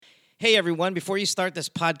Hey, everyone. Before you start this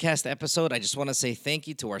podcast episode, I just want to say thank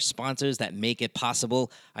you to our sponsors that make it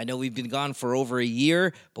possible. I know we've been gone for over a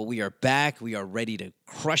year, but we are back. We are ready to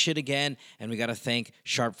crush it again. And we got to thank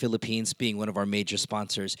Sharp Philippines being one of our major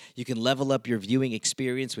sponsors. You can level up your viewing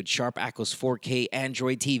experience with Sharp Aquos 4K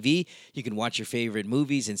Android TV. You can watch your favorite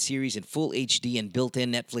movies and series in full HD and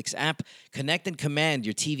built-in Netflix app. Connect and command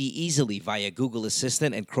your TV easily via Google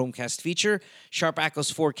Assistant and Chromecast feature. Sharp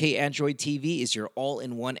Aquos 4K Android TV is your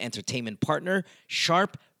all-in-one entertainment partner.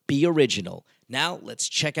 Sharp, be original. Now, let's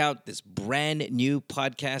check out this brand new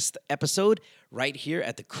podcast episode right here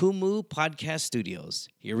at the Kumu Podcast Studios.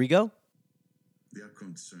 Here we go. There are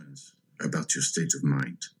concerns about your state of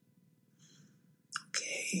mind.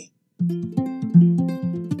 Okay.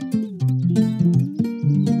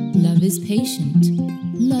 Love is patient.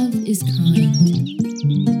 Love is kind.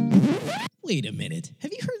 Wait a minute.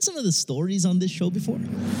 Have you heard some of the stories on this show before?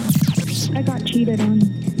 I got cheated on.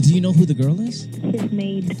 Do you know who the girl is? His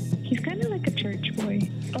maid. He's kind of like a church boy.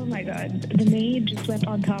 Oh my god. The maid just went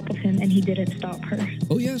on top of him and he didn't stop her.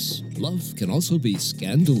 Oh yes, love can also be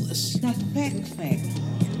scandalous. Not perfect.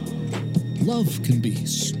 Love can be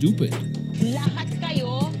stupid. Lahat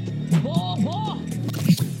kayo, bobo!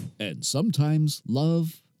 And sometimes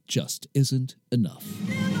love just isn't enough.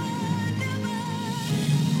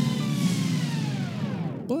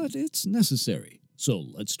 But it's necessary. So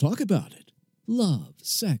let's talk about it. Love,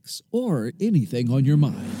 sex, or anything on your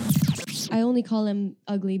mind. I only call him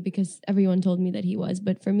ugly because everyone told me that he was,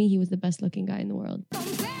 but for me, he was the best looking guy in the world.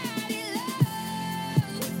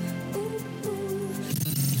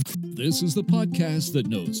 This is the podcast that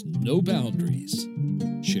knows no boundaries.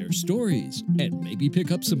 Share stories and maybe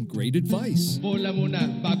pick up some great advice. Bola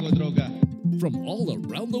muna, bago droga. From all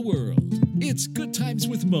around the world, it's Good Times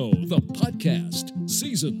with Mo, the podcast,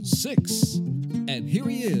 Season 6. And here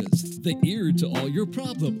he is, the ear to all your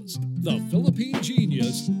problems, the Philippine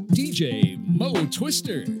genius, DJ Mo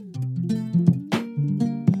Twister.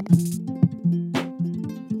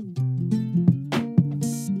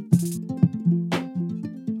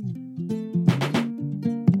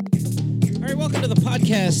 All right, welcome to the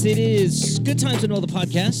podcast. It is Good Times with Mo, the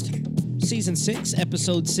podcast, Season 6,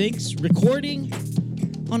 Episode 6, recording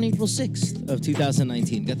on April 6th of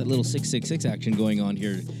 2019. Got that little 666 action going on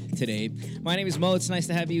here today. My name is Mo. It's nice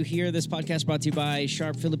to have you here. This podcast brought to you by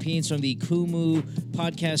Sharp Philippines from the Kumu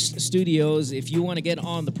Podcast Studios. If you want to get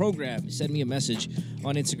on the program, send me a message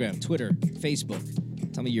on Instagram, Twitter,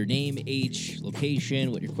 Facebook. Tell me your name, age,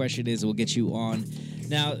 location, what your question is, and we'll get you on.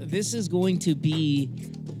 Now, this is going to be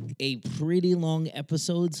a pretty long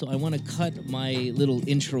episode, so I want to cut my little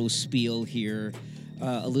intro spiel here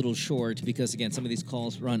a little short because, again, some of these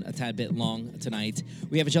calls run a tad bit long tonight.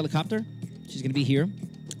 We have a helicopter. She's going to be here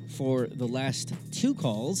for the last two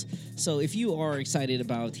calls. So if you are excited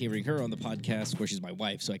about hearing her on the podcast, of course, she's my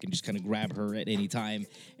wife, so I can just kind of grab her at any time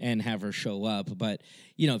and have her show up. But,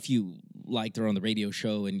 you know, if you liked her on the radio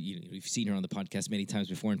show and you've seen her on the podcast many times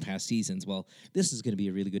before in past seasons, well, this is going to be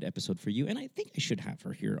a really good episode for you. And I think I should have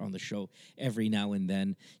her here on the show every now and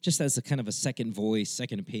then, just as a kind of a second voice,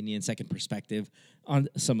 second opinion, second perspective on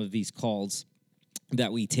some of these calls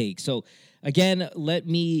that we take. So again, let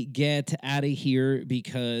me get out of here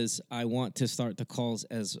because I want to start the calls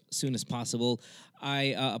as soon as possible.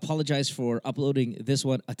 I apologize for uploading this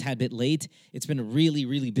one a tad bit late. It's been a really,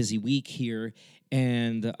 really busy week here,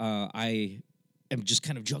 and I am just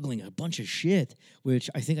kind of juggling a bunch of shit, which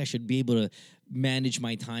I think I should be able to manage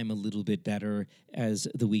my time a little bit better as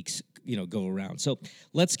the weeks, go around. So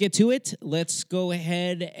let's get to it. Let's go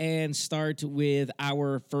ahead and start with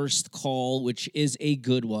our first call, which is a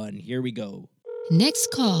good one. Here we go.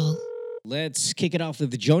 Next call. Let's kick it off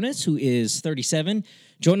with Jonas, who is 37.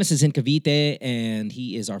 Jonas is in Cavite, and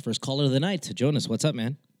he is our first caller of the night. Jonas, what's up,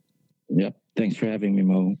 man? Yep. Thanks for having me,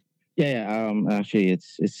 Mo. Yeah. Actually,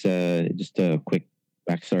 it's just a quick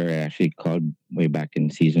backstory. I actually called way back in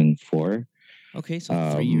season 4. Okay,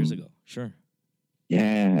 so 3 years ago. Sure.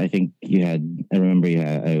 Yeah, I think I remember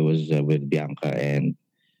I was with Bianca and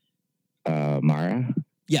Mara.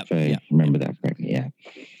 Yeah. I remember that correctly. Yeah.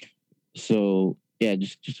 So, yeah,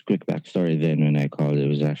 just a quick backstory then when I called. It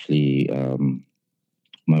was actually,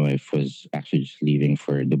 my wife was actually just leaving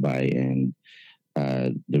for Dubai. And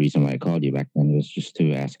the reason why I called you back then was just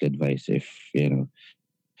to ask advice if,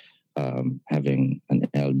 having an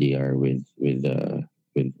LDR with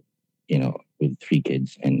 3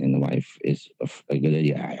 kids and the wife is a good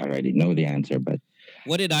idea. I already know the answer, but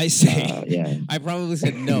what did I say? Yeah, I probably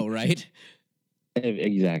said no, right?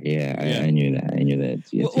 Exactly. Yeah, I knew that.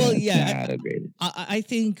 It's well, yeah. I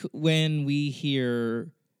think when we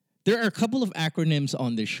hear There are a couple of acronyms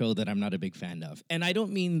on this show that I'm not a big fan of. And I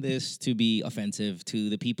don't mean this to be offensive to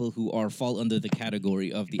the people who fall under the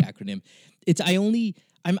category of the acronym.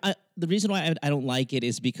 The reason why I don't like it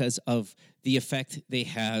is because of the effect they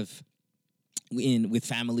have with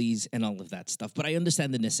families and all of that stuff. But I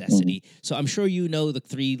understand the necessity. So I'm sure you know the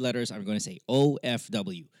three letters I'm going to say.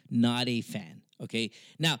 OFW, not a fan. Okay?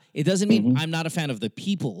 Now, it doesn't mean I'm not a fan of the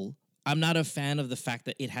people. I'm not a fan of the fact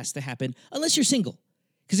that it has to happen unless you're single.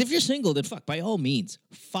 Because if you're single, then fuck, by all means,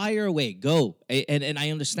 fire away, go. And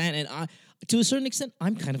I understand. And to a certain extent,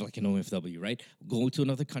 I'm kind of like an OFW, right? Go to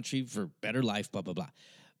another country for better life, blah, blah, blah.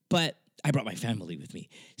 But I brought my family with me.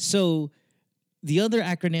 So the other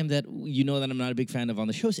acronym that you know that I'm not a big fan of on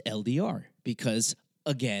the show is LDR. Because,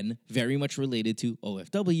 again, very much related to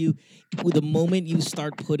OFW. With the moment you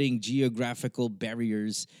start putting geographical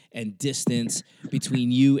barriers and distance between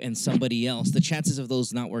you and somebody else, the chances of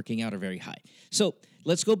those not working out are very high. So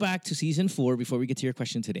let's go back to season 4 before we get to your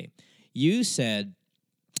question today. You said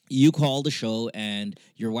you called the show and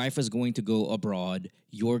your wife was going to go abroad.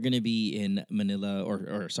 You're going to be in Manila,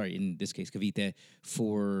 or sorry, in this case, Cavite,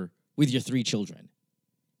 with your 3 children.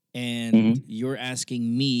 And you're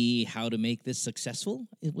asking me how to make this successful?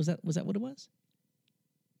 Was that what it was?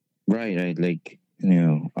 Right. Like,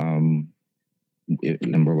 number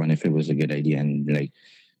one, if it was a good idea, and like,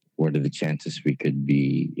 what are the chances we could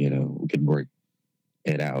be, we could work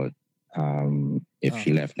it out if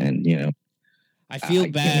she left, and I feel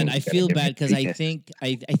bad. I feel bad because I think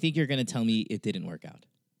you're gonna tell me it didn't work out.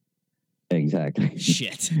 Exactly.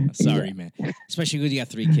 Shit. Sorry, man. Especially when you got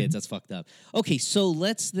 3 kids. That's fucked up. Okay, so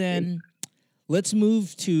let's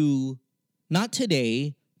move to not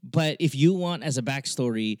today, but if you want as a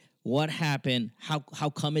backstory, what happened? How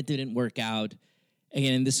come it didn't work out?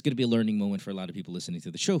 Again, and this is going to be a learning moment for a lot of people listening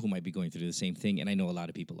to the show who might be going through the same thing, and I know a lot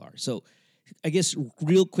of people are. So, I guess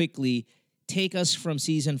real quickly, take us from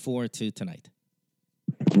season 4 to tonight.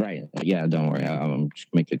 Right. Yeah. Don't worry. I'll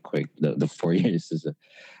just make it quick. The 4 years is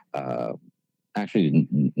actually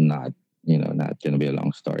not going to be a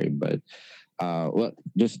long story, but well,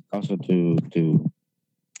 just also to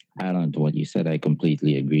add on to what you said, I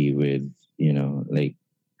completely agree with like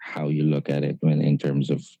how you look at it when in terms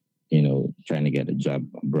of trying to get a job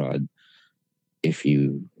abroad if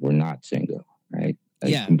you were not single, right?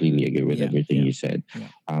 I completely agree with everything you said.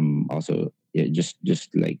 Also, just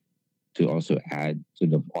like to also add to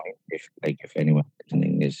the point, if anyone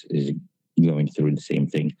listening is going through the same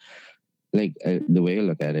thing, like the way I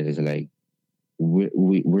look at it is like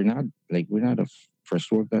we're not a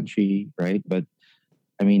first world country, right? But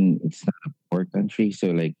I mean, it's not a poor country. So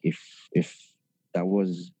like if that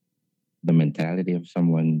was the mentality of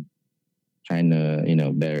someone trying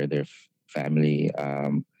to better their family,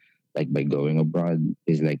 like by going abroad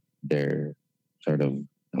is like their sort of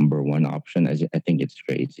number one option. I think it's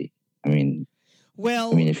crazy. I mean,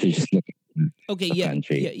 if you just look at the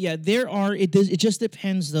country. Yeah. There are. It just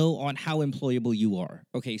depends though on how employable you are.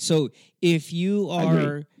 Okay, so if you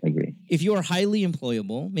are, agree. If you are highly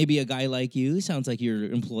employable, maybe a guy like you sounds like you're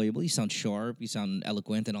employable. You sound sharp. You sound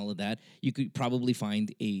eloquent, and all of that. You could probably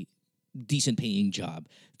find a decent paying job.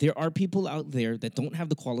 There are people out there that don't have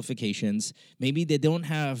the qualifications. Maybe they don't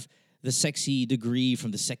have the sexy degree from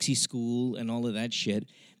the sexy school and all of that shit.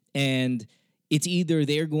 And it's either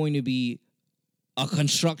they're going to be a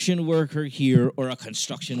construction worker here or a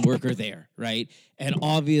construction worker there, right? And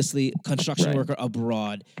obviously, construction worker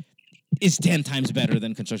abroad is 10 times better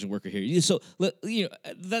than construction worker here. So,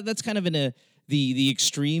 that's kind of in the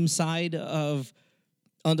extreme side of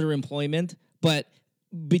underemployment. But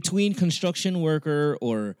between construction worker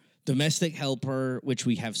or domestic helper, which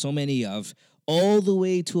we have so many of, all the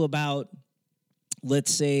way to about,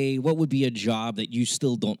 let's say, what would be a job that you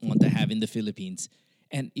still don't want to have in the Philippines?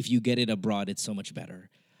 And if you get it abroad, it's so much better.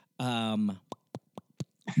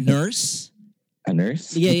 Nurse? A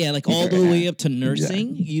nurse? Yeah, like all the way up to nursing.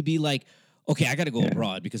 Exactly. You'd be like, okay, I got to go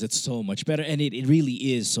abroad because it's so much better. And it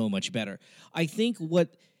really is so much better. I think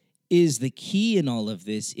what is the key in all of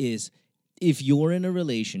this is if you're in a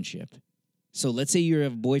relationship, so let's say you're a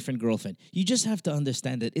boyfriend, girlfriend, you just have to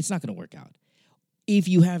understand that it's not going to work out. If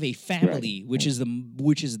you have a family, which is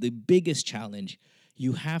the biggest challenge,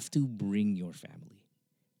 you have to bring your family.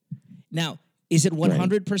 Now, is it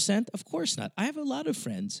 100%? Of course not. I have a lot of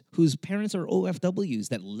friends whose parents are OFWs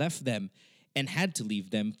that left them and had to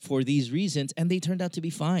leave them for these reasons, and they turned out to be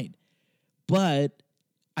fine. But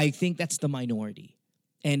I think that's the minority.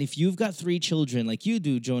 And if you've got 3 children like you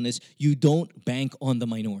do, Jonas, you don't bank on the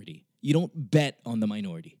minority. You don't bet on the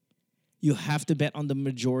minority. You have to bet on the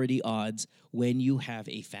majority odds when you have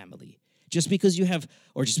a family. Just because you have,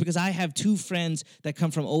 or just because I have two friends that come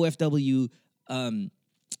from OFW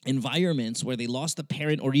environments where they lost a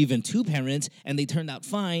parent or even two parents and they turned out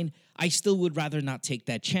fine, I still would rather not take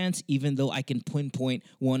that chance, even though I can pinpoint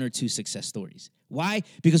one or two success stories. Why?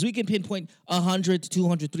 Because we can pinpoint 100 to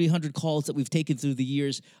 200, 300 calls that we've taken through the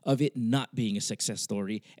years of it not being a success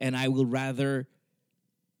story, and I will rather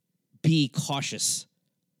be cautious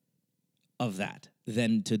of that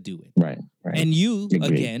than to do it. Right. And you,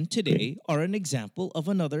 Agree. again, today are an example of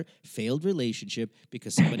another failed relationship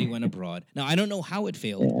because somebody went abroad. Now, I don't know how it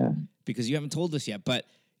failed because you haven't told us yet, but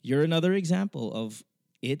you're another example of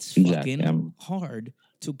it's fucking hard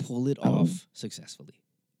to pull it off successfully.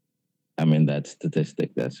 I mean, that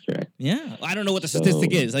statistic, that's correct. Yeah. I don't know what the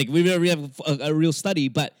statistic is. Like, we never have a real study,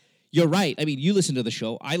 but you're right. I mean, you listen to the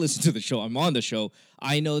show. I listen to the show. I'm on the show.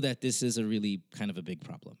 I know that this is a really kind of a big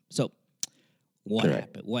problem. So what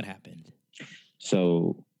happened? What happened?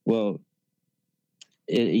 So, well,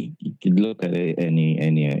 you could look at it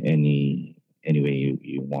any way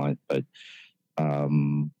you want, but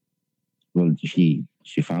well, she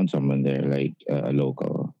found someone there, like a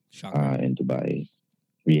local in Dubai.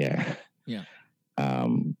 Yeah.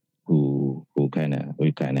 Who kind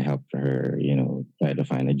of helped her, try to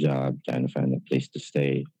find a job, trying to find a place to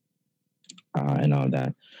stay, and all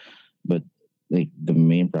that. But like the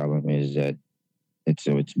main problem is that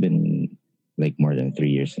it's been like more than 3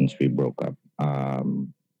 years since we broke up.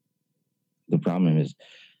 The problem is,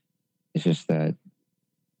 it's just that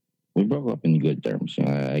we broke up in good terms.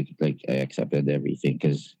 I accepted everything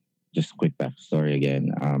because, just a quick backstory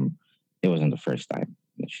again. It wasn't the first time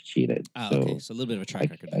that she cheated. Okay, so a little bit of a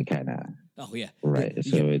track record. I kind of. Oh yeah. Right.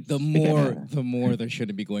 The more there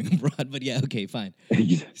shouldn't be going abroad. But yeah, okay, fine.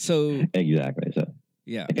 So exactly. So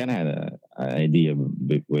yeah, I kind of had an idea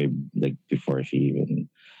way like before she even.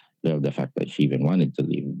 Well, the fact that she even wanted to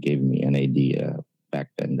leave gave me an idea back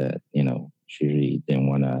then that she really didn't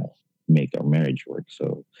want to make our marriage work.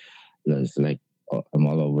 So it's like I'm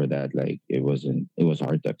all over that. Like it was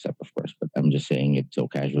hard to accept, of course, but I'm just saying it so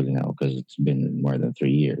casually now because it's been more than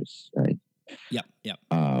 3 years, right? Yep.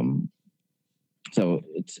 So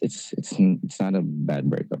it's not a bad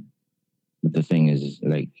breakup, but the thing is,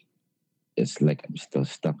 like, it's like I'm still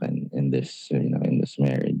stuck in this in this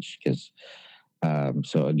marriage because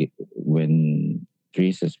so again, when 3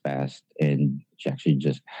 years has passed and she actually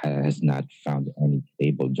just has not found any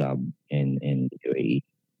stable job in the UAE.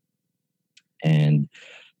 And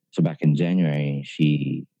so back in January,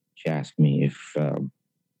 she asked me if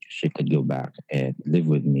she could go back and live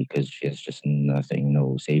with me because she has just nothing,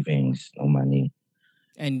 no savings, no money.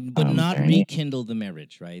 But not rekindle the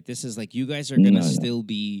marriage, right? This is like you guys are gonna still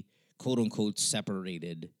be quote unquote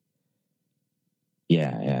separated.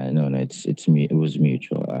 Yeah, no, it was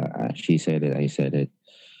mutual. She said it, I said it,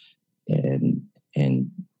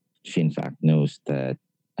 and she in fact knows that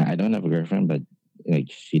I don't have a girlfriend, but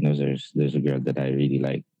like she knows there's a girl that I really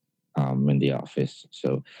like in the office.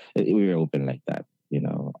 So we were open like that,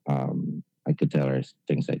 I could tell her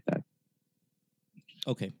things like that.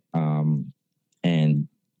 Okay. And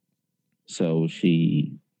so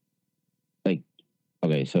she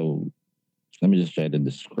so let me just try to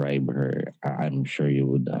describe her. I'm sure you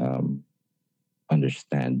would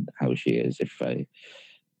understand how she is if I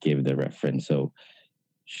give the reference. So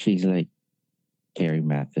she's like Carrie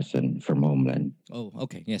Matheson from Homeland. Oh,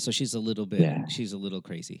 okay. Yeah, so she's a little bit, she's a little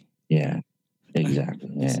crazy. Yeah,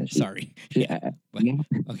 exactly. Yeah. Sorry.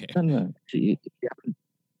 Okay. No.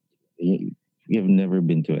 We have never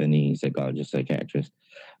been to any psychologist, psychiatrist,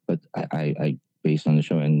 but I based on the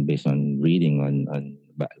show and based on reading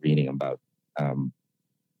about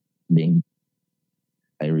being,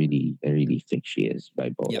 I really think she is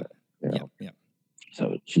bipolar. Yeah.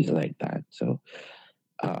 So she's like that. So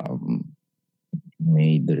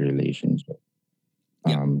made the relationship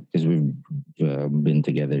because we've been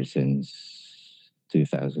together since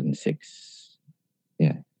 2006.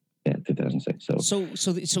 Yeah, 2006.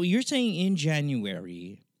 So you're saying in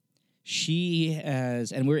January she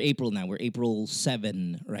has, and we're April now. We're April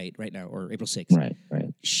 7 right now, or April 6. Right.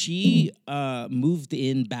 She moved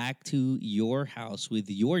in back to your house with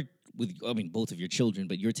both of your children,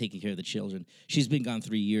 but you're taking care of the children. She's been gone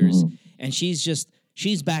 3 years, and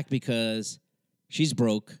she's back because she's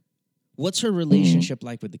broke. What's her relationship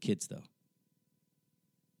like with the kids, though?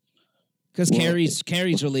 Because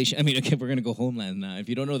Carrie's relation. I mean, okay, we're gonna go Homeland now. If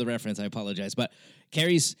you don't know the reference, I apologize, but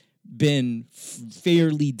Carrie's been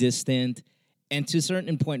fairly distant, and to a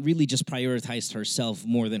certain point, really just prioritized herself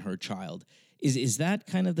more than her child. Is that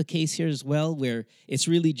kind of the case here as well, where it's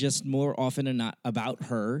really just more often than not about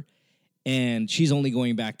her, and she's only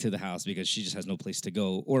going back to the house because she just has no place to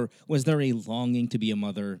go? Or was there a longing to be a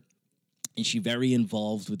mother? Is she very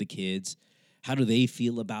involved with the kids? How do they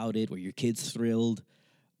feel about it? Were your kids thrilled?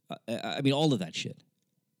 I mean, all of that shit.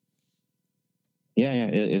 Yeah,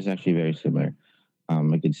 it's actually very similar.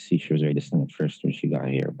 I could see she was very distant at first when she got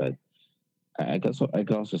here, but I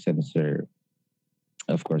could also sense her.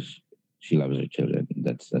 Of course, she loves her children.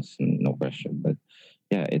 That's no question. But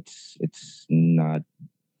yeah, it's not,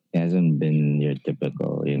 it hasn't been your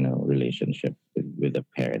typical, relationship with a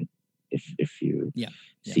parent if you Yeah.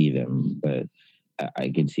 see them. But I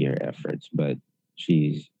can see her efforts. But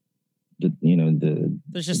she's the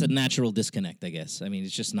There's just a natural disconnect, I guess. I mean,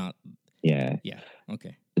 it's just not. yeah. Yeah.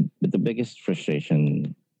 Okay. But the biggest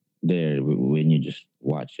frustration there when you just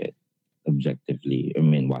watch it objectively, I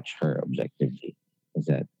mean, watch her objectively, is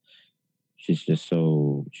that she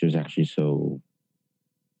was actually so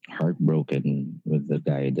heartbroken with the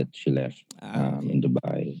guy that she left Okay. in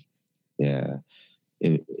Dubai. Yeah,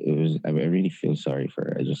 it was. I really feel sorry for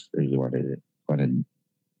her. I just really wanted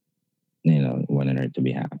her to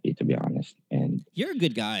be happy. To be honest, and You're a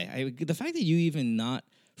good guy. The fact that you even not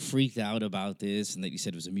freaked out about this and that you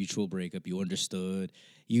said it was a mutual breakup, you understood,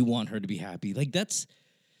 you want her to be happy. Like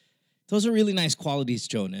those are really nice qualities,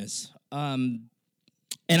 Jonas. And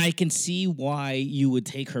I can see why you would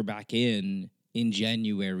take her back in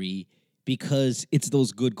January, because it's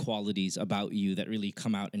those good qualities about you that really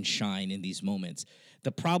come out and shine in these moments.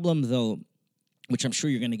 The problem, though, which I'm sure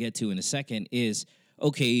you're going to get to in a second, is,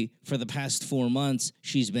 okay, for the past 4 months,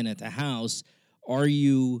 she's been at the house. Are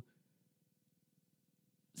you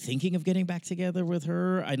thinking of getting back together with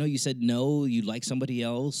her? I know you said no, you'd like somebody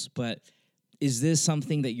else, but is this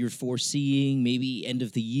something that you're foreseeing, maybe end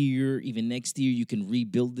of the year, even next year, you can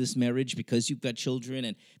rebuild this marriage because you've got children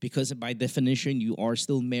and because by definition you are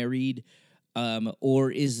still married?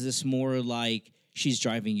 Or is this more like she's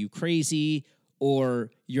driving you crazy,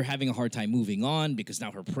 or you're having a hard time moving on because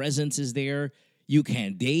now her presence is there? You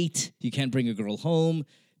can't date. You can't bring a girl home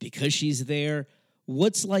because she's there.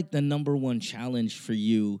 What's like the number one challenge for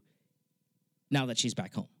you now that she's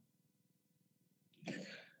back home?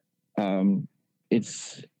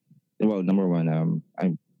 It's, well, number one,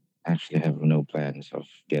 I actually have no plans of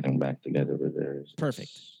getting back together with her.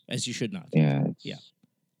 Perfect, as you should not. Yeah,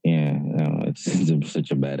 no, it's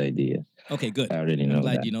such a bad idea. Okay, good. I already know I'm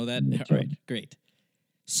glad that. you know that. Me All too. right, great.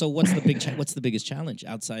 So what's the what's the biggest challenge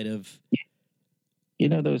outside of?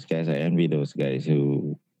 Those guys, I envy those guys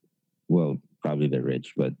who, well, probably they're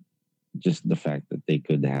rich, but just the fact that they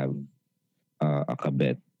could have a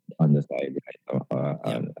kabet on the side,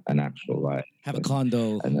 right? An actual life, Have a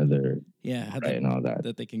condo, another, have right, and all that.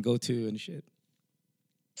 that they can go to and shit.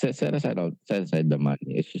 Set aside the money.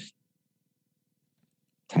 It's just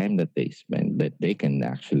time that they spend, that they can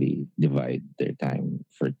actually divide their time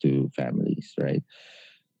for two families, right?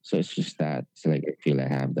 So it's just that it's like I feel I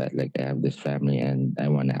have that, like I have this family and I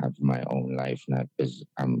want to have my own life, not because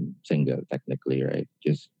I'm single technically, right?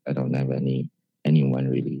 Just I don't have anyone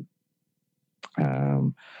really.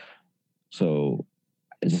 So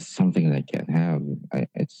it's just something that I can't have.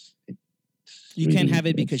 It's You really, can't have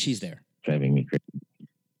it because she's there. Driving me crazy.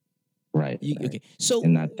 Right. Okay. So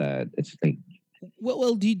and not that it's like.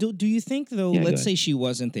 Well, do you think though? Yeah, let's say she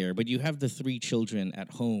wasn't there, but you have the 3 children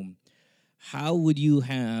at home. How would you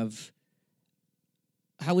have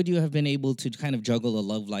been able to kind of juggle a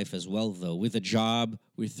love life as well, though, with a job,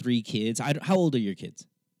 with 3 kids? How old are your kids?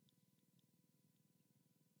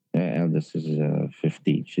 Eldest is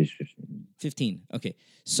 15. She's 15. 15. Okay.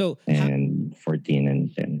 So and 14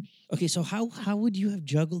 and 10. Okay, so how would you have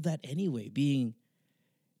juggled that anyway, being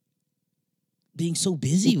so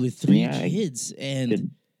busy with 3 kids and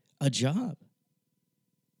a job?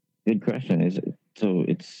 Good question.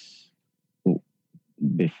 It's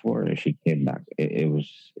before she came back, it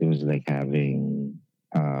was like having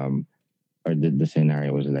or the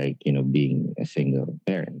scenario was like, being a single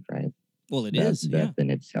parent, right? Well, it is. That in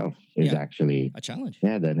itself is actually a challenge.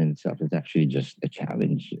 Yeah, that in itself is actually just a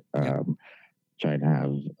challenge. Trying to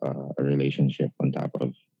have a relationship on top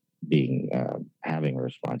of being having a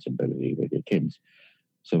responsibility with your kids.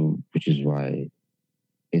 So, which is why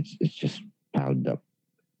it's just piled up.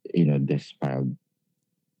 This piled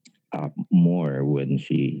up more when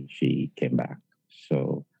she came back.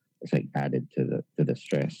 So it's like added to the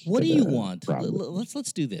stress. What do you want?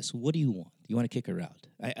 Let's do this. What do you want? You want to kick her out?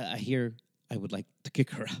 I hear I would like to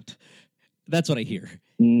kick her out. That's what I hear.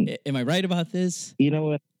 Am I right about this? You know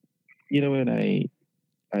what?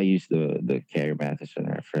 I use the Carrie Matheson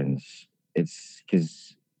reference. It's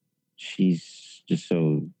because she's just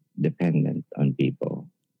so dependent on people.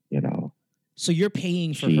 So you're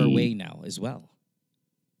paying for her way now as well.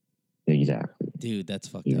 Exactly. Dude, that's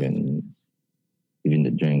fucked up. Even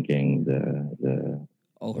the drinking, the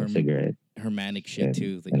her cigarette, her manic shit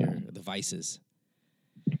too. The vices.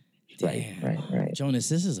 Damn. Right. Jonas,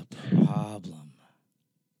 this is a problem.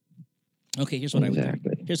 Okay, here's what I would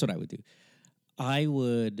do. Here's what I would do. I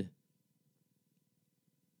would,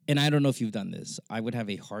 and I don't know if you've done this, I would have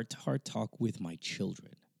a heart-to-heart talk with my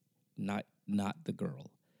children, not the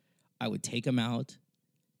girl. I would take them out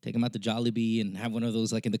to Jollibee and have one of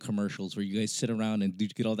those like in the commercials where you guys sit around and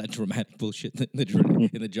get all that dramatic bullshit in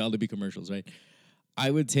the Jollibee commercials, right? I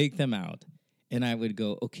would take them out and I would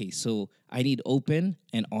go, okay, so I need open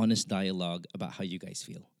and honest dialogue about how you guys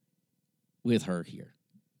feel with her here.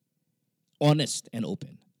 Honest and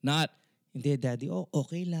open. Not, hindi, daddy,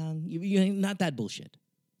 okay lang. Not that bullshit.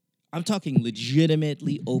 I'm talking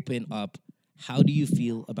legitimately open up. How do you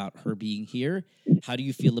feel about her being here? How do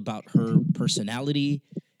you feel about her personality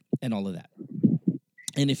and all of that?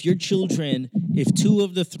 And if your children, if two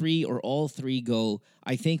of the three or all three go,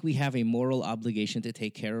 I think we have a moral obligation to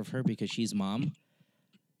take care of her because she's mom,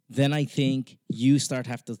 then I think you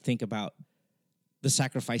have to think about the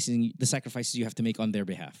sacrifices you have to make on their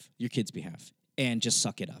behalf, your kid's behalf, and just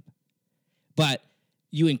suck it up. But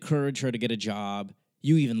you encourage her to get a job.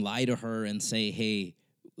 You even lie to her and say, hey,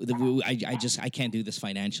 I can't do this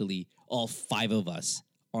financially, all five of us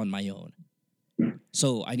on my own.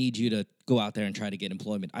 So I need you to go out there and try to get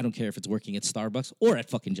employment. I don't care if it's working at Starbucks or at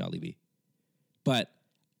fucking Jollibee. But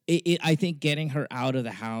I think getting her out of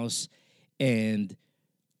the house and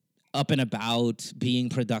up and about, being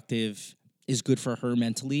productive is good for her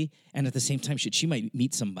mentally. And at the same time, she might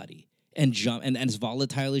meet somebody and jump. And as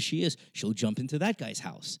volatile as she is, she'll jump into that guy's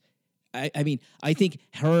house. I mean, I think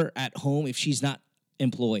her at home, if she's not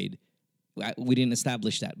employed, we didn't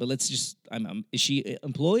establish that, but let's just, is she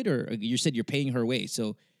employed or you said you're paying her way?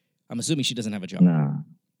 So I'm assuming she doesn't have a job. No.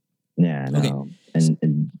 Yeah, no. Okay.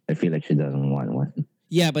 And I feel like she doesn't want one.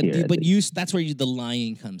 Yeah, but that's where the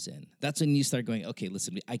lying comes in. That's when you start going, okay,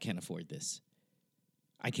 listen, I can't afford this.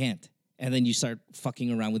 I can't. And then you start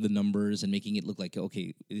fucking around with the numbers and making it look like,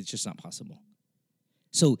 okay, it's just not possible.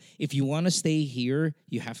 So if you want to stay here,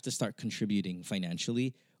 you have to start contributing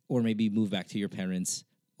financially or maybe move back to your parents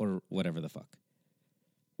or whatever the fuck.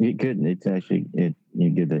 You could. It's actually you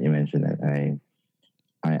good that you mentioned that.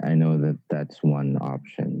 I know that's one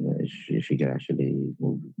option. She could actually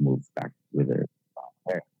move back with her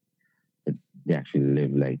parents. They actually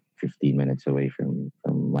live like 15 minutes away from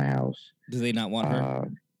my house. Do they not want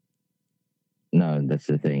her? No, that's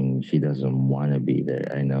the thing. She doesn't want to be there.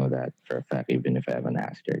 I know that for a fact, even if I haven't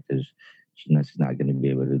asked her, because she's not going to be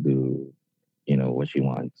able to do, what she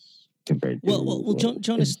wants. Compared to well,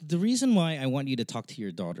 Jonas, the reason why I want you to talk to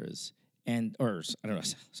your daughters I don't know,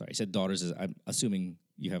 sorry, I said daughters I'm assuming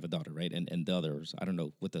you have a daughter, right? And the others, I don't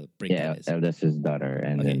know what the breakdown is. Yeah, that's his daughter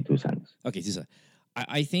and then two sons. Okay, two sons.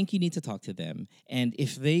 I think you need to talk to them. And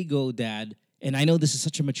if they go, Dad, and I know this is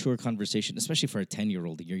such a mature conversation, especially for a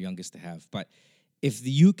 10-year-old, your youngest to have, but if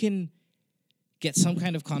you can get some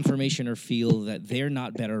kind of confirmation or feel that they're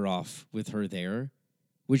not better off with her there,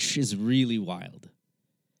 which is really wild,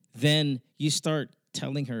 then you start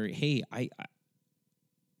telling her, hey, I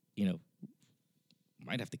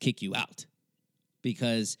might have to kick you out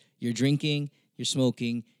because you're drinking, you're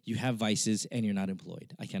smoking, you have vices, and you're not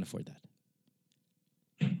employed. I can't afford that.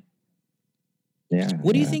 Yeah.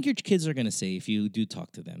 What do you think your kids are going to say if you do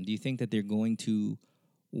talk to them? Do you think that they're going to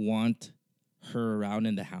want her around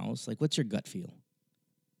in the house? Like, what's your gut feel?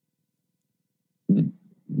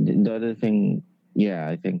 The other thing,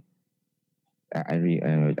 I think I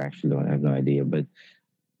actually don't have no idea, but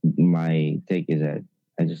my take is that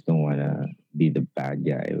I just don't want to be the bad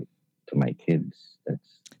guy to my kids.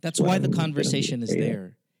 That's why the conversation is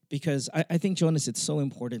there. Because I think, Jonas, it's so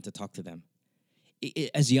important to talk to them.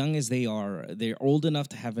 As young as they are, they're old enough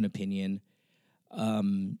to have an opinion.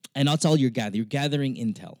 And that's all you're gathering. You're gathering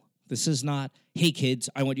intel. This is not, hey, kids,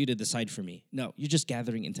 I want you to decide for me. No, you're just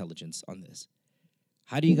gathering intelligence on this.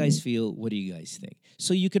 How do you guys feel? What do you guys think?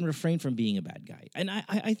 So you can refrain from being a bad guy. And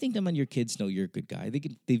I think that when your kids know you're a good guy,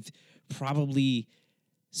 they've probably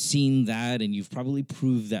seen that, and you've probably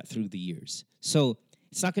proved that through the years. So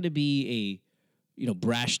it's not going to be a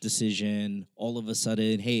brash decision. All of a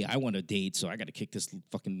sudden, hey, I want to date, so I got to kick this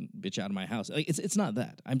fucking bitch out of my house. Like, it's not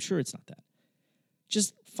that. I'm sure it's not that.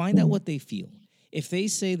 Just find out what they feel. If they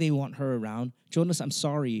say they want her around, Jonas, I'm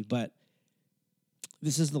sorry, but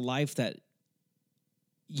this is the life that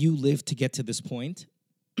you live to get to this point,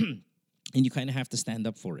 and you kind of have to stand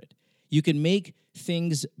up for it. You can make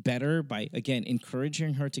things better by, again,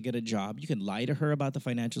 encouraging her to get a job. You can lie to her about the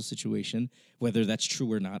financial situation, whether that's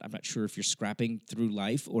true or not. I'm not sure if you're scrapping through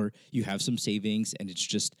life or you have some savings and it's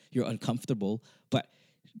just you're uncomfortable. But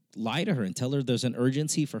lie to her and tell her there's an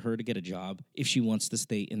urgency for her to get a job if she wants to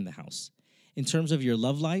stay in the house. In terms of your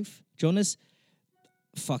love life, Jonas,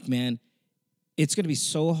 fuck, man. It's going to be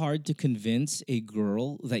so hard to convince a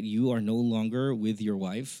girl that you are no longer with your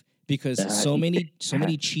wife because so many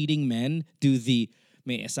cheating men do the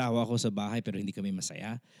may asawa ko sa bahay pero hindi kami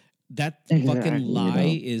masaya. That fucking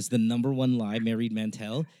lie is the number one lie married men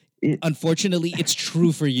tell. Unfortunately, it's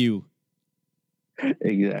true for you.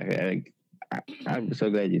 Exactly. I'm so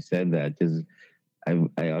glad you said that because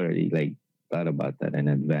I already like thought about that in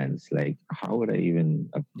advance. Like, how would I even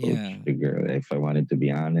approach the girl if I wanted to be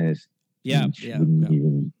honest?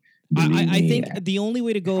 Even I think the only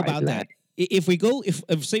way to go about that, if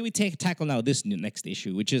say we tackle now this next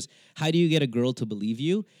issue, which is how do you get a girl to believe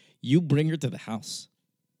you? You bring her to the house.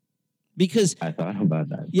 Because I thought about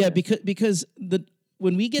that. Yeah, because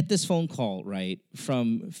when we get this phone call, right,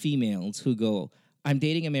 from females who go, I'm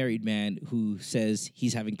dating a married man who says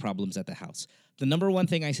he's having problems at the house. The number one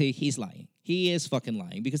thing I say, he's lying. He is fucking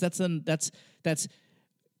lying because that's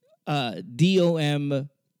DOM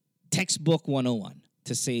textbook 101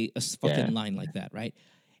 to say a fucking line like that, right?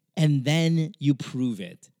 And then you prove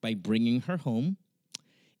it by bringing her home,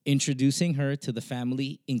 introducing her to the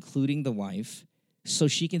family, including the wife, so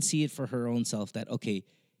she can see it for her own self that, okay,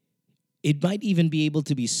 it might even be able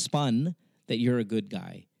to be spun that you're a good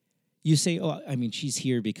guy. You say, oh, I mean, she's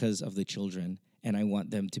here because of the children, and I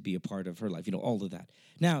want them to be a part of her life. You know, all of that.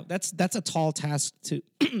 Now, that's a tall task to,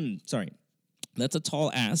 sorry, that's a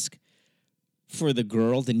tall ask for the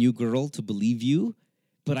girl, the new girl, to believe you.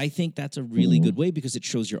 But I think that's a really good way because it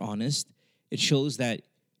shows you're honest. It shows that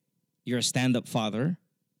you're a stand-up father.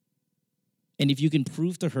 And if you can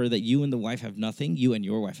prove to her that you and the wife have nothing, you and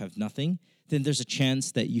your wife have nothing, then there's a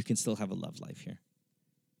chance that you can still have a love life here.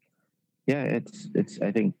 Yeah, it's.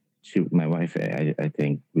 I think my wife, I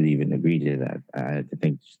think, would even agree to that. I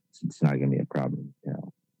think it's not going to be a problem, you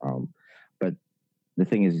know. But the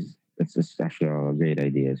thing is, it's actually all a great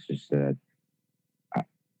idea. It's just that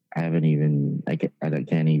I haven't even. I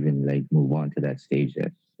can't even like move on to that stage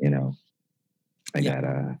yet. You know, I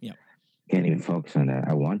gotta. Yeah. Can't even focus on that.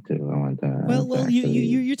 I want to. Well,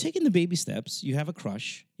 you're taking the baby steps. You have a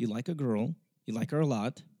crush. You like a girl. You like her a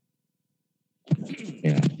lot.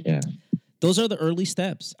 Yeah. Those are the early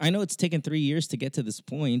steps. I know it's taken 3 years to get to this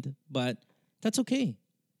point, but that's okay.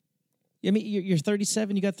 I mean, you're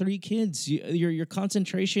 37. You got 3 kids. Your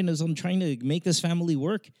concentration is on trying to make this family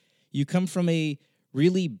work. You come from a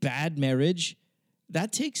really bad marriage.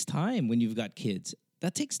 That takes time when you've got kids.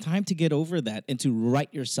 That takes time to get over that and to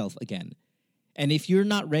right yourself again. And if you're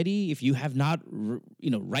not ready, if you have not,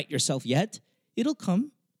 right yourself yet, it'll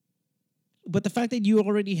come. But the fact that you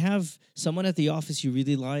already have someone at the office you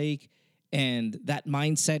really like, and that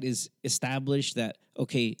mindset is established that,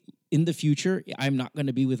 okay, in the future, I'm not going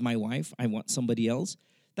to be with my wife. I want somebody else.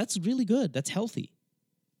 That's really good. That's healthy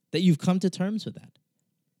that you've come to terms with that.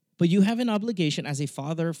 But you have an obligation as a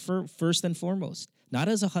father, first and foremost, not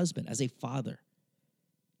as a husband, as a father,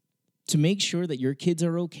 to make sure that your kids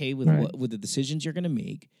are okay with with the decisions you're going to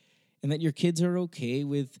make, and that your kids are okay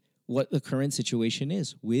with what the current situation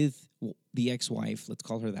is with the ex-wife, let's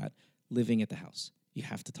call her that, living at the house. You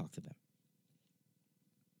have to talk to them.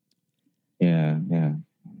 Yeah.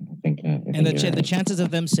 I think and the chances of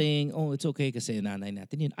them saying, "Oh, it's okay kasi nanay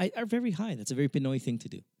natin yan," are very high. That's a very Pinoy thing to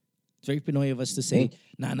do. It's very Pinoy of us to say,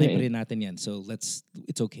 "Nanay pa rin natin yan, so it's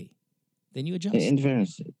okay." Then you adjust. In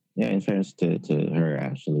fairness to her,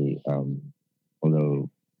 actually, although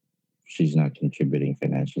she's not contributing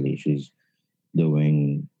financially, she's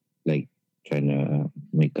doing like trying to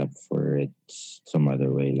make up for it some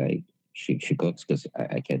other way. Like she cooks because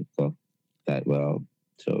I can't cook that well,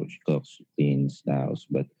 so she cooks, cleans the house.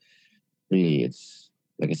 But really, it's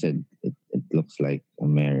like I said, it looks like a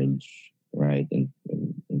marriage, right? In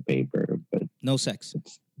paper, but no sex.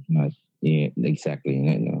 It's not. Yeah, exactly.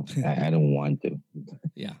 No, I don't want to.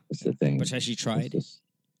 Yeah, that's the thing. But has she tried?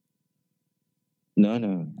 No,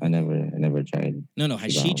 I never tried. No,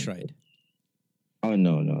 has she tried? Oh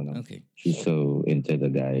no. Okay, she's so into the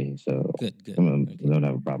guy, so good. I don't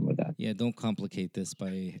have a problem with that. Yeah, don't complicate this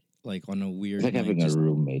by like on a weird. It's like having a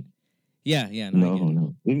roommate. Yeah.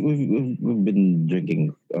 No. We've been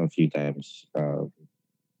drinking a few times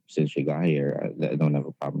since she got here. I don't have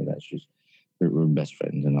a problem with that. We're best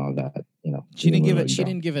friends and all that. You know, she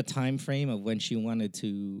didn't give a time frame of when she wanted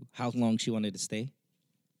to, how long she wanted to stay.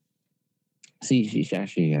 See, we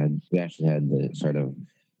actually had the sort of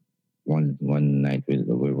one night when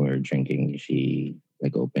we were drinking, she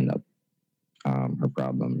like opened up her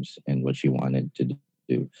problems and what she wanted to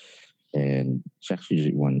do, and she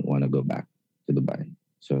actually want to go back to Dubai.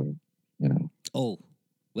 So Oh,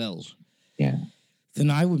 well, yeah. then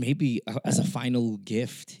I would maybe, as a final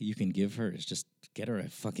gift you can give her, is just get her a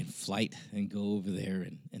fucking flight and go over there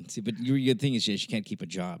and see. But your thing is, she can't keep a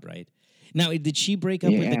job, right? Now, did she break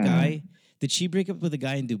up with the guy? Did she break up with the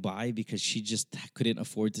guy in Dubai because she just couldn't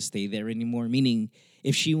afford to stay there anymore? Meaning,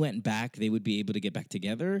 if she went back, they would be able to get back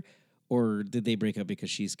together? Or did they break up because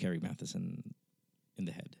she's Carrie Matheson in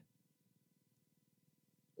the head?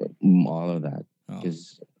 All of that. Oh.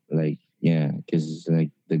 Because the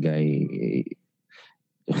guy,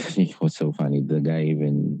 it was so funny. The guy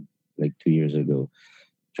even like 2 years ago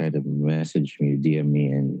tried to message me, DM me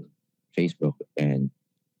in Facebook and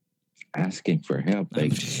asking for help.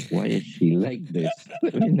 Like, why is she like this? I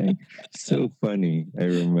mean, like, so funny. I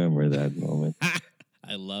remember that moment.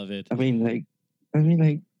 I love it. I mean,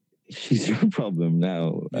 like, she's your problem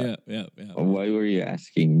now. Yeah. Why were you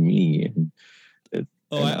asking me?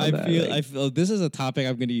 I feel this is a topic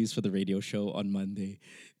I'm going to use for the radio show on Monday.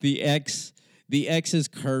 The ex's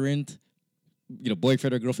current,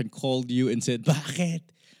 boyfriend or girlfriend called you and said, "Bakit?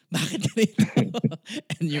 Bakit ganito?"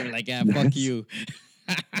 And you're like, "Yeah, fuck you."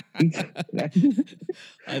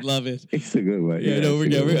 I love it. It's a good one. Yeah, no, we're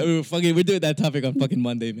doing that topic on fucking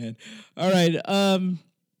Monday, man. All right,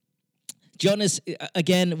 Jonas.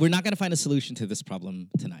 Again, we're not going to find a solution to this problem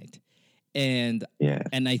tonight, and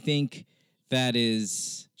I think that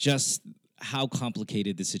is just how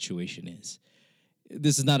complicated the situation is.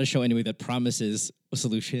 This is not a show anyway that promises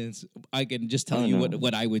solutions. I can just tell you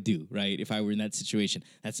what I would do, right? If I were in that situation.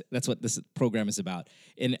 That's what this program is about.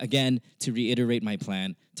 And again, to reiterate my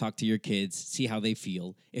plan, talk to your kids, see how they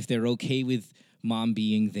feel. If they're okay with mom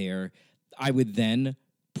being there, I would then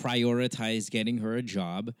prioritize getting her a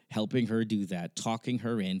job, helping her do that, talking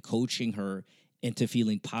her in, coaching her into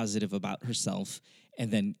feeling positive about herself, and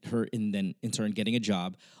then in turn getting a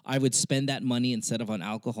job. I would spend that money instead of on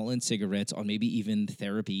alcohol and cigarettes, on maybe even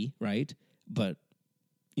therapy, right? But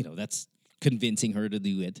that's convincing her to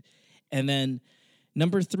do it. And then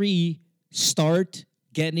number 3, start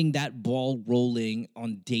getting that ball rolling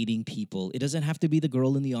on dating people. It doesn't have to be the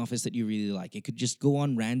girl in the office that you really like. It could just go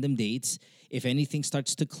on random dates. If anything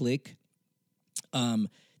starts to click,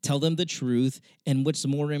 tell them the truth, and what's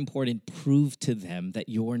more important, prove to them that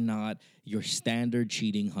you're not your standard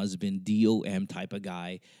cheating husband, DOM type of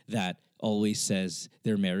guy that always says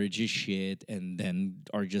their marriage is shit and then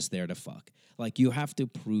are just there to fuck. Like, you have to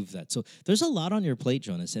prove that. So there's a lot on your plate,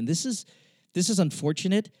 Jonas, and this is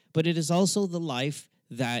unfortunate, but it is also the life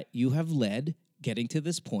that you have led getting to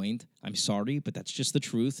this point. I'm sorry, but that's just the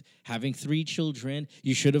truth. Having 3 children,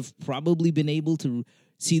 you should have probably been able to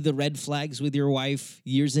see the red flags with your wife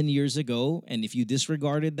years and years ago. And if you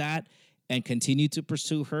disregarded that and continue to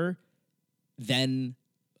pursue her, then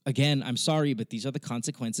again, I'm sorry, but these are the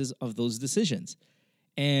consequences of those decisions.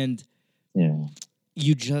 And you're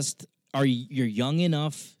young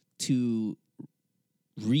enough to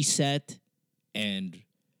reset and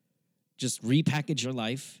just repackage your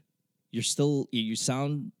life. You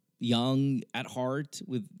sound young at heart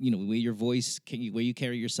with, the way your voice, way you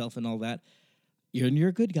carry yourself and all that. You're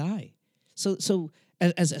a good guy. So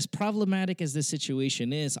as problematic as this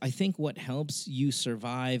situation is, I think what helps you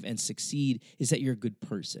survive and succeed is that you're a good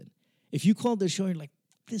person. If you called the show and you're like,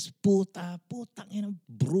 this puta,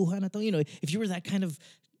 bruja na to, if you were that kind of,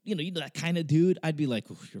 that kind of dude, I'd be like,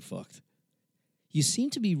 oh, you're fucked. You seem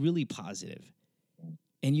to be really positive,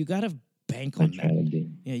 and you gotta bank on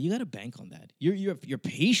that. Yeah, you gotta bank on that. You're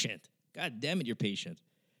patient. God damn it, you're patient,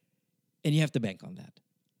 and you have to bank on that.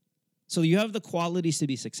 So you have the qualities to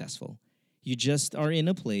be successful. You just are in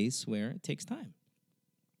a place where it takes time.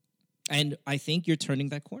 And I think you're turning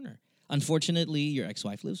that corner. Unfortunately, your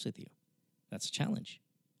ex-wife lives with you. That's a challenge.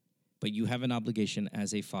 But you have an obligation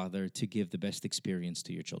as a father to give the best experience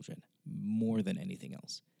to your children, more than anything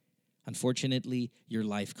else. Unfortunately, your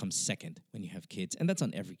life comes second when you have kids, and that's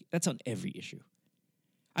on every issue.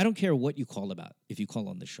 I don't care what you call about if you call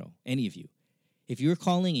on the show, any of you. If you're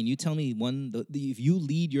calling and you tell me if you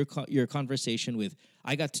lead your conversation with,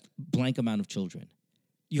 I got blank amount of children,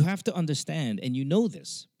 you have to understand, and you know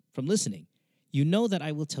this from listening, you know that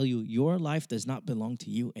I will tell you your life does not belong to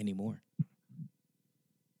you anymore.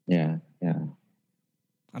 Yeah.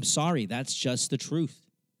 I'm sorry, that's just the truth.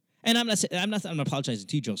 And I'm not apologizing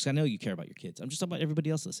to you, Jokes. I know you care about your kids. I'm just talking about everybody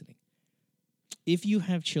else listening. If you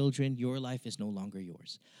have children, your life is no longer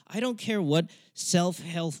yours. I don't care what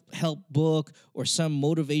self-help book or some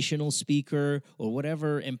motivational speaker or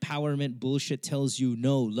whatever empowerment bullshit tells you.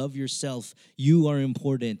 No, love yourself. You are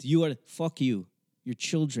important. Fuck you. Your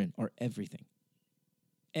children are everything.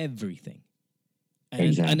 Everything.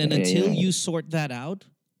 Exactly. And then Yeah, until yeah. you sort that out,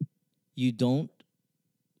 you don't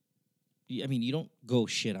go,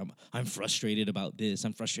 shit, I'm frustrated about this,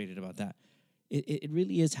 I'm frustrated about that. It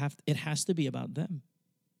really is it has to be about them.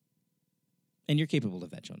 And you're capable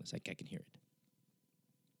of that, Jonas. I can hear it.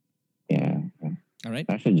 Yeah. All right.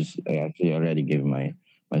 I actually already gave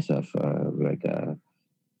myself like a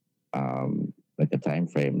time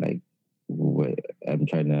frame. Like I'm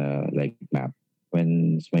trying to like map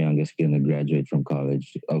when's my youngest gonna graduate from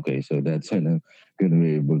college. Okay, so that's when I'm gonna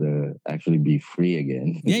be able to actually be free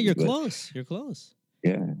again. Yeah, you're But, close. You're close.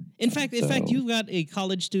 Yeah. In fact, So- you've got a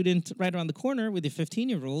college student right around the corner with your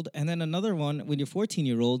 15-year-old, and then another one with your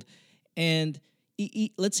 14-year-old, and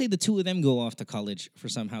let's say the two of them go off to college for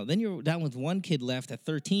somehow. Then you're down with one kid left at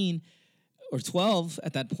 13 or 12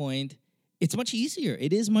 at that point. It's much easier.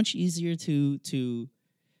 It is much easier to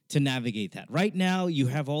navigate that. Right now, you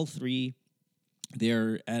have all three.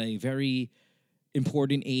 They're at a very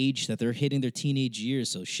important age that they're hitting their teenage years.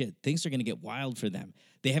 So shit, things are going to get wild for them.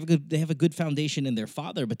 They have a good foundation in their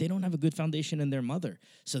father, but they don't have a good foundation in their mother.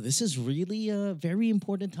 So this is really a very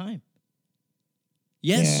important time.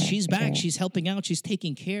 Yes, Yeah, she's back. yeah. She's helping out. She's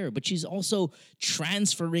taking care, but she's also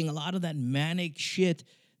transferring a lot of that manic shit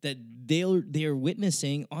that they're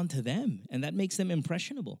witnessing onto them, and that makes them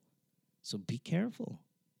impressionable. So be careful.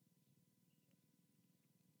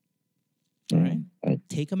 All right, I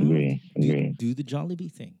take them agree. out. Agree. Do the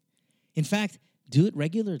Jollibee thing. In fact, do it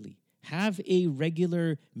regularly. Have a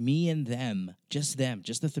regular me and them, just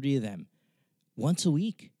the three of them, once a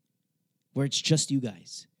week, where it's just you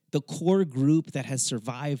guys, the core group that has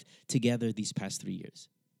survived together these past 3 years.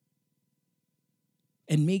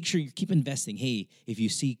 And make sure you keep investing. Hey, if you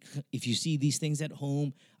see these things at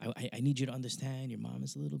home, I need you to understand your mom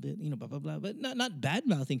is a little bit, blah, blah, blah. But not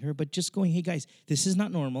bad-mouthing her, but just going, hey, guys, this is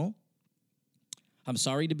not normal. I'm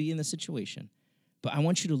sorry to be in this situation, but I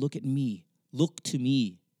want you to look at me. Look to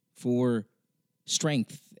me for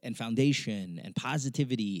strength and foundation and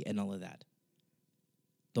positivity and all of that.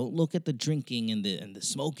 Don't look at the drinking and the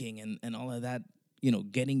smoking and all of that,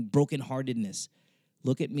 getting brokenheartedness.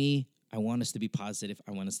 Look at me. I want us to be positive.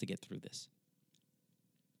 I want us to get through this.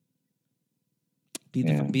 Be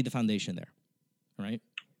the foundation there. All right?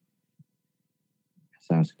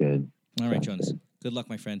 Sounds good. All right, Sounds Jonas. good. Good luck,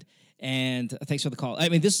 my friend. And thanks for the call. I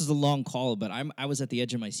mean, this is a long call, but I was at the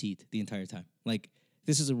edge of my seat the entire time. Like,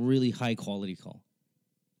 this is a really high quality call.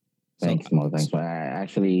 Thanks, Mo. Thanks, Mo.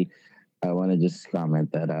 I want to just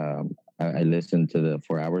comment that I listened to the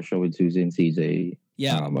 4-hour show with Susie and CJ.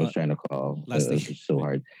 Yeah, I was trying to call. last It was thing. just so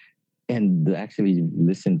hard. And actually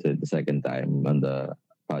listened to it the second time on the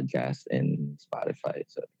podcast and Spotify.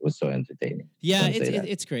 So it was so entertaining. Yeah, Wanna say that.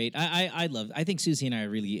 it's great. I love. I think Susie and I are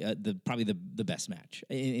really probably the best match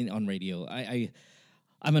on radio.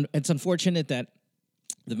 It's unfortunate that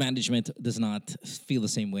the management does not feel the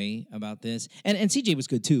same way about this. And CJ was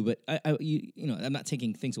good too, but I'm not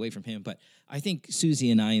taking things away from him. But I think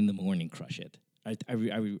Susie and I in the morning crush it. I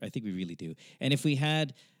think we really do. And if we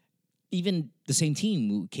had even the same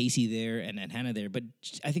team, Casey there and Hannah there, but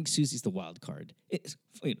I think Susie's the wild card. It's,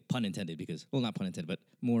 pun intended, because, well, not pun intended, but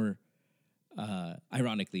more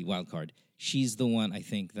ironically, wild card. She's the one, I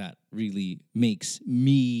think, that really makes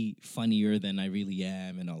me funnier than I really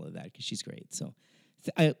am and all of that, because she's great. So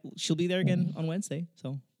she'll be there again on Wednesday.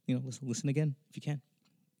 So, listen again if you can.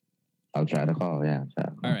 I'll try to call. Yeah.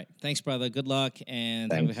 All right. Thanks, brother. Good luck,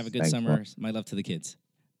 and have a good Thanks, summer. Mo. My love to the kids.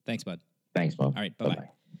 Thanks, bud. Thanks, Mo. All right. Bye-bye.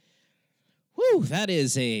 Whew,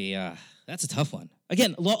 that's a tough one.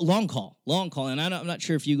 Again, long call, and I'm not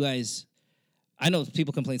sure if you guys. I know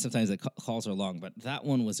people complain sometimes that calls are long, but that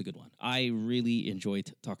one was a good one. I really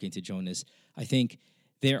enjoyed talking to Jonas. I think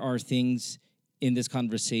there are things in this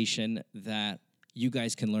conversation that you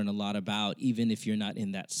guys can learn a lot about, even if you're not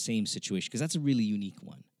in that same situation, because that's a really unique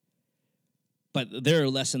one. But there are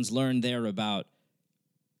lessons learned there about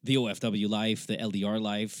the OFW life, the LDR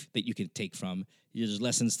life that you can take from. There's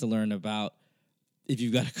lessons to learn about if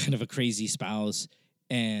you've got a kind of a crazy spouse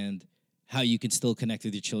and how you can still connect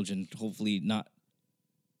with your children, hopefully not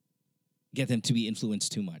get them to be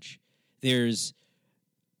influenced too much. There's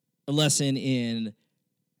a lesson in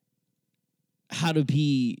how to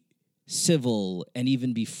be civil and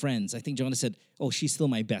even be friends. I think Jonah said, oh, she's still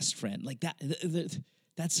my best friend. Like that,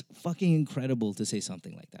 that's fucking incredible to say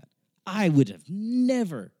something like that. I would have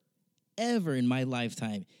never, ever in my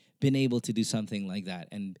lifetime been able to do something like that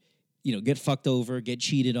and, get fucked over, get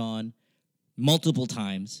cheated on multiple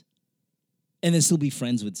times, and then still be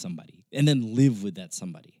friends with somebody and then live with that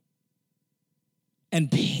somebody and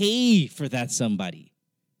pay for that somebody.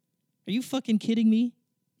 Are you fucking kidding me?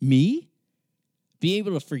 Me? Be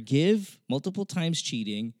able to forgive multiple times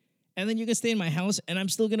cheating, and then you can stay in my house and I'm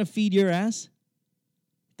still going to feed your ass?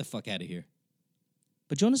 Get the fuck out of here.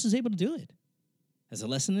 But Jonas is able to do it as a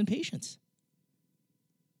lesson in patience.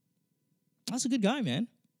 That's a good guy, man.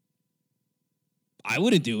 I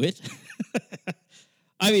wouldn't do it.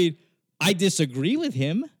 I mean, I disagree with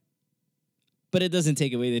him, but it doesn't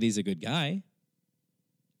take away that he's a good guy.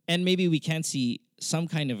 And maybe we can see some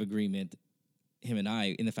kind of agreement, him and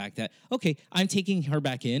I, in the fact that, okay, I'm taking her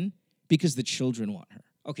back in because the children want her.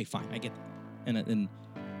 Okay, fine, I get that. And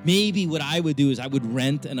maybe what I would do is I would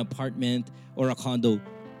rent an apartment or a condo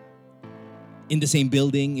in the same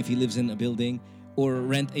building if he lives in a building, or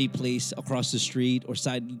rent a place across the street or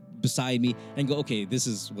beside me and go, okay, this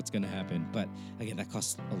is what's going to happen. But again, that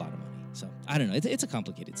costs a lot of money. So I don't know. It's a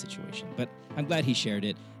complicated situation, but I'm glad he shared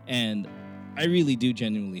it. And I really do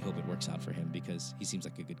genuinely hope it works out for him because he seems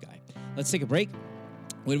like a good guy. Let's take a break.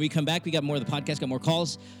 When we come back, we got more of the podcast, got more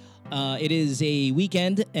calls. It is a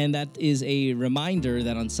weekend, and that is a reminder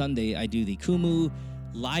that on Sunday I do the Kumu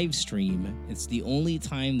live stream. It's the only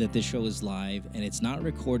time that this show is live, and it's not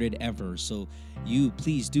recorded ever. So you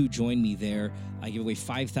please do join me there. I give away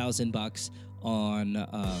 $5,000 on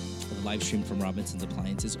the live stream from Robinson's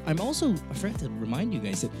Appliances. I forgot to remind you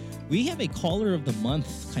guys that we have a caller of the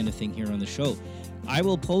month kind of thing here on the show. I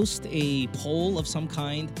will post a poll of some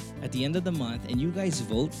kind at the end of the month, and you guys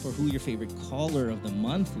vote for who your favorite caller of the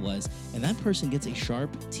month was, and that person gets a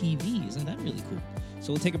Sharp TV. Isn't that really cool?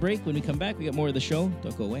 So we'll take a break. When we come back, we got more of the show.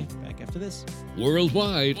 Don't go away. Back after this.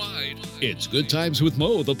 Worldwide, it's Good Times with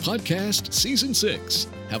Mo, the podcast, Season 6.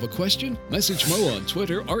 Have a question? Message Mo on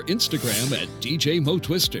Twitter or Instagram at DJ Mo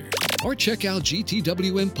Twister. Or check out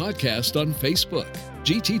GTWM Podcast on Facebook.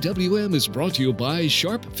 GTWM is brought to you by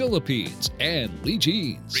Sharp Philippines and Lee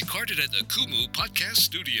Jeans. Recorded at the Kumu Podcast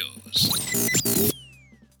Studios.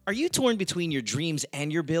 Are you torn between your dreams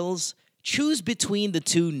and your bills? Choose between the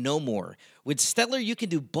two no more. With Stellar, you can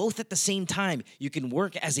do both at the same time. You can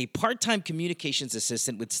work as a part-time communications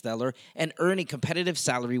assistant with Stellar and earn a competitive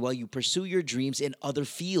salary while you pursue your dreams in other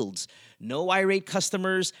fields. No irate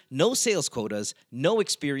customers, no sales quotas, no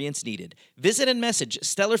experience needed. Visit and message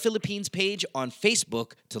Stellar Philippines page on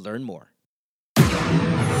Facebook to learn more.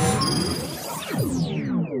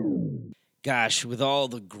 Gosh, with all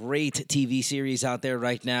the great TV series out there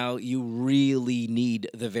right now, you really need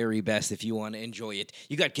the very best if you want to enjoy it.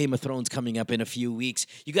 You got Game of Thrones coming up in a few weeks.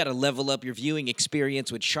 You got to level up your viewing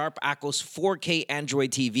experience with Sharp Aquos 4K Android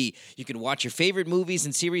TV. You can watch your favorite movies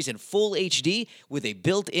and series in full HD with a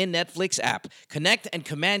built-in Netflix app. Connect and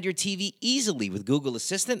command your TV easily with Google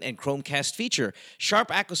Assistant and Chromecast feature. Sharp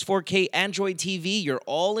Aquos 4K Android TV, your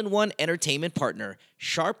all-in-one entertainment partner.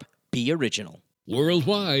 Sharp, be original.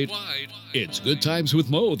 Worldwide, it's Good Times with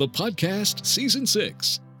Mo, the podcast, Season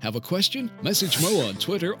 6. Have a question? Message Mo on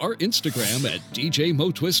Twitter or Instagram at DJ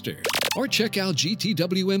Mo Twister. Or check out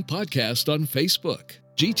GTWM Podcast on Facebook.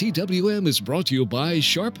 GTWM is brought to you by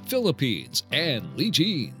Sharp Philippines and Lee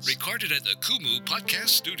Jeans. Recorded at the Kumu Podcast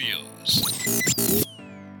Studios.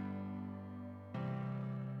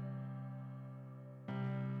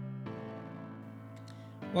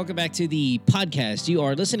 Welcome back to the podcast. You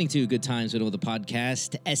are listening to Good Times with the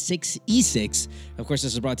podcast, S06E06. Of course,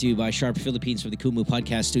 this is brought to you by Sharp Philippines from the Kumu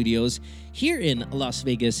Podcast Studios here in Las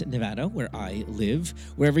Vegas, Nevada, where I live.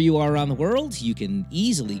 Wherever you are around the world, you can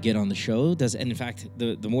easily get on the show. And in fact,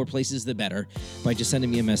 the more places, the better, by just sending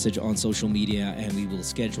me a message on social media, and we will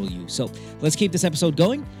schedule you. So let's keep this episode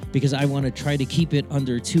going because I want to try to keep it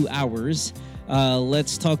under 2 hours.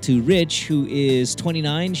 Let's talk to Rich, who is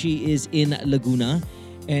 29. She is in Laguna.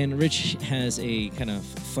 And Rich has a kind of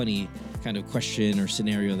funny kind of question or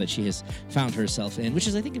scenario that she has found herself in, which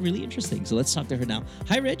is, I think, really interesting. So let's talk to her now.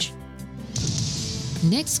 Hi, Rich.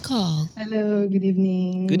 Next call. Hello, good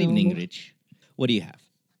evening. Good evening, Rich. What do you have?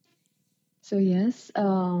 So, yes.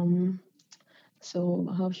 So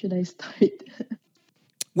how should I start?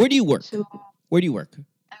 Where do you work? Where do you work?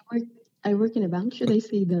 I work in a bank. Should I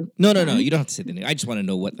say the No. You don't have to say the name. I just want to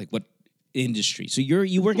know what industry. So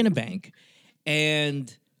you work in a bank.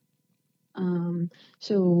 And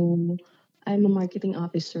so I'm a marketing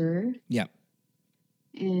officer. Yeah.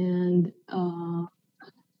 And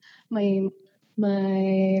my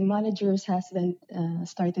managers has been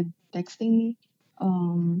started texting me.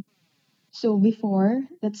 So before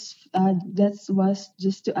that was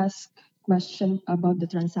just to ask question about the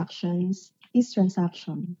transactions. Is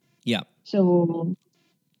transaction. Yeah. So,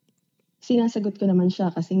 sinasagot ko naman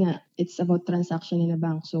siya kasi nga, it's about transaction in a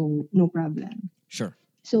bank, so no problem. Sure.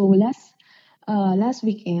 So, last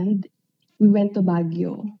weekend, we went to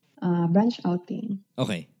Baguio, branch outing.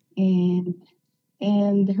 Okay.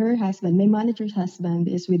 And her husband, my manager's husband,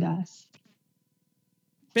 is with us.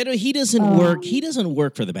 Pero he doesn't work. He doesn't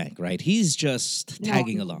work for the bank, right? He's just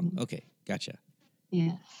tagging No. along. Okay, gotcha.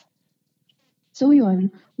 Yes. So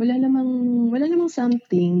yun, wala namang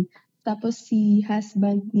something. Tapos si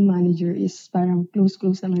husband ni manager is parang close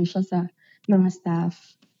naman siya sa mga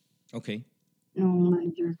staff Okay. ng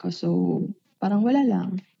manager ko. So parang wala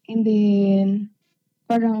lang. And then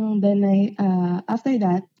parang then after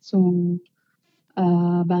that, so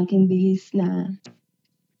banking days na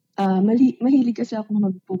mahilig kasi ako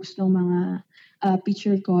mag-post ng mga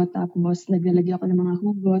picture ko tapos naglalagay ako ng mga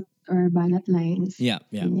hugot or banat lines. Yeah.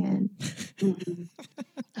 Ganyan.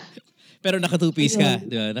 Pero naka-two-piece ka,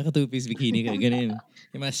 di ba? Naka-two-piece bikini ka, ganun.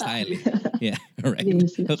 Yung mga style eh. Yeah, alright.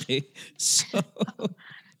 Yes. Okay.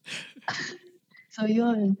 So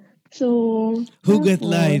yun. So Hugot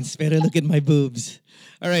tapos, lines, pero look at my boobs.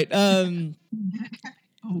 Alright,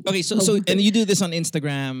 okay, so and you do this on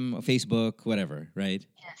Instagram, Facebook, whatever, right?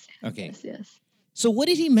 Yes. Okay. Yes. So what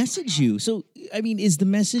did he message you? So, I mean, is the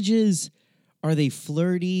messages, are they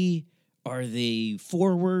flirty? Are they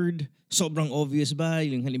forward? Sobrang obvious ba?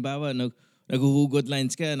 Yung halimbawa, naghuhugot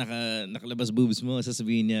lines ka, nakalabas boobs mo,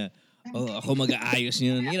 sasabihin niya, oh, ako mag-aayos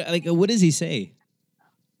yun. You know, like, what does he say?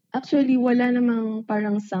 Actually, wala namang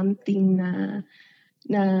parang something na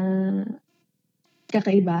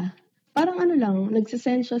kakaiba. Parang ano lang,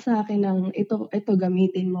 nagsisend siya sa akin ng ito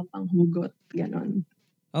gamitin mo pang hugot, ganon.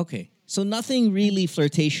 Okay. So nothing really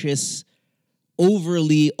flirtatious,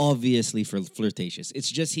 overly obviously flirtatious.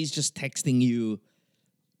 It's just, he's just texting you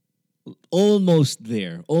almost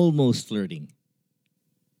there, almost flirting.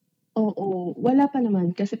 Oo, wala pa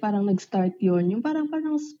naman kasi parang nag-start yun. Yung parang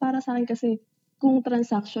para sa akin kasi kung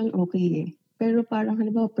transaction okay eh. Pero parang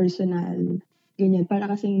halimbawa personal, ganyan. Para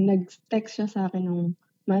kasing nag-text siya sa akin nung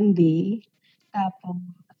Monday, tapos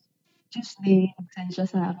Tuesday, nag-send siya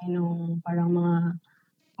sa akin nung parang mga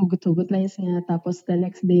hugot-hugot lines niya. Tapos the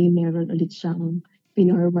next day, meron ulit siyang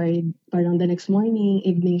pinorward. Parang the next morning,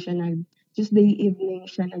 Tuesday evening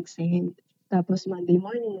siya nag-send. Tapos Monday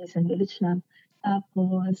morning, nag-send ulit siya.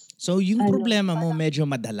 Tapos, so yung problema mo medyo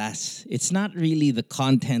madalas. It's not really the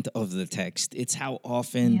content of the text. It's how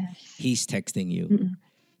often he's texting you. Mm-mm.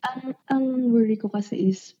 Ang worry ko kasi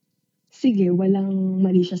is, sige, walang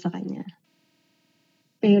mali siya sa kanya.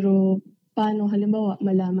 Pero, paano halimbawa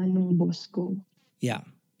malaman ng boss ko? Yeah.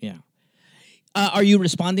 Are you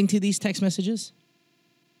responding to these text messages?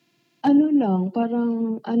 Ano lang,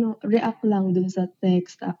 parang react lang dun sa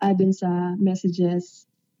text, dun sa messages.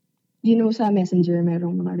 You know, sa Messenger,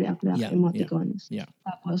 merong mga react emoticons. Yeah.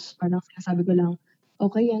 Tapos, parang sinasabi ko lang,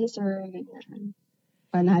 okay yan, sir, ganyan.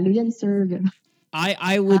 Panalo yan, sir, ganyan.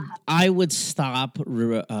 I would stop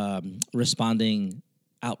responding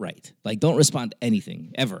outright. Like, don't respond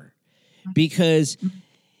anything ever, because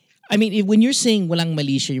I mean, when you're saying walang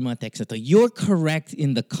mali siya yung mga text na to, you're correct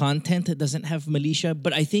in the content that doesn't have mali siya,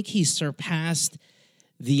 but I think he's surpassed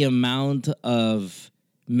the amount of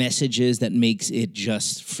messages that makes it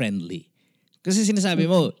just friendly. Kasi sinasabi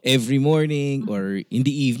mo, every morning or in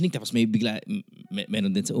the evening, tapos may bigla,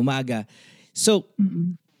 meron din sa umaga. So,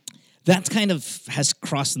 that kind of has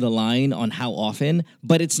crossed the line on how often,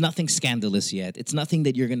 but it's nothing scandalous yet. It's nothing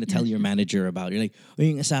that you're going to tell your manager about. You're like, oh,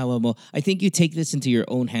 yung asawa mo. I think you take this into your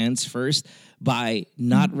own hands first by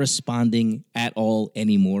not responding at all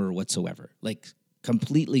anymore whatsoever. Like,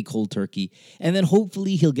 completely cold turkey. And then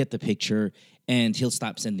hopefully he'll get the picture and he'll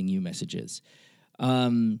stop sending you messages.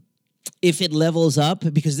 If it levels up,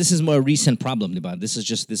 because this is more a recent problem, diba? This is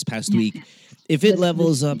just this past week. If it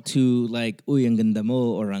levels up to like, uy, ang ganda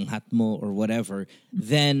mo, or ang hot mo, or whatever,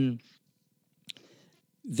 then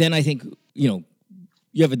I think, you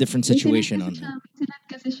have a different situation on that. Sinat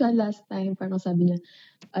kasi siya last time, parang sabi niya,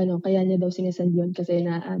 kaya niya daw sinesend yun kasi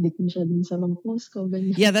na-addict niya siya dun sa mga post ko,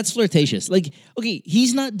 ganyan. Yeah, that's flirtatious. Like, okay,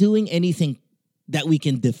 he's not doing anything that we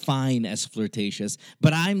can define as flirtatious,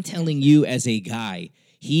 but I'm telling you as a guy,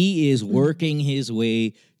 he is working his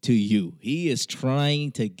way to you. He is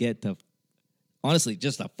trying to get to, honestly,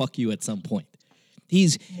 just to fuck you at some point.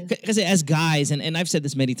 Because as guys, and I've said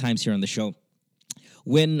this many times here on the show,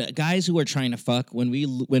 when guys who are trying to fuck, when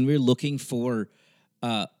we're looking for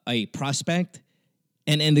a prospect,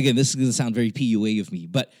 and again, this is going to sound very PUA of me,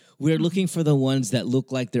 but we're looking for the ones that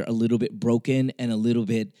look like they're a little bit broken and a little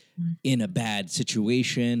bit in a bad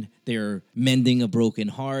situation. They're mending a broken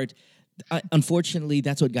heart. Unfortunately,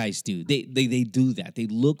 that's what guys do. They do that. They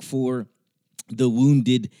look for the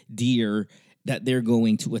wounded deer that they're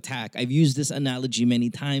going to attack. I've used this analogy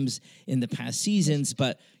many times in the past seasons,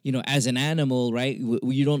 but as an animal, right?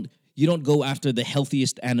 You don't go after the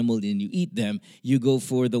healthiest animal and you eat them. You go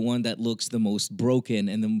for the one that looks the most broken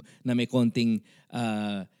and na may konting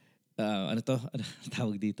ano to?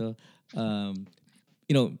 Tawag dito?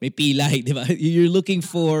 May pilay, di ba? You're looking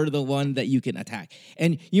for the one that you can attack.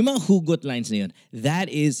 And yung mga hugot lines na yun, that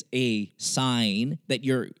is a sign that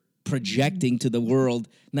you're projecting to the world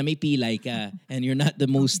na may pilay ka and you're not the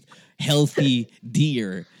most healthy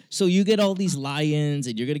deer. So you get all these lions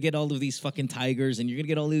and you're going to get all of these fucking tigers and you're going to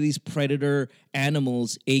get all of these predator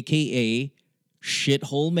animals, a.k.a.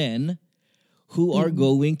 shithole men, who are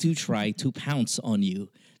going to try to pounce on you.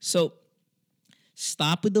 So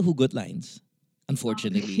stop with the hugot lines.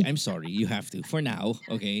 Unfortunately, I'm sorry, you have to. For now,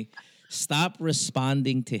 okay? Stop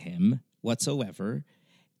responding to him whatsoever.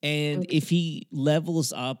 And if he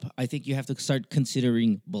levels up, I think you have to start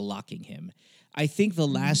considering blocking him. I think the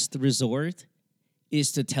last resort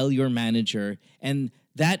is to tell your manager, and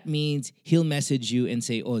that means he'll message you and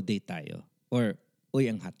say, oh, date tayo. Or, oy,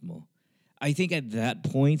 ang hat mo. I think at that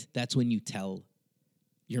point, that's when you tell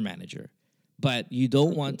your manager. But you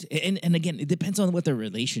don't want, and again, it depends on what their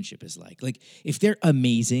relationship is like. Like, if they're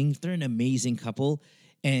amazing, if they're an amazing couple,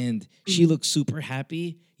 and she looks super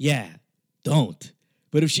happy, yeah, don't.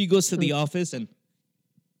 But if she goes to the office and,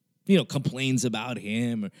 complains about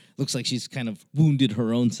him, or looks like she's kind of wounded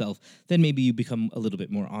her own self, then maybe you become a little bit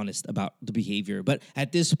more honest about the behavior. But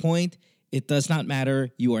at this point, it does not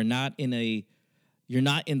matter. You're not in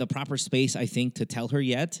the proper space, I think, to tell her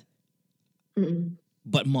yet.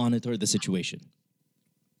 But monitor the situation.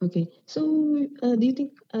 Okay. So, do you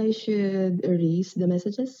think I should erase the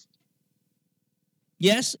messages?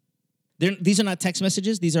 Yes. These are not text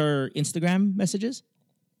messages. These are Instagram messages.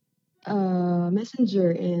 Messenger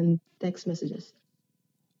and text messages.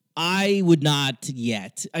 I would not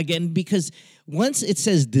yet. Again, because once it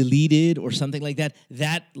says deleted or something like that,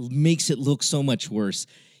 that makes it look so much worse.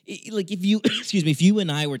 Like if you, if you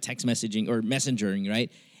and I were text messaging or messengering,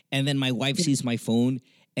 right? And then my wife sees my phone,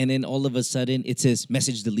 and then all of a sudden it says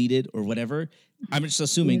message deleted or whatever. I'm just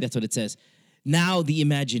assuming that's what it says. Now the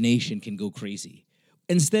imagination can go crazy.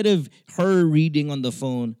 Instead of her reading on the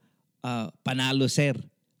phone, panalo sir,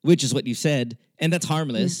 which is what you said, and that's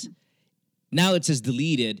harmless. Now it says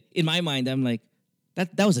deleted. In my mind, I'm like,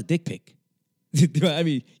 that was a dick pic. I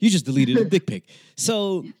mean, you just deleted a dick pic.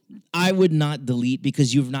 So I would not delete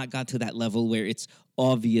because you've not got to that level where it's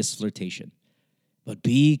obvious flirtation. But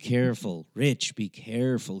be careful, Rich. Be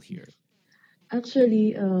careful here.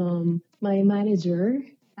 Actually, my manager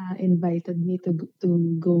invited me to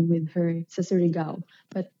go with her sa Surigao,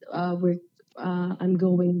 but I'm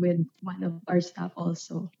going with one of our staff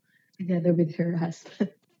also, together with her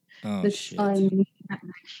husband. Oh, That's shit. on that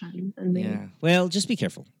direction. And Yeah. Well, just be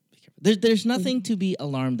careful. There's nothing to be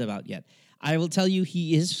alarmed about yet. I will tell you,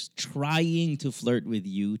 he is trying to flirt with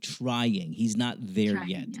you. Trying. He's not there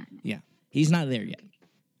yet. Yeah. He's not there yet.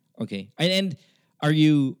 Okay. And are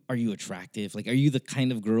you attractive? Like, are you the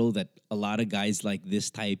kind of girl that a lot of guys like this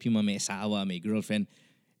type, yung may asawa, may girlfriend,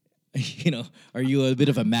 are you a bit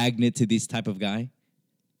of a magnet to this type of guy?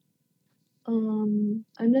 I'm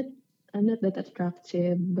not that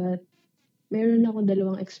attractive, but meron ako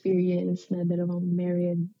dalawang experience na dalawang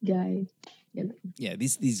married guy. Yeah,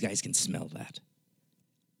 these guys can smell that.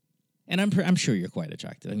 And I'm sure you're quite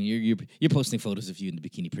attractive. I mean, you're posting photos of you in the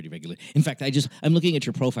bikini pretty regularly. In fact, I'm looking at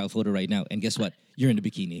your profile photo right now, and guess what? You're in the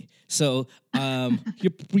bikini. So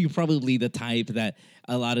you're probably the type that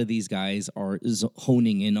a lot of these guys are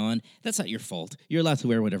honing in on. That's not your fault. You're allowed to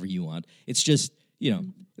wear whatever you want. It's just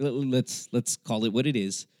let's call it what it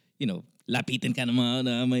is. Lapitin ka naman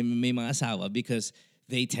na may mga asawa because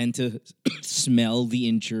they tend to smell the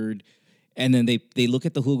injured. And then they look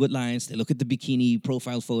at the hugot lines, they look at the bikini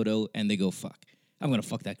profile photo, and they go, fuck, I'm going to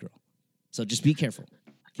fuck that girl. So just be careful,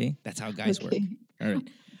 okay? That's how guys work.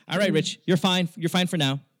 All right, Rich, you're fine. You're fine for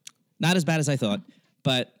now. Not as bad as I thought,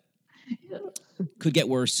 but could get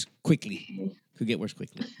worse quickly.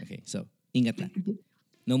 Okay, so ingat lang.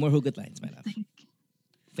 No more hugot lines, my love.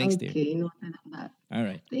 Thanks, dear. Okay, noted on that. All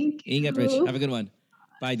right. Thank you. Ingat, Rich. Have a good one.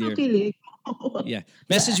 Bye, dear. Okay. Yeah.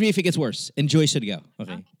 Message me if it gets worse. Enjoy Surigao.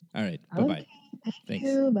 Okay. All right. Bye-bye. Thank Thanks.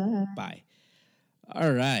 you. Bye. Bye.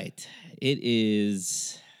 All right. It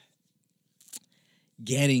is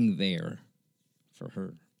getting there for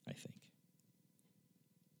her, I think.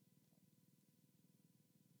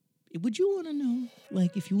 Would you want to know?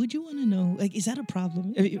 Like, would you want to know? Like, is that a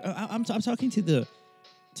problem? I'm talking to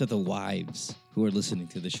the wives who are listening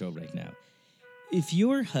to the show right now. If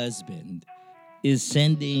your husband is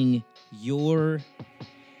sending your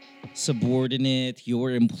subordinate,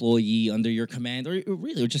 your employee under your command, or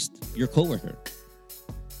really just your coworker,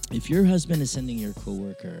 if your husband is sending your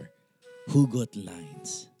coworker hugot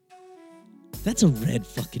lines, that's a red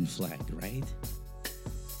fucking flag, right?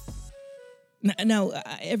 Now,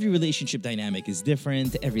 every relationship dynamic is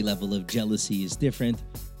different. Every level of jealousy is different.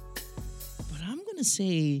 But I'm gonna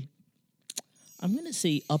say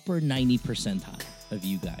upper 90 percentile of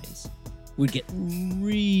you guys would get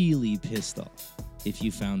really pissed off if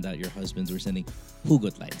you found out your husbands were sending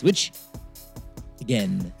hugot lines, which,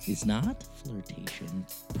 again, is not flirtation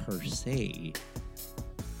per se.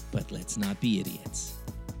 But let's not be idiots.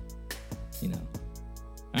 You know.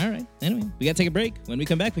 All right. Anyway, we got to take a break. When we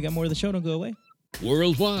come back, we got more of the show. Don't go away.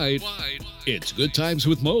 Worldwide, it's Good Times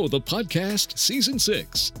with Mo, the podcast, Season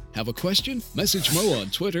 6. Have a question? Message Mo on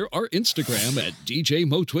Twitter or Instagram at DJ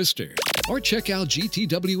Mo Twister. Or check out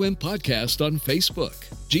GTWM Podcast on Facebook.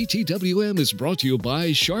 GTWM is brought to you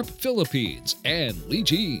by Sharp Philippines and Lee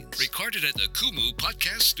Jeans. Recorded at the Kumu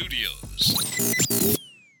Podcast Studios.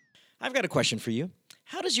 I've got a question for you.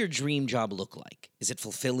 How does your dream job look like? Is it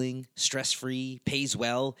fulfilling, stress-free, pays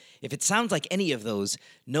well? If it sounds like any of those,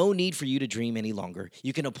 no need for you to dream any longer.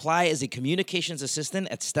 You can apply as a communications assistant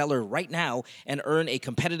at Stellar right now and earn a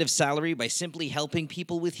competitive salary by simply helping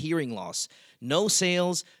people with hearing loss. No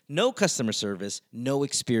sales, no customer service, no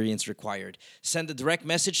experience required. Send a direct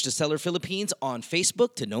message to Stellar Philippines on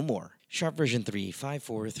Facebook to know more. Sharp version 3, 5,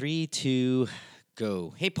 4, 3, 2...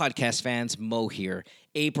 go. Hey, podcast fans, Mo here.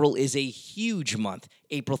 April is a huge month.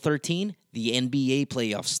 April 13, the NBA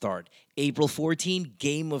playoffs start. April 14,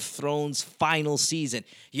 Game of Thrones final season.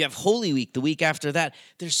 You have Holy Week the week after that.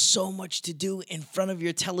 There's so much to do in front of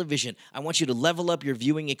your television. I want you to level up your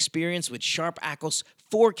viewing experience with Sharp Aquos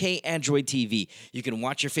 4K Android TV. You can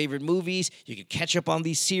watch your favorite movies. You can catch up on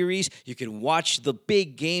these series. You can watch the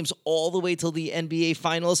big games all the way till the NBA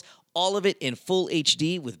finals. All of it in full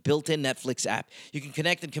HD with built-in Netflix app. You can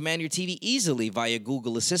connect and command your TV easily via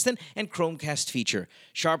Google Assistant and Chromecast feature.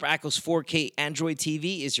 Sharp Aquos 4K Android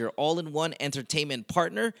TV is your all-in-one entertainment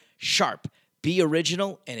partner. Sharp. Be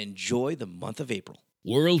original and enjoy the month of April.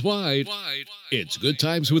 Worldwide, it's Good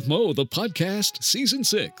Times with Mo, the podcast, Season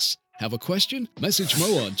 6. Have a question? Message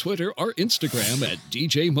Mo on Twitter or Instagram at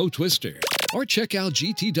DJ Mo Twister. Or check out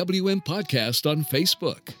GTWM Podcast on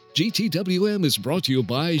Facebook. GTWM is brought to you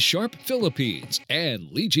by Sharp Philippines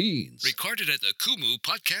and Lee Jeans. Recorded at the Kumu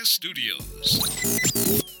Podcast Studios.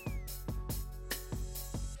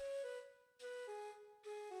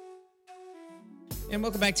 And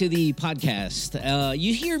welcome back to the podcast.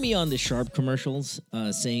 You hear me on the Sharp commercials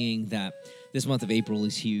saying that this month of April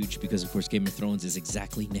is huge because, of course, Game of Thrones is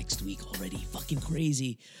exactly next week already. Fucking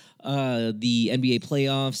crazy. The NBA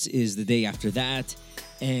playoffs is the day after that.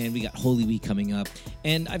 And we got Holy Week coming up.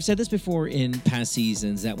 And I've said this before in past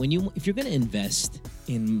seasons that if you're going to invest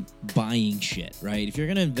in buying shit, right? If you're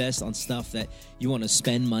going to invest on stuff that you want to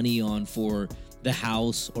spend money on for the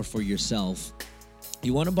house or for yourself,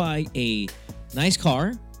 you want to buy a nice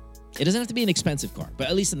car. It doesn't have to be an expensive car, but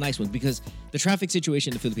at least a nice one, because the traffic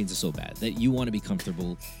situation in the Philippines is so bad that you want to be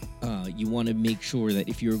comfortable. You want to make sure that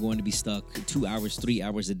if you're going to be stuck 2 hours, 3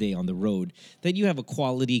 hours a day on the road, that you have a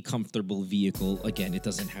quality, comfortable vehicle. Again, it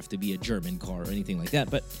doesn't have to be a German car or anything like that,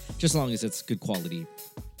 but just as long as it's good quality.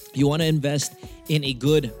 You want to invest in a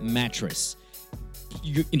good mattress.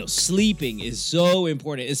 You know, sleeping is so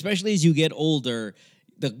important, especially as you get older.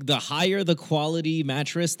 The higher the quality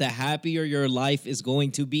mattress, the happier your life is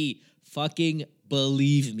going to be. Fucking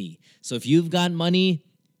believe me. So if you've got money,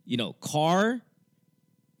 car,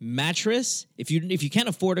 mattress, if you can't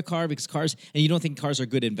afford a car because cars, and you don't think cars are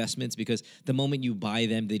good investments because the moment you buy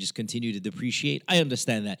them, they just continue to depreciate. I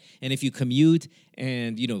understand that. And if you commute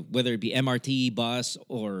and, whether it be MRT, bus,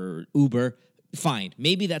 or Uber, fine.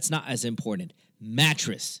 Maybe that's not as important.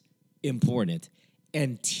 Mattress, important.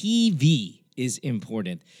 And TV is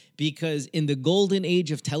important, because in the golden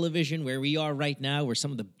age of television where we are right now, where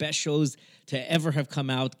some of the best shows to ever have come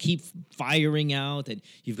out keep firing out, and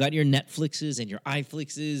you've got your Netflixes and your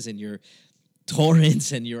iFlixes and your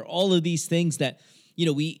torrents and your all of these things that,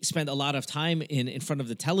 we spend a lot of time in front of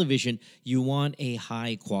the television, you want a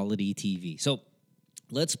high quality TV. So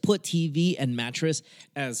let's put TV and mattress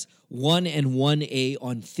as 1 and 1A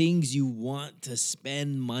on things you want to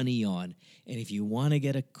spend money on. And if you want to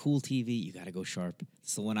get a cool TV, you got to go Sharp.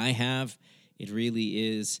 It's the one I have. It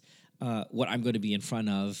really is what I'm going to be in front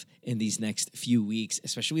of in these next few weeks,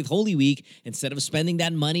 especially with Holy Week. Instead of spending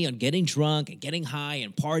that money on getting drunk and getting high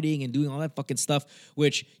and partying and doing all that fucking stuff,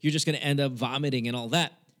 which you're just going to end up vomiting and all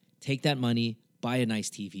that, take that money, buy a nice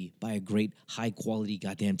TV, buy a great high quality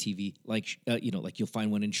goddamn TV, like like you'll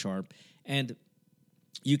find one in Sharp, and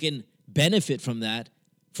you can benefit from that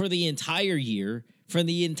for the entire year, for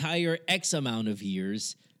the entire X amount of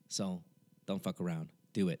years. So don't fuck around.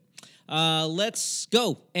 Do it. Let's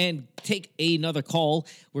go and take another call.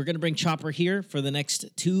 We're going to bring Chopper here for the next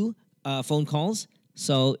 2 phone calls.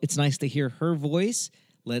 So it's nice to hear her voice.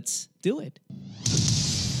 Let's do it.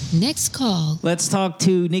 Next call. Let's talk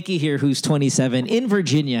to Nikki here, who's 27 in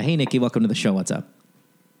Virginia. Hey, Nikki, welcome to the show. What's up?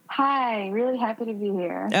 Hi, really happy to be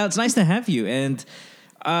here. It's nice to have you. And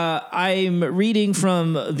I'm reading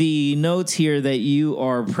from the notes here that you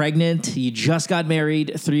are pregnant. You just got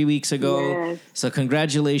married 3 weeks ago. Yes. So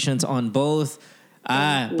congratulations on both.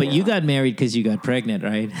 But you got married because you got pregnant,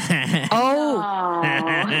 right? Oh,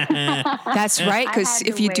 that's right. Because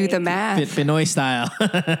if you do the math, Pinoy style.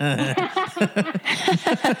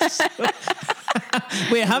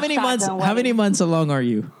 Wait, how many months? How many months along are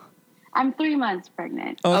you? I'm 3 months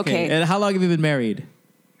pregnant. Okay. And how long have you been married?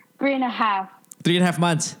 3.5. 3.5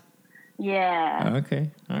 months. Yeah.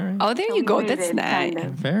 Okay. All right. Oh, there you go. That's nice. Kind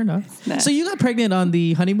of. Fair enough. Nice. So you got pregnant on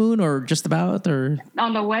the honeymoon or just about or?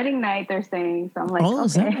 On the wedding night, they're saying. So I'm like,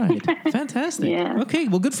 Is that right? Fantastic. Yeah. Okay.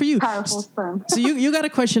 Well, good for you. Powerful sperm. So you got a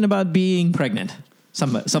question about being pregnant.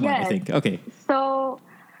 Someone, I think. Okay. So.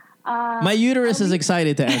 My uterus is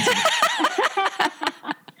excited to answer.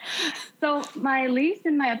 So my lease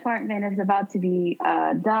in my apartment is about to be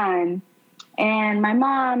done. And my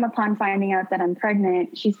mom, upon finding out that I'm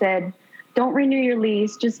pregnant, she said, don't renew your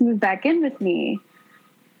lease, just move back in with me.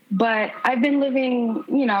 But I've been living,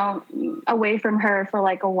 away from her for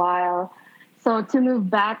like a while. So to move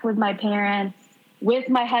back with my parents, with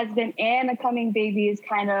my husband and a coming baby is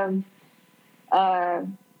kind of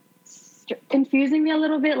confusing me a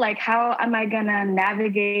little bit. Like, how am I going to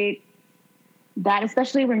navigate that,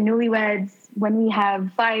 especially we're newlyweds? When we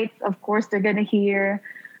have fights, of course they're going to hear.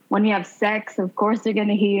 When we have sex, of course they're going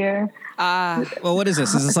to hear. Well, what is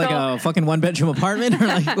this? Is this like a fucking 1-bedroom apartment? Or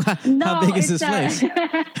like, how big is this place?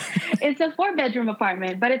 It's a 4-bedroom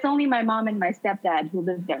apartment, but it's only my mom and my stepdad who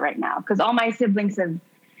live there right now because all my siblings have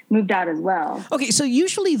moved out as well. Okay, so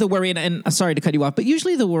usually the worry, and sorry to cut you off, but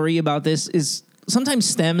usually the worry about this is sometimes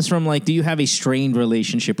stems from like, do you have a strained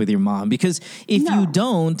relationship with your mom? Because if you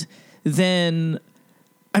don't, then...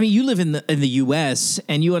 I mean, you live in the U.S.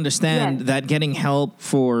 and you understand that getting help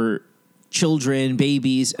for children,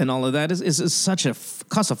 babies, and all of that is such a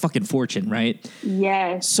costs a fucking fortune, right?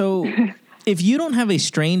 Yes. So if you don't have a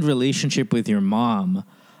strained relationship with your mom,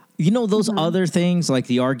 those other things like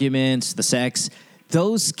the arguments, the sex,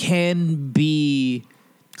 those can be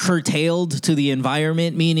curtailed to the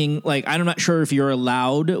environment, meaning like, I'm not sure if you're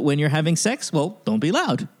allowed when you're having sex. Well, don't be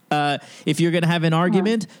loud. If you're going to have an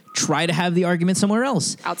argument, try to have the argument somewhere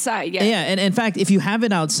else. Outside, yeah. Yeah, and in fact, if you have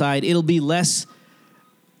it outside, it'll be less,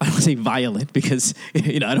 I don't want to say violent because,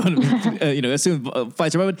 I don't want to, assume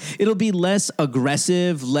fights are violent. It'll be less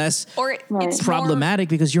aggressive, less it's problematic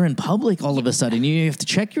because you're in public all of a sudden. You have to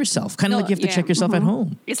check yourself, kind of like you have to check yourself at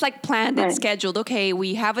home. It's like planned and scheduled. Okay,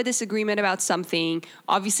 we have a disagreement about something.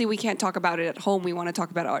 Obviously, we can't talk about it at home. We want to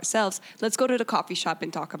talk about it ourselves. Let's go to the coffee shop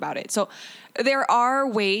and talk about it. So there are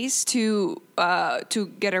ways to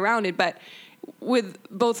get around it, but with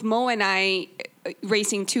both Mo and I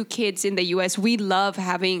raising 2 kids in the U.S., we love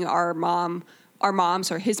having our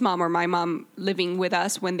moms or his mom or my mom living with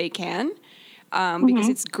us when they can, because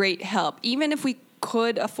it's great help. Even if we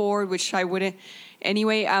could afford, which I wouldn't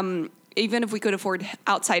anyway, even if we could afford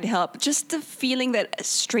outside help, just the feeling that a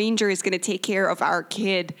stranger is going to take care of our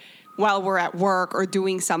kid while we're at work or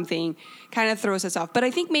doing something kind of throws us off. But I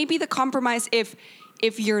think maybe the compromise, if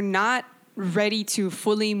you're not ready to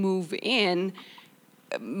fully move in,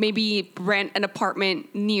 maybe rent an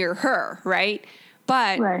apartment near her, right?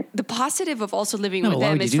 But the positive of also living with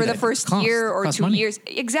them is for the first year or 2 years.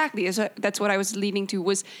 Exactly. That's what I was leading to,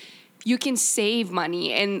 was you can save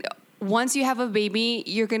money. And once you have a baby,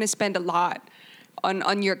 you're going to spend a lot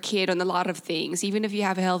on your kid, on a lot of things, even if you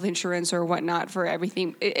have health insurance or whatnot for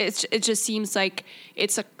everything. It just seems like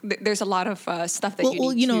there's a lot of stuff that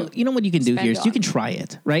you know what you can do here is you can try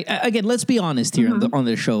it, right? Again, let's be honest here on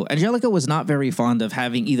the show. Angelica was not very fond of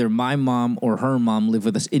having either my mom or her mom live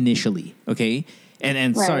with us initially, okay?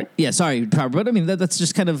 And sorry, but I mean that's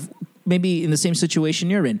just kind of maybe in the same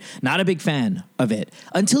situation you're in. Not a big fan of it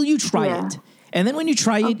until you try it. And then when you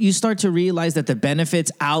try it, you start to realize that the benefits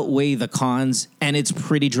outweigh the cons, and it's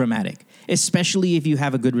pretty dramatic, especially if you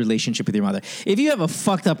have a good relationship with your mother. If you have a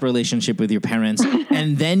fucked up relationship with your parents,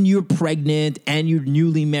 and then you're pregnant and you're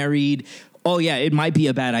newly married, oh yeah, it might be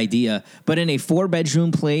a bad idea. But in a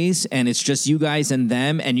 4-bedroom place and it's just you guys and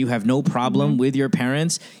them and you have no problem with your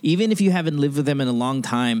parents, even if you haven't lived with them in a long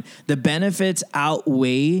time, the benefits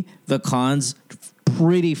outweigh the cons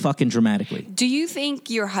pretty fucking dramatically. Do you think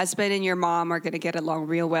your husband and your mom are going to get along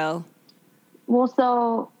real well? Well,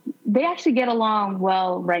 so they actually get along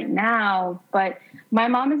well right now, but my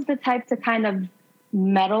mom is the type to kind of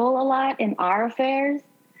meddle a lot in our affairs.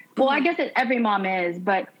 Well, I guess every mom is,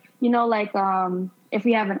 but you know, like if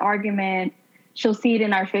we have an argument, she'll see it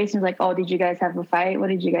in our face and like, oh, did you guys have a fight? What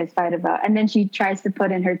did you guys fight about? And then she tries to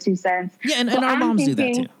put in her 2 cents. Yeah, and our moms do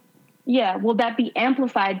that too. Yeah, will that be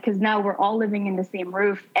amplified? Because now we're all living in the same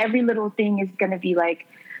roof. Every little thing is going to be like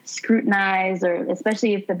scrutinized, or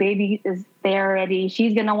especially if the baby is there already,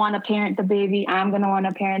 she's going to want to parent the baby. I'm going to want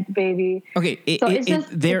to parent the baby. Okay, it's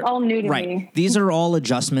all new to me. These are all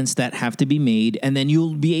adjustments that have to be made, and then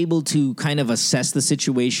you'll be able to kind of assess the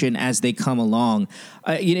situation as they come along.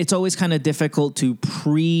 It's always kind of difficult to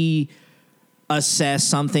pre-assess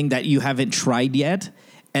something that you haven't tried yet,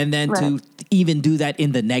 and then to even do that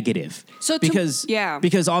in the negative. Because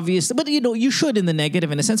obviously, but you should in the negative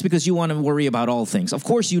in a sense, because you want to worry about all things. Of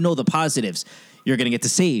course, the positives. You're going to get to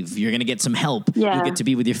save. You're going to get some help. Yeah. You get to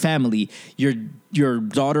be with your family. Your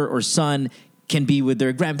daughter or son can be with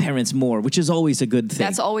their grandparents more, which is always a good thing.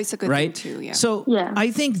 That's always a good thing too, yeah. So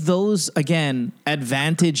I think those, again,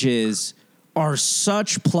 advantages are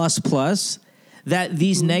such plus that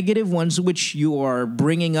these negative ones which you are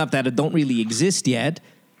bringing up that don't really exist yet,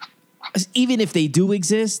 even if they do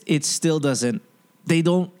exist, it still they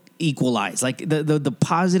don't equalize. Like the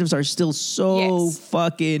positives are still so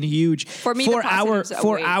fucking huge for me, for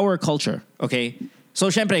our culture. Okay. So,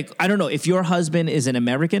 syempre, I don't know if your husband is an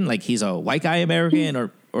American, like he's a white guy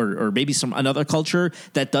American or maybe some another culture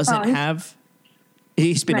that doesn't have.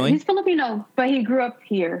 He's Pinoy. He's Filipino, but he grew up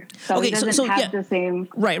here, so he doesn't have the same.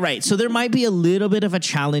 Right. So there might be a little bit of a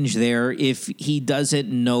challenge there if he doesn't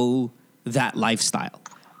know that lifestyle.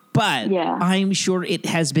 But I'm sure it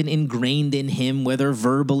has been ingrained in him, whether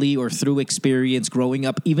verbally or through experience, growing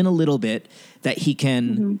up even a little bit, that he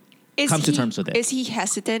can come to terms with it. Is he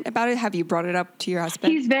hesitant about it? Have you brought it up to your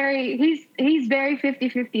husband? He's very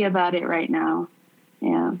 50-50 about it right now.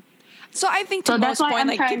 Yeah. So I think to most point,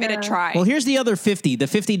 like, give it a try. Well, here's the other 50. The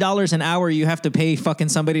 $50 an hour you have to pay fucking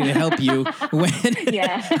somebody to help you when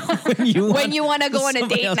you want to go on a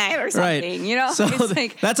date night or something. You know, so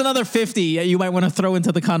that's another 50 you might want to throw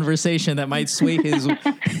into the conversation that might sway his.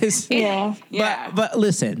 But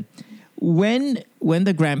listen, when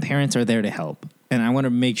the grandparents are there to help, and I want to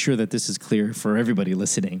make sure that this is clear for everybody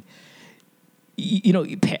listening.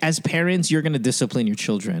 As parents, you're going to discipline your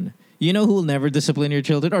children. You know who will never discipline your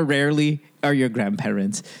children, or rarely, are your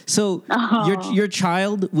grandparents. So your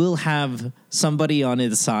child will have somebody on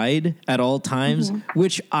his side at all times,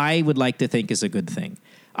 which I would like to think is a good thing.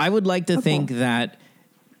 I would like to think that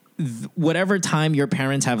whatever time your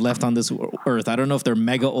parents have left on this earth, I don't know if they're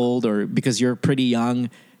mega old or because you're pretty young,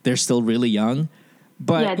 they're still really young.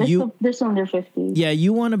 But they're still in their 50s. Yeah,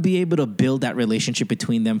 you want to be able to build that relationship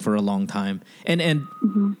between them for a long time. And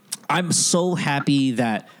I'm so happy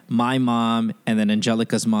that my mom and then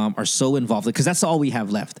Angelica's mom are so involved, because that's all we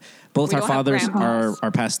have left. Both our fathers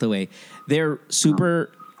are passed away. They're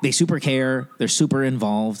they super care. They're super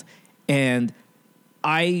involved. And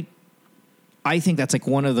I think that's like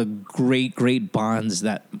one of the great bonds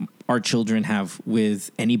that our children have with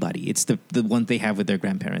anybody. It's the one they have with their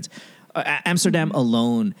grandparents. Amsterdam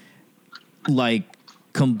alone, like,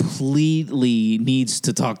 completely needs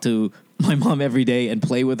to talk to my mom every day and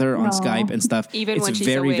play with her on Skype and stuff. Even it's when she's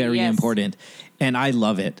very, away, very important. And I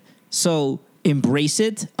love it. So embrace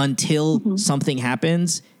it until something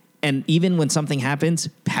happens. And even when something happens,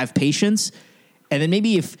 have patience. And then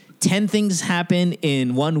maybe if 10 things happen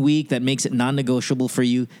in 1 week that makes it non-negotiable for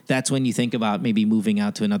you, that's when you think about maybe moving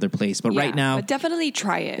out to another place. But right now, but definitely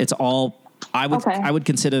try it. It's all, I would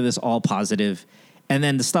consider this all positive. And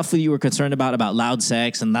then the stuff that you were concerned about loud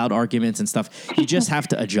sex and loud arguments and stuff, you just have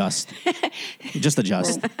to adjust. Just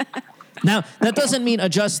adjust. Now, that doesn't mean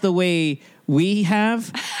adjust the way we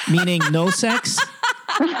have, meaning no sex,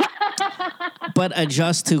 but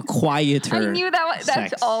adjust to quieter. I knew that's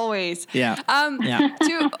sex. Always. Yeah.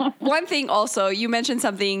 One thing also, you mentioned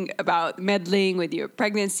something about meddling with your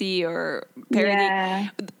pregnancy or parenting. Yeah.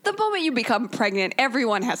 The moment you become pregnant,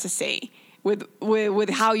 everyone has a say with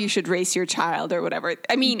how you should raise your child or whatever.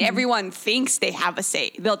 I mean, everyone thinks they have a say.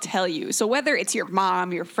 They'll tell you. So whether it's your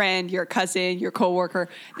mom, your friend, your cousin, your coworker,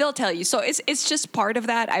 they'll tell you. So it's just part of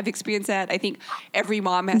that. I've experienced that. I think every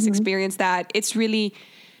mom has experienced that. It's really,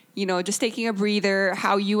 just taking a breather,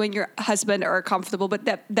 how you and your husband are comfortable, but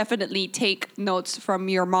definitely take notes from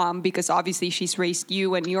your mom because obviously she's raised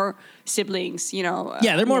you and your siblings,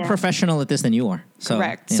 Yeah, they're more professional at this than you are. So,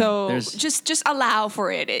 correct. So just allow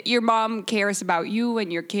for it. Your mom cares about you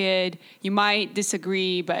and your kid. You might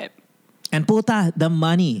disagree, but... And puta, the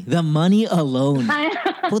money alone.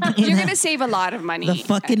 Puta, you're going to save a lot of money. The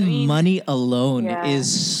fucking money alone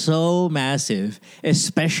is so massive,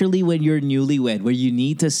 especially when you're newlywed, where you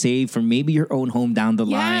need to save for maybe your own home down the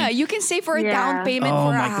line. Yeah, you can save for a down payment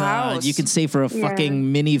for a house. God, you can save for a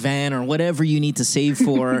fucking minivan or whatever you need to save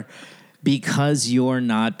for because you're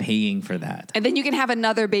not paying for that. And then you can have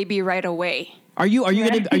another baby right away. Are you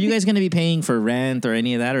guys gonna be paying for rent or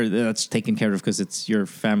any of that, or that's taken care of because it's your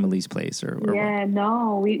family's place or yeah,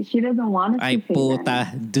 no, she doesn't want us to pay puta,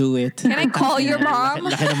 rent. Do it. Can I call your mom?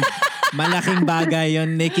 Malaking bagay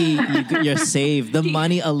yon, Nikki. You're saved. The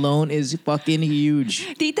money alone is fucking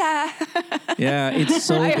huge. Tita. Yeah, it's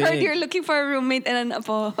so I big. heard you're looking for a roommate and an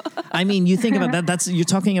apo. I mean, you think about that. You're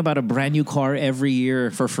talking about a brand new car every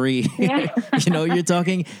year for free. Yeah. You're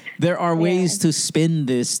talking. There are ways to spin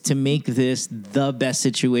this to make this the best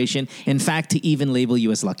situation. In fact, to even label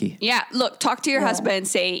you as lucky. Yeah, look, talk to your husband.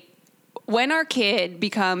 Say, when our kid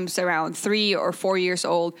becomes around 3 or 4 years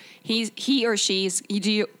old, he or she's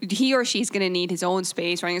going to need his own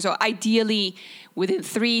space, right? So ideally, within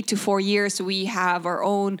 3 to 4 years, we have our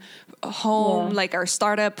own home, like our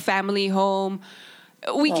startup family home.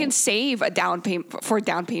 We can save a down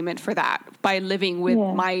payment for that by living with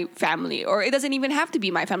my family, or it doesn't even have to be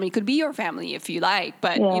my family. It could be your family if you like.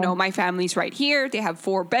 But my family's right here. They have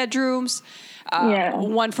 4 bedrooms,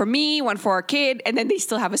 one for me, one for our kid, and then they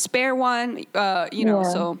still have a spare one.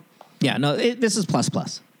 So this is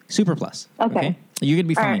plus, super plus. Okay. You're gonna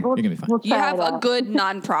be fine. You're gonna be fine. You have a good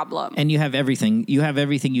non-problem, and you have everything. You have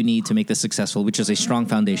everything you need to make this successful, which is a strong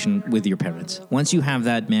foundation with your parents. Once you have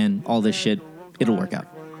that, man, all this shit, it'll work out.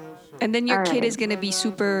 And then your kid is going to be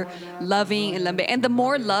super loving and loving. And the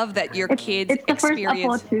more love that your kids experience.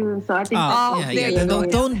 It's the first too, so I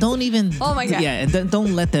think Don't even. Oh my God. Yeah, and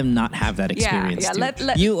don't let them not have that experience.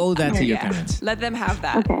 Yeah. You owe that to your parents. Let them have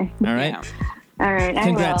that. Okay. All right. Yeah. All right.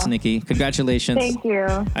 Congrats, Nikki. Congratulations. Thank you.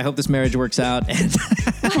 I hope this marriage works out. Why do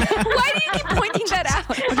you keep pointing that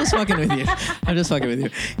out? I'm just fucking with you.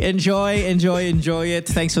 Enjoy it.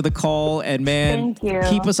 Thanks for the call. And man, thank you.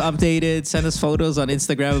 Keep us updated. Send us photos on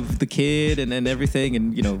Instagram of the kid and everything.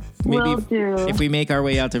 And maybe if we make our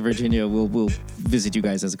way out to Virginia, we'll visit you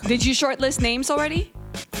guys as a couple. Did you shortlist names already?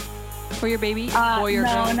 For your baby? No,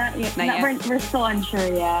 not yet. We're still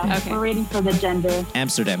unsure, yeah. Okay. We're waiting for the gender.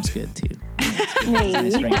 Amsterdam's good too.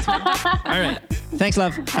 Maybe. All right. Thanks,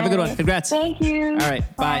 love. Have a good one. Congrats. Thank you. All right.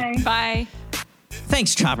 Bye. Bye.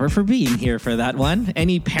 Thanks, Chopper, for being here for that one.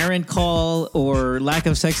 Any parent call or lack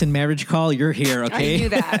of sex in marriage call, you're here, okay? I knew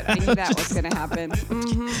that was going to happen.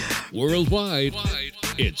 Mm-hmm. Worldwide,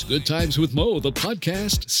 it's Good Times with Mo, the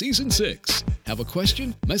podcast, Season 6. Have a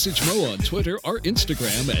question? Message Mo on Twitter or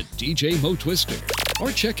Instagram at DJ Mo Twister.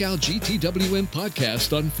 Or check out GTWM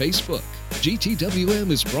Podcast on Facebook. GTWM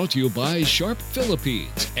is brought to you by Sharp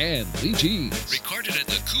Philippines and Lee Jeans. Recorded at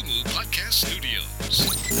the Kumu Podcast Studios.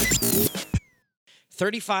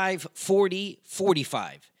 35, 40,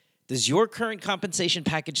 45. Does your current compensation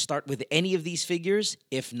package start with any of these figures?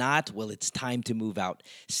 If not, well, it's time to move out.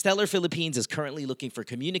 Stellar Philippines is currently looking for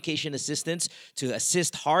communication assistants to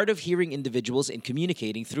assist hard of hearing individuals in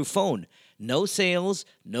communicating through phone. No sales,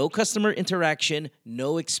 no customer interaction,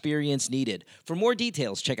 no experience needed. For more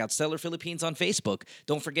details, check out Stellar Philippines on Facebook.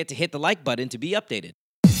 Don't forget to hit the like button to be updated.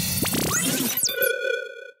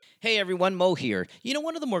 Hey everyone, Mo here.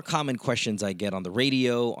 One of the more common questions I get on the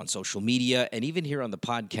radio, on social media, and even here on the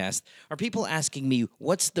podcast are people asking me,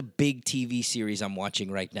 what's the big TV series I'm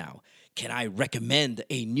watching right now? Can I recommend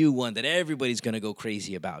a new one that everybody's going to go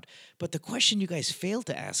crazy about? But the question you guys fail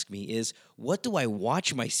to ask me is, what do I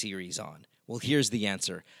watch my series on? Well, here's the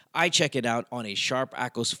answer. I check it out on a Sharp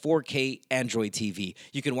Aquos 4K Android TV.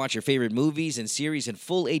 You can watch your favorite movies and series in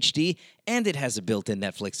full HD, and it has a built-in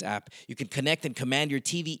Netflix app. You can connect and command your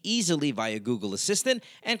TV easily via Google Assistant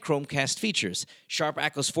and Chromecast features. Sharp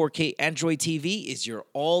Aquos 4K Android TV is your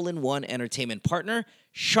all-in-one entertainment partner.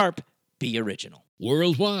 Sharp, be original.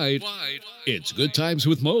 Worldwide, it's Good Times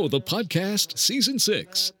with Mo, the podcast, Season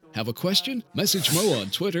 6. Have a question? Message Mo on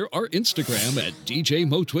Twitter or Instagram at DJ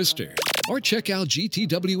Mo Twister. Or check out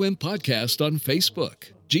GTWM Podcast on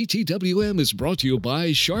Facebook. GTWM is brought to you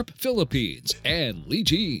by Sharp Philippines and Lee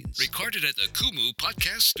Jeans. Recorded at the Kumu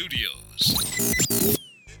Podcast Studios.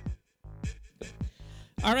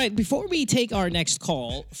 All right, before we take our next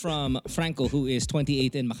call from Franco, who is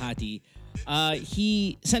 28 in Makati,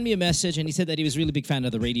 he sent me a message and he said that he was a really big fan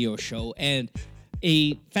of the radio show and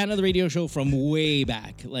a fan of the radio show from way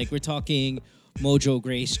back. Like we're talking Mojo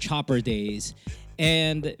Grace, Chopper days.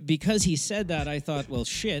 And because he said that, I thought, well,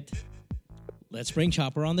 shit, let's bring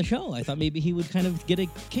Chopper on the show. I thought maybe he would kind of get a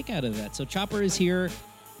kick out of that. So Chopper is here,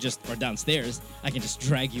 or downstairs. I can just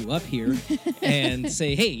drag you up here and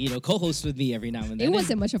say, hey, co-host with me every now and then. It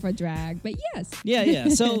wasn't much of a drag, but yes. Yeah.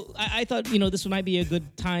 So I thought, this might be a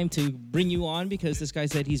good time to bring you on because this guy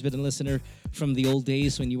said he's been a listener from the old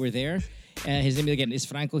days when you were there. His name, again, is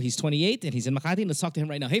Franco. He's 28 and he's in Makati. Let's talk to him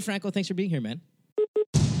right now. Hey, Franco, thanks for being here, man.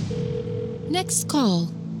 Next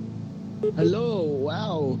call. Hello,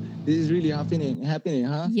 wow. This is really happening,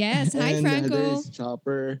 huh? Yes, hi, and, Franco. There's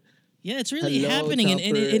Chopper. Yeah, it's really Hello, happening. And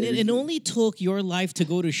Chopper. it only took your life to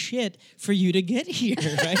go to shit for you to get here,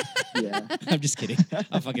 right? Yeah. I'm just kidding.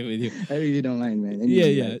 I'm fucking with you. I really don't mind, man.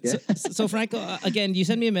 Yeah. So Franco, again, you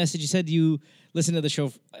sent me a message. You said you listened to the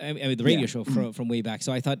show, the radio show from way back.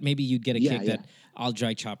 So I thought maybe you'd get a kick that I'll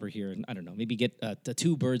drag Chopper here. And I don't know, maybe get the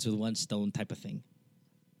two birds with one stone type of thing.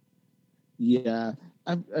 Yeah.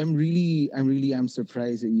 I'm really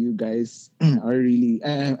surprised that you guys are really.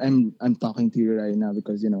 I'm talking to you right now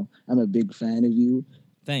because I'm a big fan of you.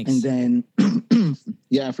 Thanks. And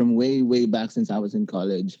then from way back since I was in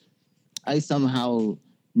college, I somehow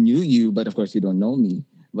knew you, but of course you don't know me.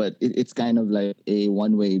 But it's kind of like a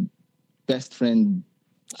one-way best friend.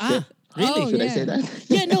 Really? Should I say that?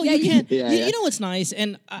 Yeah, no, you can't. Yeah. You know what's nice?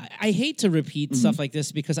 And I hate to repeat stuff like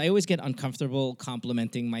this because I always get uncomfortable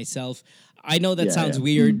complimenting myself. I know that sounds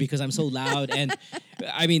weird because I'm so loud. And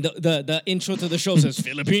I mean, the intro to the show says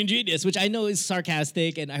Philippine Genius, which I know is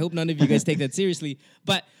sarcastic. And I hope none of you guys take that seriously.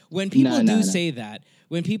 But when people say that,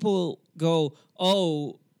 when people go,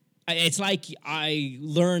 oh, it's like I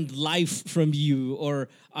learned life from you or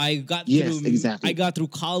I got through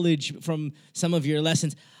college from some of your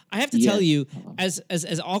lessons. I have to tell you, as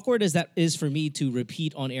awkward as that is for me to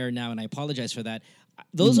repeat on air now, and I apologize for that,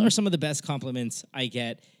 those are some of the best compliments I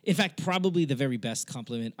get. In fact, probably the very best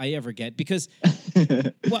compliment I ever get because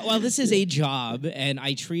while this is a job and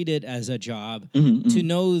I treat it as a job, to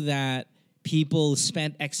know that people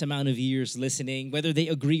spent X amount of years listening, whether they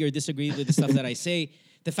agree or disagree with the stuff that I say,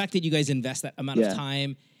 the fact that you guys invest that amount of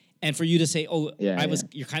time and for you to say,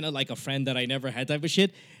 you're kind of like a friend that I never had type of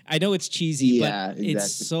shit. I know it's cheesy, but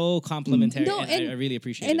it's so complimentary. No, and I really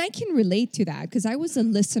appreciate it. And I can relate to that because I was a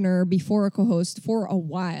listener before a co-host for a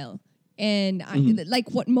while. And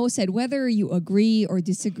like what Mo said, whether you agree or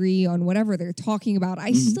disagree on whatever they're talking about,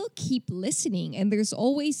 I still keep listening. And there's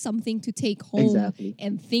always something to take home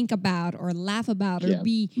and think about or laugh about or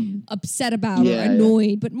be upset about or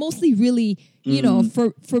annoyed. But mostly really,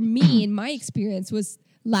 for me, in my experience, was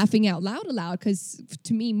laughing out loud aloud because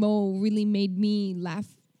to me, Mo really made me laugh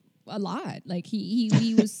a lot. Like he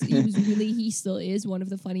still is one of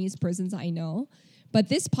the funniest persons I know. But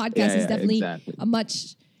this podcast is definitely a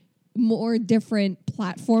much more different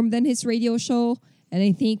platform than his radio show. And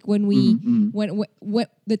I think when we when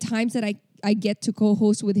the times that I get to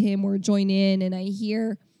co-host with him or join in and I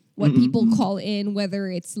hear what people call in, whether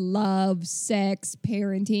it's love, sex,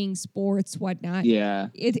 parenting, sports, whatnot. Yeah.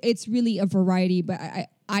 It's really a variety. But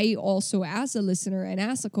I also, as a listener and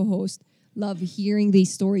as a co-host, love hearing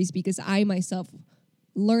these stories because I myself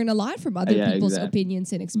learn a lot from other people's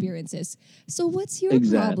opinions and experiences. So what's your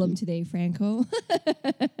problem today, Franco?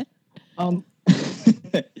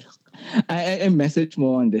 I message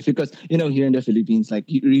more on this because here in the Philippines, like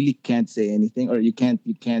you really can't say anything or you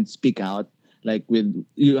can't speak out. Like with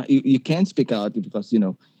you can't speak out because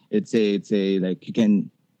it's a like you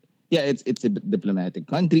can it's a diplomatic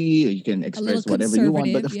country. You can express whatever you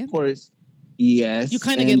want, but of course. Yes. You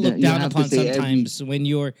kind of get looked down upon sometimes when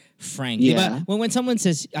you're frank. Yeah. But when someone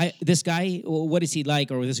says, this guy, what is he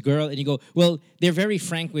like? Or this girl, and you go, well, they're very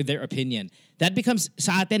frank with their opinion. That becomes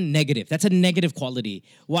sa atin negative. That's a negative quality.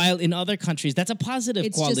 While in other countries, that's a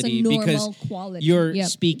positive quality. It's just a normal because quality. You're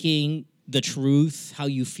speaking the truth, how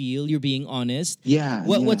you feel, you're being honest. Yeah.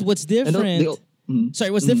 What's different?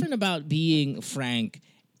 What's different about being frank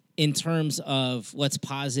in terms of what's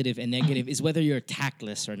positive and negative is whether you're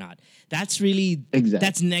tactless or not. That's really,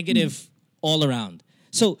 that's negative all around.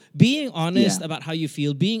 So being honest about how you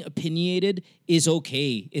feel, being opinionated is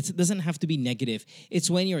okay. It doesn't have to be negative. It's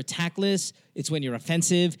when you're tactless, it's when you're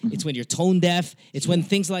offensive, it's when you're tone deaf, it's when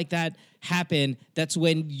things like that happen, that's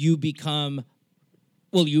when you become,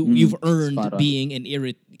 you've earned being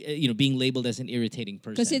being labeled as an irritating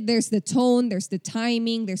person. Because there's the tone, there's the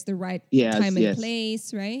timing, there's the right time and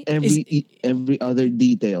place, right? Every other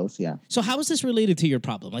details, So how is this related to your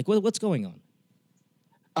problem? Like, what's going on?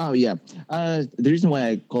 Oh yeah. The reason why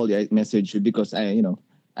I called you, I messaged you because I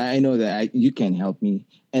know that you can help me,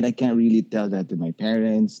 and I can't really tell that to my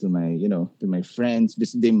parents, to my friends,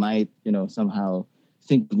 because they might, somehow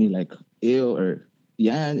think of me like ill or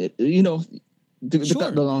yeah. And to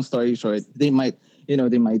cut the long story short, they might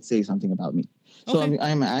say something about me. So Okay.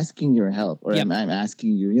 I'm asking your help, or I'm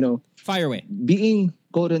asking you, Fire away. being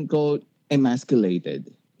quote unquote emasculated,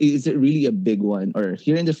 is it really a big one? Or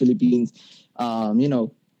here in the Philippines,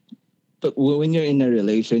 but when you're in a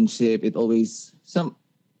relationship, it always some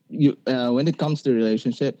you when it comes to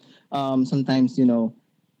relationship, sometimes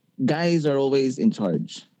guys are always in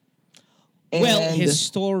charge. Well, And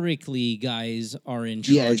historically, guys are in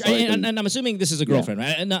yeah, charge, historically. and I'm assuming this is a girlfriend,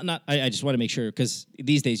 right? And not. I just want to make sure because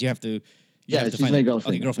these days you have to. Yeah, have to she's find my a-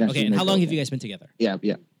 girlfriend. Okay, girlfriend. Yeah, Okay, she's and my how long have girlfriend. you guys been together? Yeah,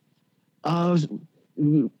 yeah. Uh,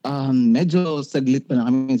 medyo saglit pa lang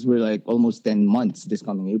kami. We're like almost 10 months this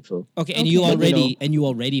coming April. Okay, and you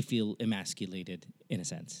already feel emasculated in a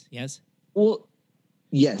sense, yes? Well,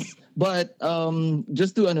 yes, but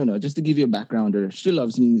just to I don't know, just to give you a backgrounder, she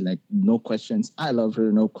loves me like no questions. I love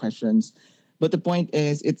her, no questions. But the point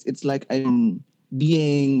is, it's like I'm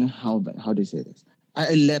being how do you say this?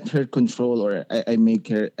 I let her control, or I make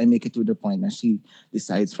it to the point that she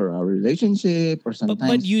decides for our relationship, or But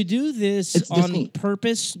sometimes you do this it's just on me.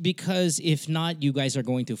 purpose because if not, you guys are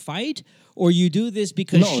going to fight, or you do this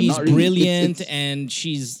because No, she's not really. brilliant It's and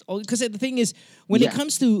she's because the thing is when it yeah.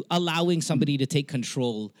 comes to allowing somebody to take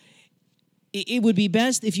control, it would be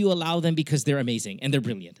best if you allow them because they're amazing and they're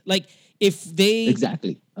brilliant. Like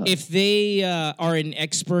Exactly. if they are an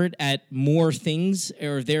expert at more things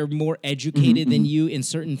or they're more educated than you in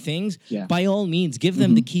certain things, Yeah. by all means, give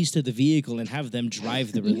them the keys to the vehicle and have them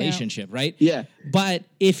drive the relationship, right? Yeah. But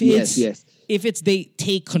if Yes, it's yes. if it's they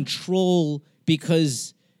take control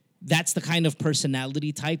because that's the kind of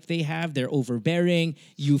personality type they have, they're overbearing,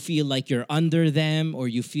 you feel like you're under them or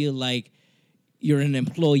you feel like you're an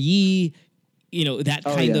employee, that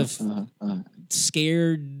Oh kind yeah. of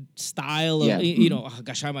scared style of Yeah. oh,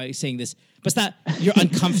 gosh, how am I saying this? But that you're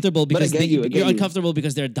uncomfortable But I because get you. I get you're you. uncomfortable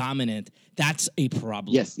because they're dominant. That's a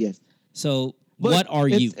problem. Yes, yes. So But what are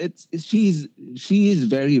you? She is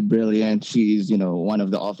very brilliant. She's one of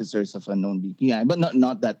the officers of a known BPI, but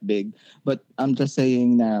not that big. But I'm just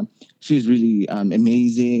saying that she's really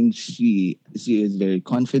amazing. She is very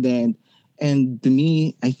confident, and to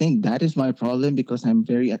me, I think that is my problem because I'm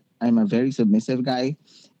a very submissive guy,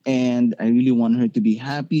 and I really want her to be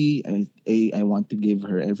happy. I want to give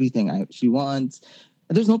her everything she wants.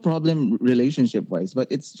 There's no problem relationship wise, but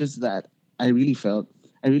it's just that I really feel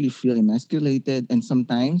emasculated, and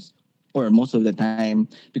sometimes, or most of the time,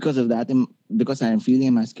 because of that, because I am feeling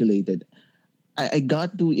emasculated, I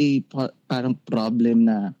got to a parang problem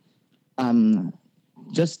na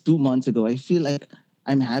just 2 months ago. I feel like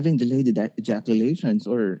I'm having delayed ejaculations,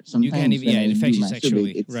 or You can't sometimes even, when I it affects do you masturbate,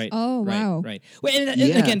 sexually. it's Right. Oh, right, wow. Right. Well, and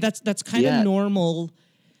yeah, again, that's kind of yeah. normal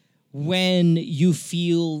when you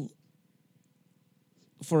feel,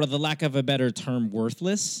 for the lack of a better term,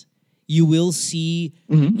 worthless. You will see,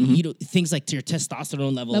 things like your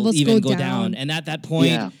testosterone levels even go down. And at that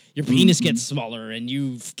point, Yeah. your penis gets smaller and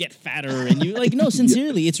you get fatter. And you no,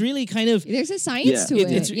 sincerely, it's really kind of There's a science to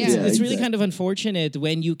it. it's really exactly. kind of unfortunate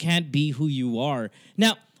when you can't be who you are.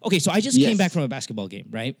 Now, okay, so I just came Yes. back from a basketball game,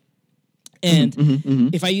 right? And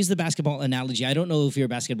if I use the basketball analogy, I don't know if you're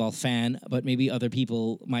a basketball fan, but maybe other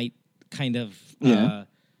people might kind of Yeah.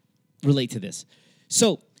 relate to this.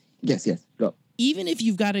 So Yes, go. even if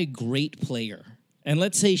you've got a great player, and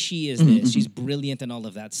let's say she is this, she's brilliant and all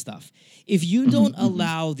of that stuff. If you don't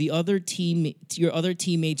allow your other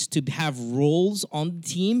teammates to have roles on the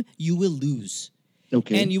team, you will lose.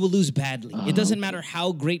 Okay. And you will lose badly. It doesn't matter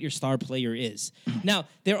how great your star player is. Now,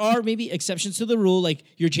 there are maybe exceptions to the rule, like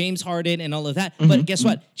your James Harden and all of that. But guess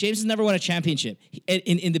what? James has never won a championship.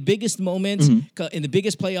 In the biggest moments, in the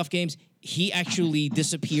biggest playoff games, he actually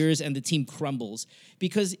disappears and the team crumbles.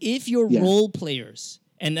 Because if your role players,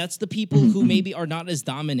 and that's the people who maybe are not as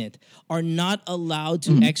dominant, are not allowed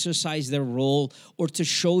to exercise their role or to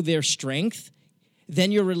show their strength,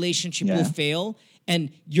 then your relationship will fail.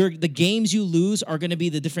 And the games you lose are going to be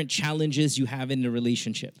the different challenges you have in the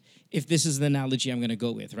relationship. If this is the analogy I'm going to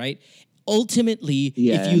go with, right? Ultimately,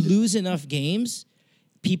 if you lose enough games,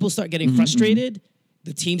 people start getting frustrated.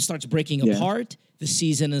 The team starts breaking apart. The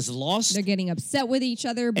season is lost. They're getting upset with each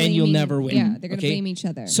other. And you'll never win. Yeah, they're going to blame each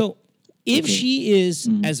other. So if she is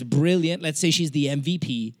as brilliant, let's say she's the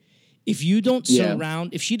MVP, if you don't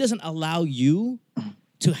if she doesn't allow you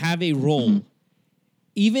to have a role,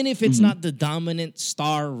 even if it's not the dominant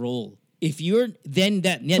star role, if you're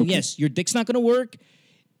yes, your dick's not going to work.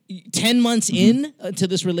 10 months in to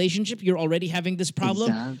this relationship, you're already having this problem.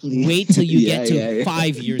 Exactly. Wait till you Yeah, get to yeah, yeah.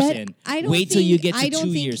 5 years But in. I don't Wait till you get I to don't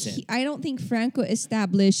 2 think years in. I don't think Franco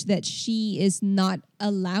established that she is not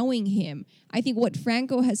allowing him. I think what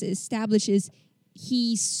Franco has established is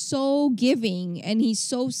he's so giving and he's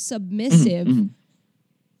so submissive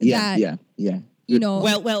Yeah, that yeah. you know.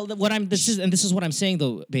 Well, this is what I'm saying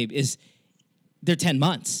though, babe, is they're 10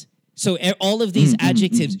 months. So all of these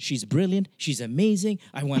adjectives, she's brilliant, she's amazing,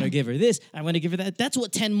 I want to give her this, I want to give her that. That's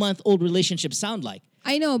what 10-month-old relationships sound like.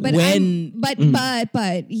 I know, but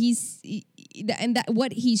but he's and that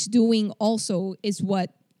what he's doing also is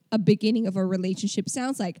what a beginning of a relationship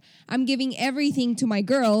sounds like. I'm giving everything to my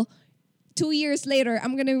girl. 2 years later,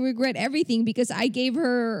 I'm gonna regret everything because I gave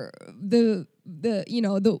her the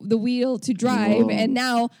wheel to drive, and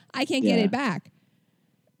now I can't get it back.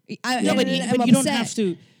 But you don't have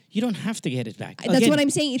to. You don't have to get it back. That's what I'm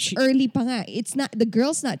saying. It's early pa nga. It's not the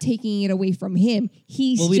girl's not taking it away from him.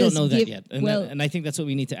 He's we just don't know that yet, and I think that's what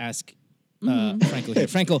we need to ask Franco here.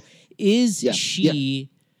 Franco, is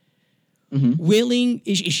she willing?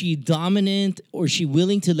 Is she dominant, or is she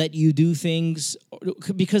willing to let you do things?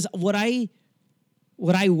 Because what I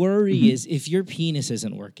worry is if your penis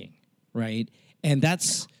isn't working, right, and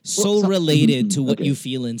that's so related to what you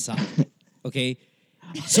feel inside. Okay.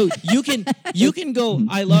 So you can go,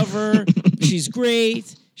 I love her, she's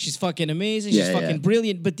great, she's fucking amazing, she's fucking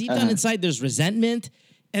brilliant, but deep down inside there's resentment,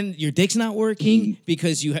 and your dick's not working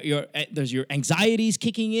because there's your anxieties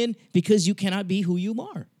kicking in because you cannot be who you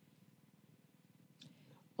are.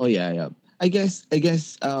 Oh yeah. I guess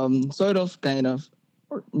sort of, kind of,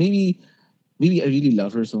 or maybe I really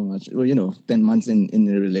love her so much. Well, 10 months in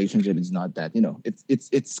a relationship is not that,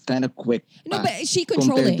 it's kind of quick. No, but is she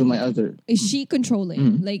controlling? Compared to my other. Is she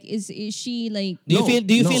controlling? Like, is she like? Do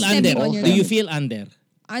you feel under? Do you feel under?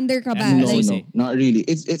 Under ka ba? No, not really.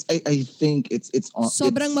 I think it's on.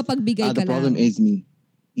 Sobrang mapagbigay ka The problem lang. is me.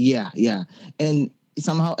 Yeah. And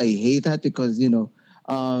somehow I hate that because, in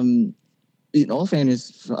all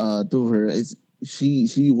fairness to her,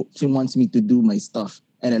 she wants me to do my stuff.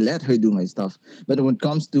 And I let her do my stuff. But when it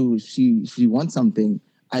comes to she wants something,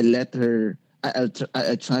 I let her. I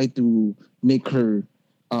try to make her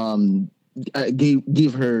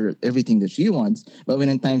give her everything that she wants. But when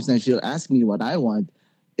in times now she'll ask me what I want,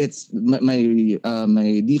 it's my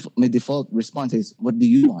default response is, "What do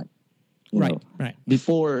you want?" Right.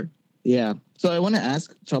 Before, yeah. So I want to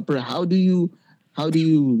ask Chopper, how do you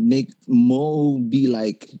make Mo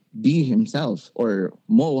be himself, or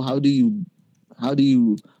Mo, how are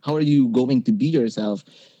you going to be yourself?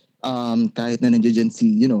 Kahit na nandiyan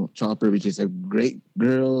si, Chopper, which is a great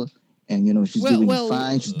girl, and she's doing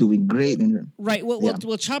fine, she's doing great. Right.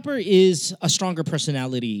 Well, Chopper is a stronger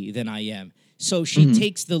personality than I am, so she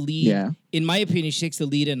takes the lead. Yeah. In my opinion, she takes the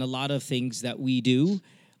lead in a lot of things that we do,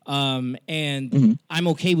 and I'm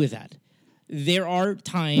okay with that. There are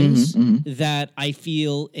times that I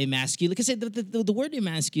feel emasculate. Because the word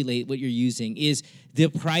emasculate, what you're using, is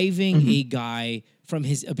depriving a guy from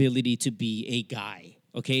his ability to be a guy.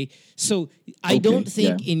 Okay? So I don't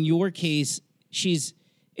think in your case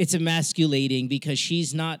it's emasculating because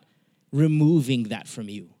she's not removing that from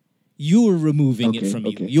you. You're removing it from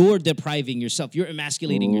you. You're depriving yourself. You're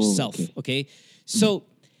emasculating yourself. Okay? So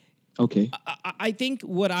I think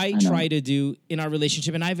what I try to do in our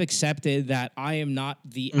relationship, and I've accepted that I am not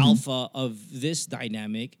the alpha of this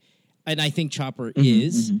dynamic, and I think Chopper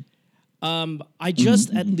is. I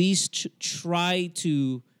just at least try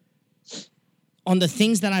to, on the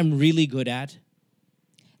things that I'm really good at,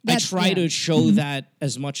 I try to show that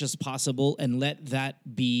as much as possible and let that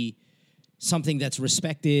be something that's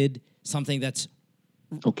respected, something that's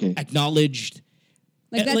acknowledged.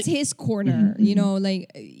 Like that's his corner,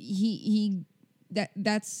 like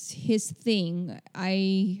that's his thing.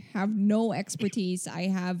 I have no expertise. I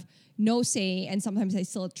have no say, and sometimes I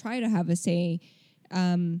still try to have a say.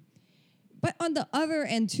 But on the other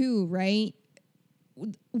end too, right?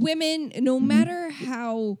 Women, no matter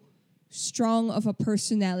how strong of a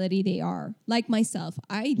personality they are, like myself,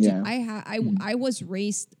 I was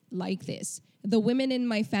raised like this. The women in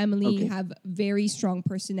my family have very strong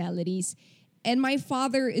personalities. And my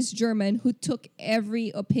father is German, who took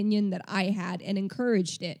every opinion that I had and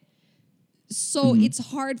encouraged it. So it's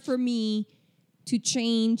hard for me to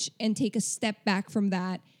change and take a step back from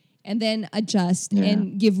that and then adjust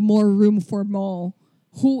and give more room for Mo,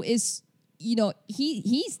 who is,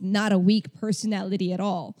 he's not a weak personality at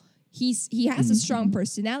all. He has a strong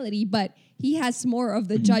personality, but he has more of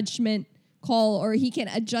the judgment call, or he can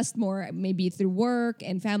adjust more, maybe through work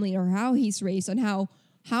and family, or how he's raised, on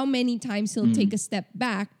how many times he'll take a step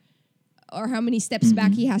back or how many steps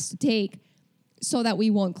back he has to take so that we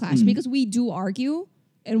won't clash. Because we do argue,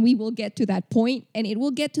 and we will get to that point, and it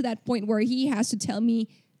will get to that point where he has to tell me,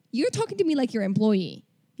 you're talking to me like your employee.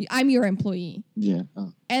 I'm your employee. Yeah.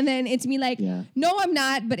 And then it's me like, no, I'm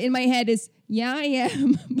not. But in my head is, yeah, I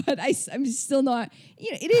am. But I'm still not.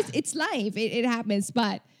 You know, it's life. It happens.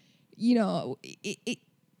 But, you know,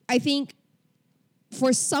 I think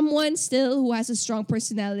for someone still who has a strong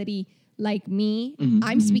personality like me,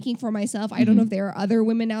 I'm speaking for myself. I don't know if there are other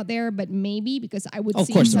women out there, but maybe, because I would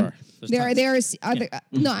see some. There's other.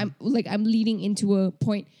 No, I'm leading into a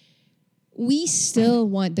point. We still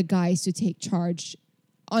want the guys to take charge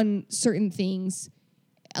on certain things,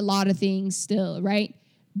 a lot of things still, right?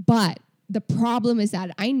 But the problem is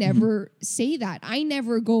that I never say that. I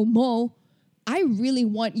never go, Mo, I really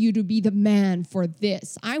want you to be the man for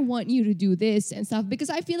this. I want you to do this and stuff, because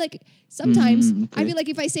I feel like sometimes I feel like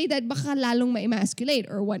if I say that, baka lalong ma-emasculate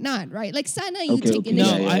or whatnot, right? Like sana you take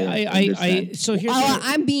initiative. No, I so here's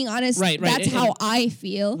I'm being honest. Right. That's how I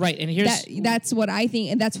feel. Right, and here's that's what I think,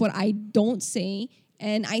 and that's what I don't say.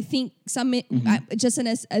 And I think just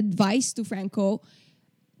an advice to Franco,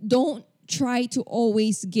 don't try to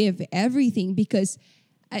always give everything, because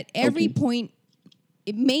at every point,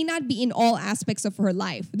 it may not be in all aspects of her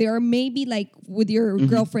life. There are maybe like with your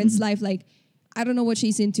girlfriend's life, like, I don't know what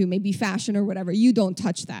she's into, maybe fashion or whatever. You don't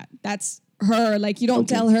touch that. That's her. Like, you don't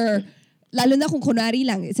tell her, lalo na kung kunwari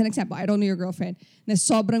lang, it's an example, I don't know your girlfriend, na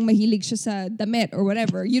sobrang mahilig siya sa damit or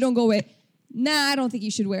whatever. You don't go with, nah, I don't think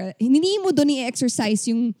you should wear it. Hindi mo doon i-exercise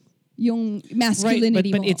yung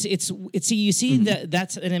masculinity. Right, but it's see, you see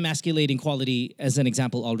that's an emasculating quality as an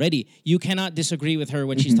example already. You cannot disagree with her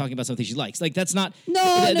when she's talking about something she likes. Like, that's not.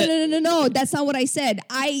 No. That's not what I said.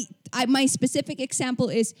 I my specific example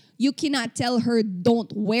is, you cannot tell her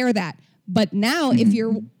don't wear that. But now,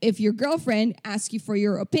 if your girlfriend asks you for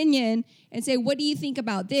your opinion and say, what do you think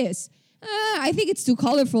about this? I think it's too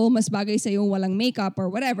colorful. Mas bagay sa yung walang makeup or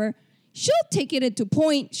whatever. She'll take it into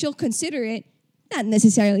point. She'll consider it. Not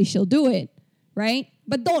necessarily she'll do it, right?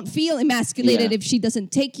 But don't feel emasculated if she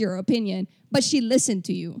doesn't take your opinion, but she listened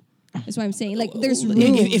to you. That's what I'm saying. Like, there's room.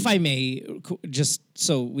 If I may, just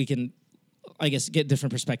so we can, I guess, get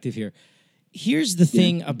different perspective here. Here's the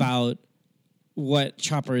thing about what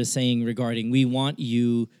Chopper is saying regarding, we want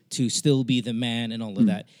you to still be the man and all of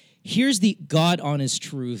that. Here's the God honest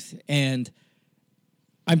truth, and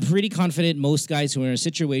I'm pretty confident most guys who are in a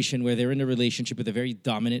situation where they're in a relationship with a very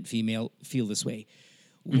dominant female feel this way.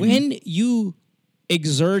 When you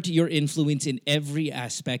exert your influence in every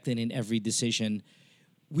aspect and in every decision,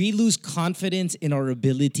 we lose confidence in our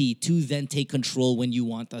ability to then take control when you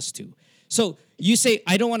want us to. So you say,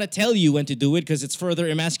 I don't want to tell you when to do it because it's further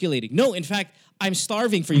emasculating. No, in fact, I'm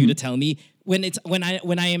starving for you to tell me when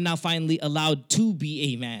I am now finally allowed to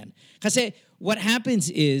be a man. Because what happens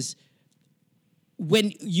is,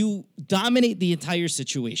 when you dominate the entire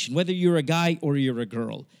situation, whether you're a guy or you're a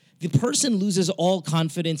girl, the person loses all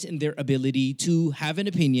confidence in their ability to have an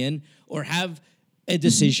opinion or have a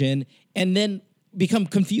decision, and then become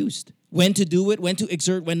confused when to do it, when to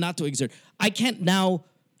exert, when not to exert. I can't now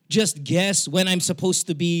just guess when I'm supposed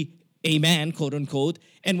to be a man, quote unquote,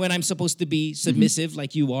 and when I'm supposed to be submissive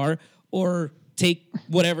like you are, or take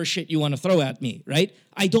whatever shit you want to throw at me, right?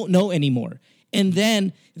 I don't know anymore. And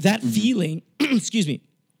then that feeling,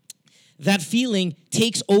 that feeling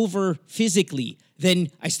takes over physically. Then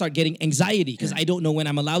I start getting anxiety because I don't know when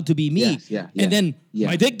I'm allowed to be me. And then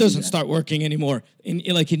my dick doesn't start working anymore, in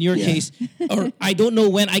your case. Or I don't know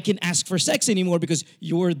when I can ask for sex anymore because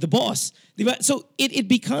you're the boss. So it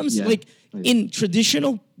becomes like in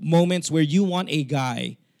traditional moments where you want a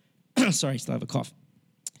guy, sorry, I still have a cough.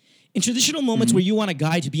 In traditional moments where you want a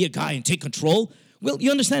guy to be a guy and take control, well,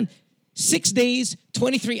 you understand, 6 days,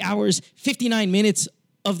 23 hours, 59 minutes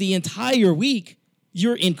of the entire week,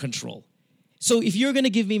 you're in control. So if you're going to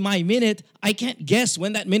give me my minute, I can't guess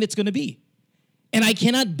when that minute's going to be. And I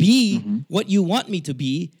cannot be what you want me to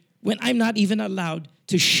be when I'm not even allowed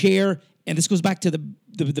to share, and this goes back to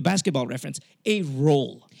the basketball reference, a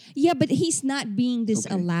role. Yeah, but he's not being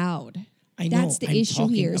disallowed. I know. That's the issue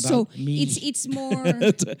here. So me. it's more.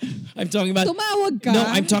 I'm talking about. Tumawag ka. No,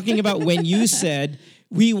 I'm talking about when you said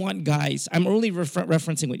we want guys. I'm only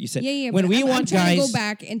referencing what you said. Yeah. When we want I'm trying guys, to go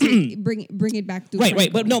back and to bring it back to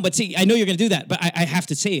right. But see, I know you're going to do that, but I have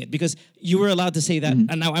to say it because you were allowed to say that,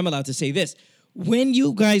 and now I'm allowed to say this. When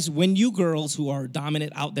you girls who are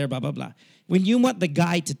dominant out there, blah blah blah. When you want the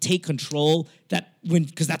guy to take control,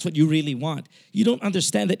 because that's what you really want, you don't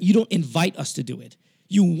understand that you don't invite us to do it.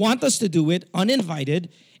 You want us to do it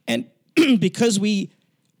uninvited, and because we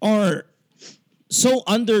are so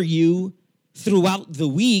under you throughout the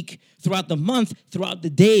week, throughout the month, throughout the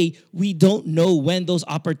day, we don't know when those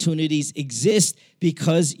opportunities exist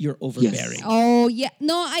because you're overbearing. Oh yeah,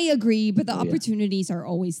 no, I agree, but the opportunities are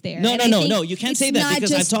always there. No, And no, I no, think no. You can't it's say that not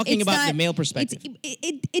because I'm just- talking it's about the not- male perspective.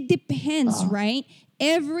 It depends, right?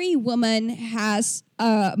 Every woman has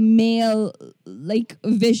a male like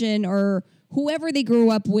vision or whoever they grew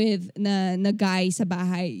up with na guy sa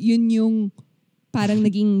bahay. Yun yung parang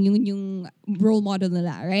naging yung role model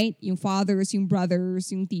nila, right? Yung fathers, yung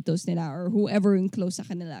brothers, yung titos nila or whoever yung close sa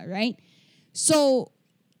kanila, right? So,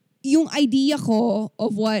 yung idea ko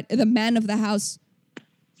of what the man of the house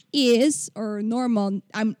is or normal,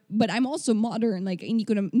 but I'm also modern, like hindi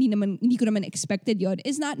ko naman expected yon,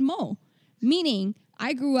 is not Mo. Meaning,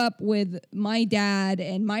 I grew up with my dad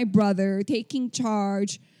and my brother taking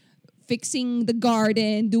charge, fixing the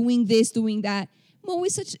garden, doing this, doing that. Mo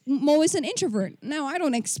is an introvert. Now, I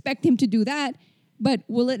don't expect him to do that, but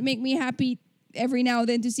will it make me happy every now and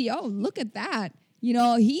then to see, oh, look at that. You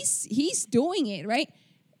know, he's doing it, right?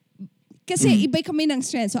 Kasi iba kami ng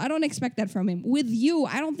strength, so I don't expect that from him. With you,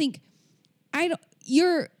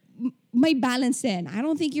 you're may balance then. I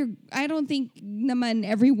don't think naman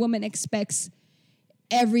every woman expects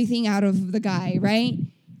everything out of the guy, right?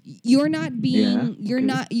 You're not being,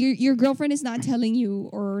 your girlfriend is not telling you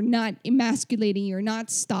or not emasculating you or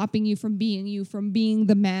not stopping you from being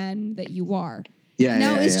the man that you are.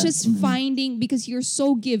 It's just finding, because you're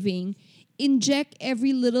so giving, inject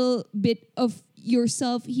every little bit of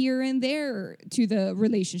yourself here and there to the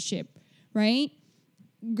relationship, right?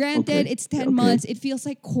 Granted, it's 10 months. It feels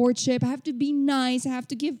like courtship. I have to be nice. I have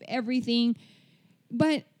to give everything.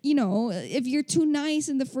 But, you know, if you're too nice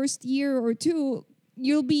in the first year or two,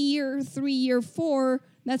 you'll be year 3, year 4.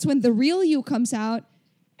 That's when the real you comes out.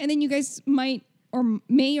 And then you guys might or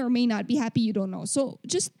may not be happy. You don't know. So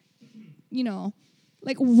just, you know,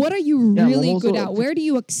 like, what are you really good at? Where do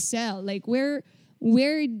you excel? Like, where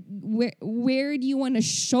do you want to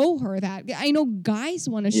show her that? I know guys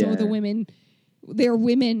want to show their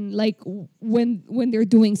women like when they're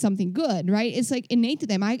doing something good, right? It's like innate to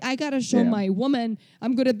them. I gotta show my woman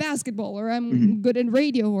I'm good at basketball, or I'm good at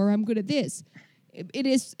radio, or I'm good at this.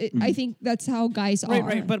 I think that's how guys are.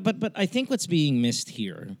 Right. But I think what's being missed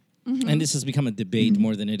here, and this has become a debate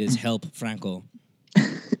more than it is help, Franco,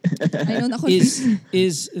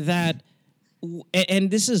 is that, and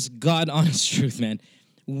this is God honest truth, man.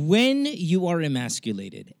 When you are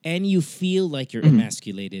emasculated and you feel like you're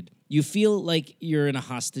emasculated, you feel like you're in a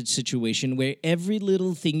hostage situation where every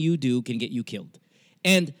little thing you do can get you killed.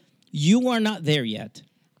 And you are not there yet.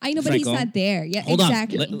 I know, but he's not there. Yeah, Hold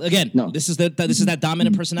exactly. on. Again, this is that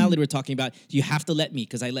dominant personality we're talking about. You have to let me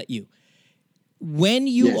because I let you. When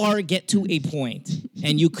you get to a point,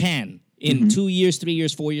 and you can, in 2 years, 3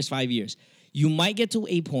 years, 4 years, 5 years, you might get to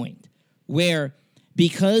a point where,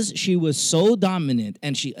 because she was so dominant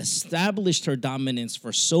and she established her dominance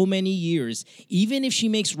for so many years, even if she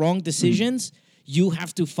makes wrong decisions, you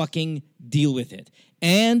have to fucking deal with it.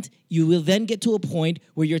 And you will then get to a point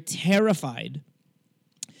where you're terrified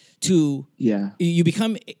you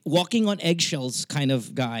become walking on eggshells kind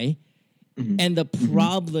of guy. And the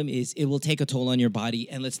problem is it will take a toll on your body.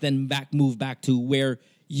 And let's then move back to where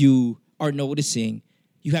you are noticing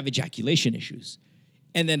you have ejaculation issues.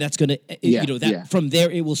 And then that's going to, from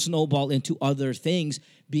there, it will snowball into other things,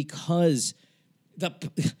 because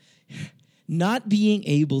not being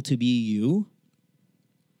able to be you,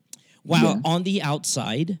 while on the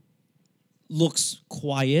outside looks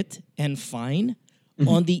quiet and fine,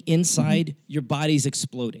 on the inside, your body's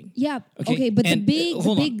exploding. Yeah. Okay, but the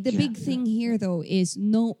big thing here though is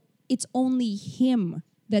it's only him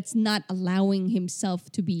that's not allowing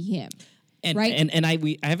himself to be him. Right? And I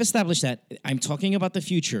have established that I'm talking about the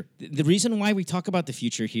future. The reason why we talk about the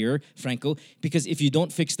future here, Franco, because if you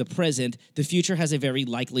don't fix the present, the future has a very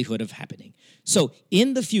likelihood of happening. So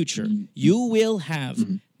in the future, you will have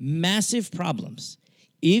massive problems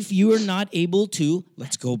if you are not able to,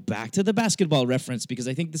 let's go back to the basketball reference, because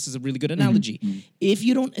I think this is a really good analogy. If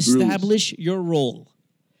you don't establish your role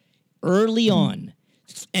early on,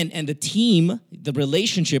 and the team, the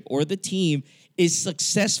relationship or the team is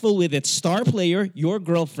successful with its star player, your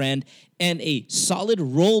girlfriend, and a solid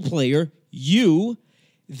role player, you,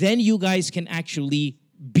 then you guys can actually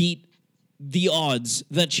beat the odds,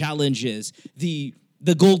 the challenges, the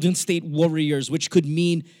Golden State Warriors, which could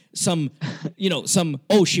mean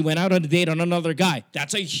she went out on a date on another guy.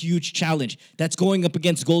 That's a huge challenge. That's going up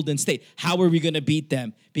against Golden State. How are we going to beat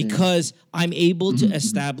them? Because I'm able to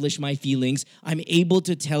establish my feelings. I'm able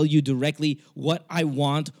to tell you directly what I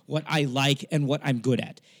want, what I like, and what I'm good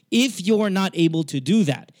at. If you're not able to do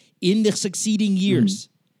that in the succeeding years,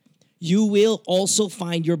 you will also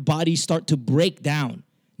find your body start to break down,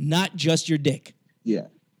 not just your dick. Yeah.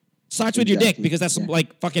 Starts with your dick because that's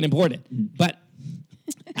like fucking important. But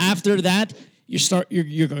after that,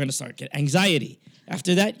 you're going to start get anxiety.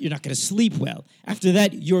 After that, you're not going to sleep well. After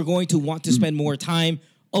that, you're going to want to spend more time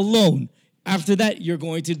alone. After that, you're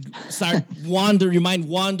going to start your mind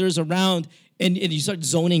wanders around and you start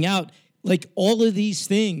zoning out. Like all of these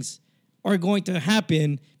things are going to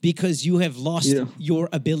happen because you have lost your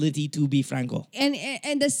ability to be Franco.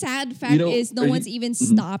 And the sad fact is no one's even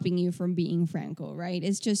stopping you from being Franco, right?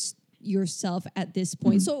 It's just yourself at this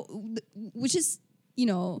point. So, which is,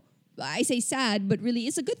 I say sad, but really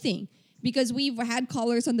it's a good thing because we've had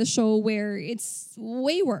callers on the show where it's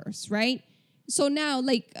way worse, right? So now,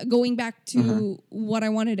 like, going back to what I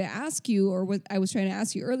wanted to ask you or what I was trying to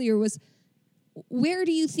ask you earlier was, where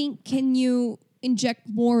do you think can you inject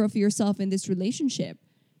more of yourself in this relationship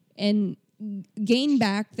and gain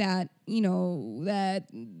back that, that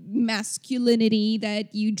masculinity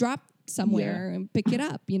that you dropped somewhere and pick it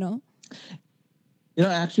up,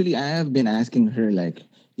 Actually, I have been asking her, like,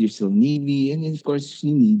 you still need me? And of course,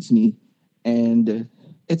 she needs me. And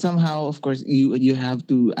it's somehow, of course, you have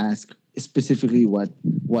to ask specifically what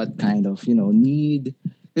kind of, need.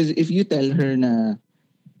 Because if you tell her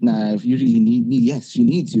if you really need me, yes, she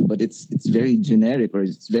needs you, but it's very generic or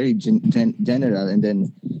it's very general. And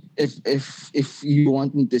then if you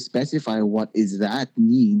want me to specify what is that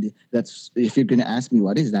need, that's if you're gonna ask me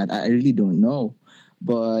what is that, I really don't know.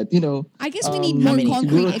 But I guess we need more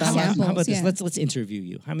concrete examples. How about this? Let's interview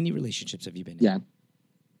you. How many relationships have you been in? Yeah.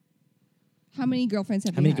 How many girlfriends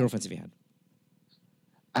have you had? How many girlfriends have you had?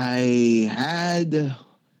 I had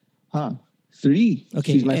 3.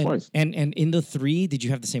 Okay, she's my fourth. And in the 3, did you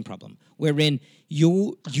have the same problem? Wherein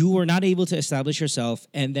you were not able to establish yourself,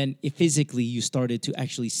 and then physically you started to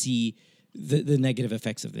actually see the negative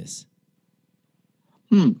effects of this?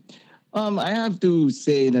 I have to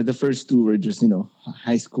say that the first 2 were just,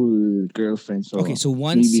 high school girlfriends. So okay, so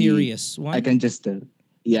one serious one. I can just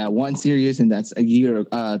one serious, and that's 2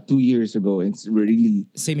 years ago. It's really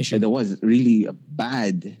same issue. That was really a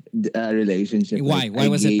bad relationship. Why? Why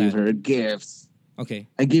was it bad? I gave her gifts. Okay.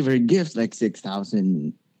 I gave her gifts like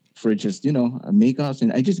 6,000 for just makeups,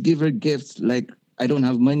 and I just give her gifts like I don't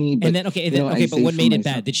have money. But, and then but what made it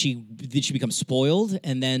bad? Did she become spoiled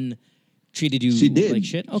and then treated you like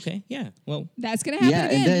shit? Okay, yeah. Well, that's gonna happen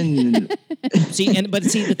again. And then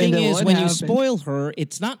the thing is, when you spoil her,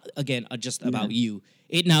 it's not again just about you.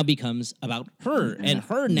 It now becomes about her and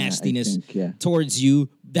her nastiness towards you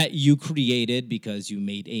that you created because you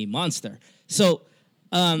made a monster. So,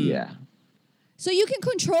 So you can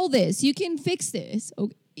control this. You can fix this.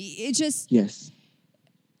 Okay. It just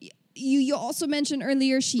You also mentioned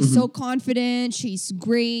earlier she's so confident. She's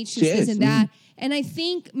great. She's this and that. And I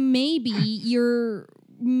think maybe you're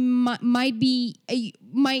might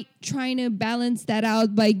trying to balance that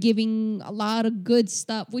out by giving a lot of good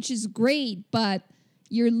stuff, which is great, but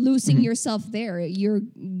you're losing yourself there. You're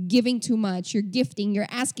giving too much. You're gifting. You're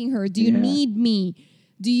asking her, do you need me?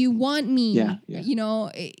 Do you want me?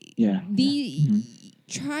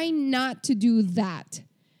 Try not to do that.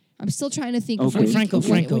 I'm still trying to think. Okay.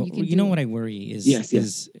 Franco, you know what I worry is,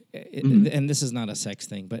 and this is not a sex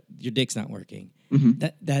thing, but your dick's not working.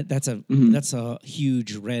 That's a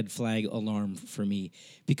huge red flag alarm for me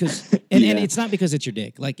because, and it's not because it's your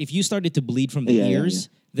dick. Like if you started to bleed from the ears,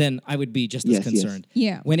 then I would be just as concerned.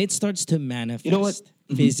 Yeah. When it starts to manifest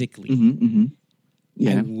physically,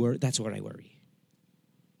 that's where I worry.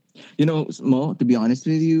 Mo, to be honest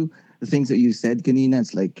with you, the things that you said, kanina,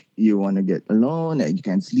 it's like you want to get alone, you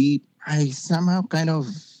can't sleep. I somehow kind of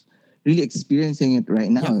really experiencing it right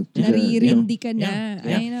now. Naririndi ka na.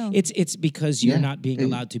 I know. It's because you're not being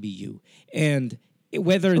allowed to be you. And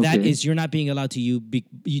whether that is you're not being allowed to be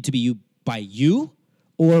you by you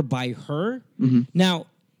or by her. Now,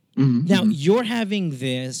 you're having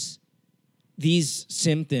these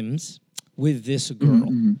symptoms with this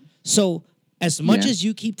girl. So as much as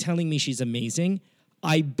you keep telling me she's amazing,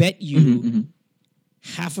 I bet you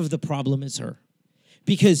half of the problem is her.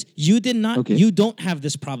 Because you don't have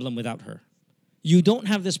this problem without her. You don't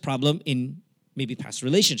have this problem in maybe past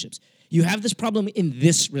relationships. You have this problem in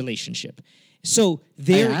this relationship. So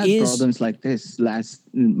I had problems like this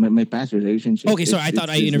my past relationship. Okay, sorry, I thought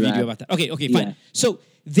I interviewed you about that. Okay, fine. Yeah. So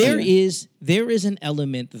there is an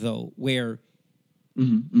element though where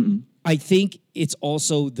I think it's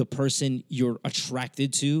also the person you're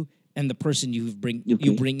attracted to and the person you bring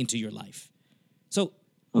into your life. So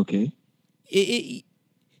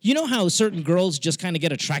You know how certain girls just kind of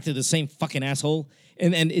get attracted to the same fucking asshole,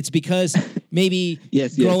 and it's because maybe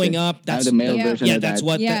growing up, that's the male version of that's that.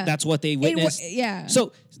 what that's what they witnessed. Yeah.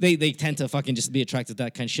 So they tend to fucking just be attracted to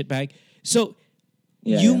that kind of shitbag. So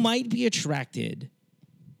you might be attracted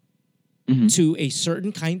to a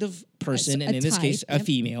certain kind of person, and in this case, a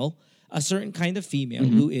female, a certain kind of female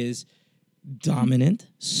who is dominant,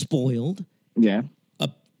 spoiled,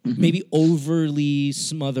 maybe overly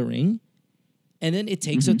smothering, and then it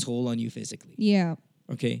takes a toll on you physically. Yeah.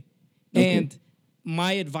 Okay. And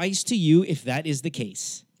my advice to you, if that is the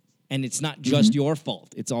case, and it's not just your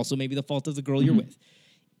fault, it's also maybe the fault of the girl you're with.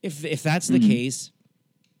 If that's the case,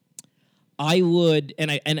 I would,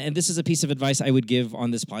 and this is a piece of advice I would give on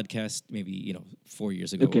this podcast, maybe 4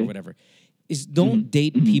 years ago or whatever, is don't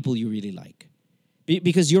date people you really like,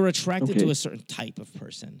 because you're attracted to a certain type of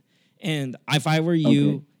person. And if I were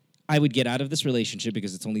you, I would get out of this relationship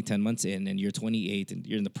because it's only 10 months in and you're 28 and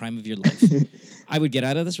you're in the prime of your life. I would get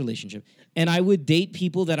out of this relationship and I would date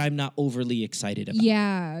people that I'm not overly excited about.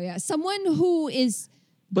 Yeah. Someone who is,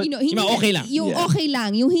 but, hindi okay lang. Yung okay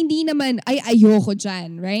lang. Yung hindi naman, ay ayoko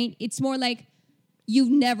dyan, right? It's more like you've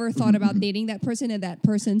never thought about dating that person and that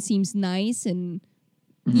person seems nice and,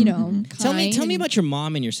 kind. Tell me about your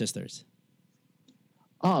mom and your sisters.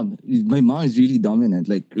 My mom is really dominant,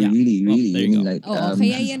 like really. There you go. Like,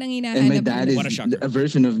 kaya yan ang and my dad is a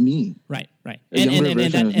version of me. Right.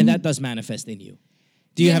 And that does manifest in you.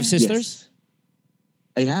 Do you have sisters? Yes.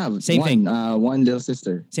 I have same one, thing. One little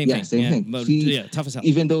sister. Same thing. But tough as hell.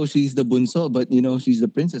 Even though she's the bunso, but she's the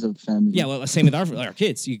princess of the family. Yeah, well, same with our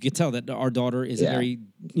kids. You could tell that our daughter is a very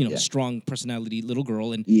strong personality little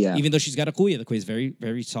girl, and even though she's got a kuya, the kuya is very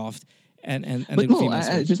very soft and But no,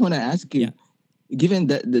 I just want to ask you. Given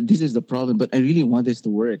that this is the problem, but I really want this to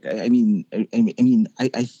work. I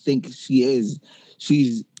think she's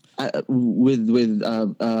with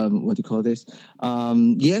what do you call this?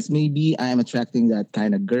 Yes, maybe I am attracting that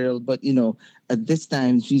kind of girl, but at this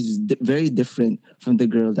time she's very different from the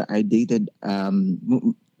girl that I dated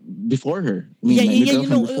before her.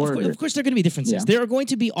 Of course, there are going to be differences. There are going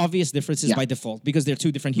to be obvious differences by default because they're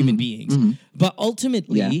two different human beings. But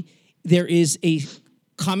ultimately, there is a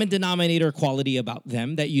common denominator quality about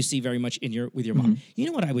them that you see very much with your mom. You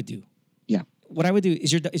know what I would do? Yeah. What I would do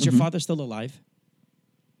is your father still alive?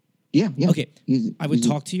 Yeah. Okay. I would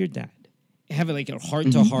talk to your dad. Have like a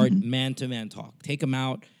heart-to-heart, man-to-man talk. Take him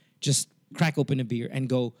out, just crack open a beer and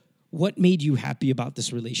go, what made you happy about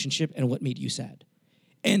this relationship and what made you sad?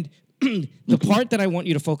 And the part that I want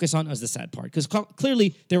you to focus on is the sad part, because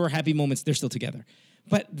clearly there were happy moments. They're still together.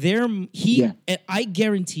 But and I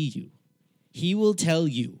guarantee you, he will tell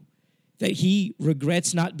you that he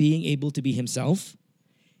regrets not being able to be himself.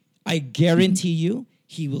 I guarantee you,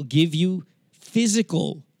 he will give you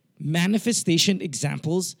physical manifestation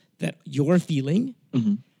examples that you're feeling.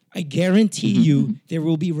 I guarantee you there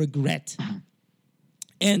will be regret.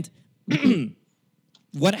 And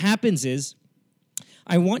what happens is,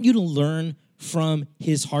 I want you to learn from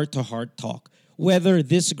his heart-to-heart talk whether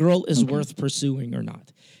this girl is worth pursuing or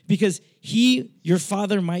not. Because your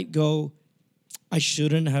father might go, I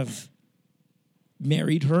shouldn't have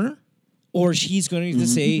married her. Or she's going to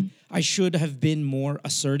say, I should have been more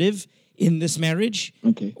assertive in this marriage.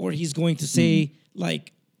 Okay. Or he's going to say,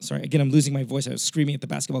 sorry, again, I'm losing my voice. I was screaming at the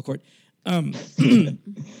basketball court.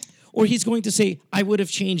 Or he's going to say, I would have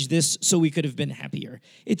changed this so we could have been happier.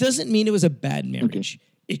 It doesn't mean it was a bad marriage.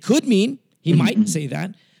 Okay. It could mean, he might say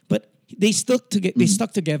that, but they stuck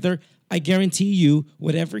together. I guarantee you,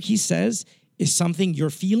 whatever he says is something you're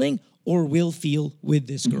feeling or will feel with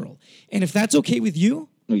this girl. And if that's okay with you,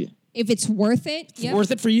 if it's worth it, worth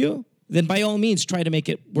it for you, then by all means try to make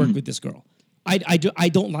it work with this girl. I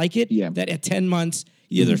don't like it that at 10 months,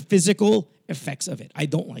 there are physical effects of it. I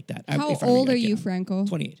don't like that. How old are you, Franco?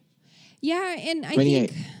 28. Yeah, and I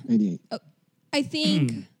 28. think 28. I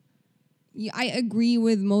think I agree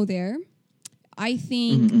with Mo there. I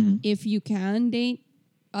think if you can date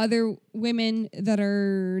other women that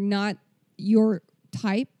are not your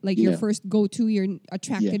type, like your first go-to, you're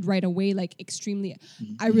attracted right away, like extremely,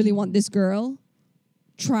 I really want this girl,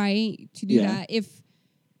 try to do that.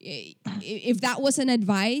 If that was an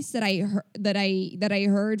advice that I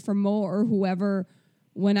heard from Mo or whoever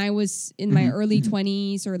when I was in my early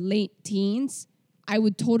 20s or late teens, I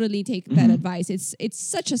would totally take that advice. It's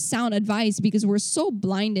such a sound advice because we're so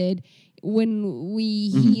blinded when we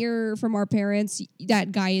hear from our parents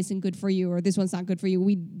that guy isn't good for you or this one's not good for you.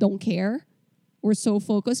 We don't care. We're so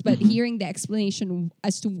focused, but hearing the explanation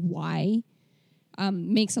as to why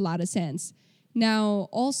makes a lot of sense. Now,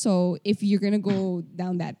 also, if you're going to go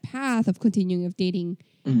down that path of continuing of dating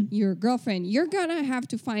your girlfriend, you're gonna have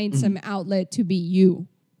to find some outlet to be you,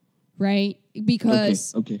 right?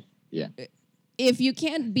 Because Okay. Yeah. if you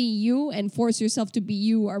can't be you and force yourself to be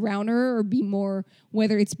you around her, or be more,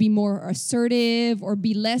 whether it's be more assertive or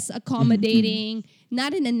be less accommodating,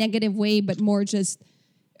 not in a negative way, but more just,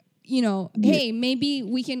 hey, maybe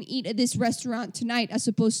we can eat at this restaurant tonight, as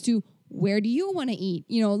opposed to, where do you want to eat?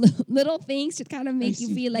 Little things to kind of make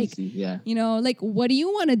you feel like, like, what do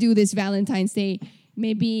you want to do this Valentine's Day?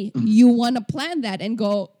 Maybe you want to plan that and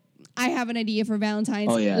go, I have an idea for Valentine's.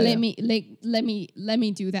 Let me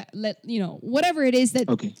do that. Whatever it is that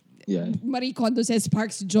Marie Kondo says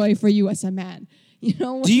sparks joy for you as a man.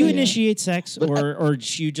 Do you initiate sex, or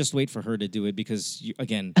do you just wait for her to do it? Because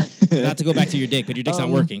again, not to go back to your dick, but your dick's not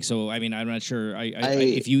working. So I mean, I'm not sure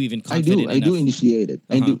if you even confident enough. I do initiate it.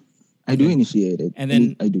 I do initiate it. And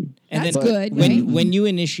then I do. And that's then good. Right? When you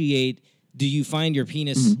initiate, do you find your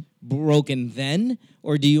penis broken then,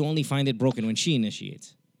 or do you only find it broken when she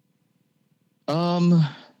initiates?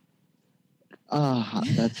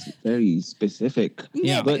 That's very specific.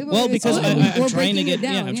 Yeah, but because I'm trying to get.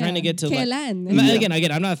 I'm trying to get to. Again,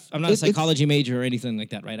 I'm not a psychology major or anything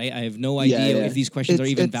like that, right? I have no idea if these questions are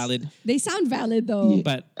even valid. They sound valid though. Yeah.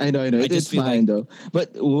 But I know. It's fine though.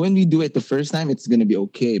 But when we do it the first time, it's gonna be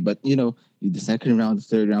okay. But the second round, the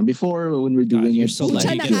third round, before when we're doing you're it, so like,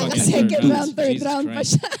 lucky. Second round, third round.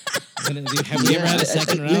 Have you ever had a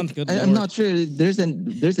second round? I'm not sure. There's a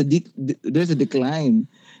decline.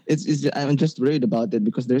 I'm just worried about it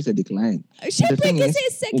because there's a decline. Syempre kasi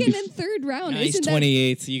second and third round. He's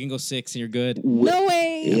 28, so you can go 6 and you're good. No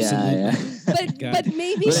way. Yeah. But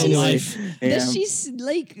maybe she's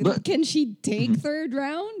like, can she take third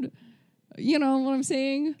round? You know what I'm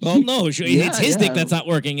saying? Well, no, it's his dick that's not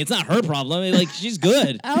working. It's not her problem. Like, she's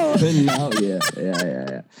good.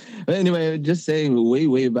 Yeah. But anyway, just saying,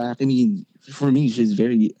 way back. I mean, for me, she's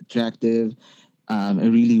very attractive. I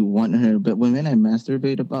really want her, but when I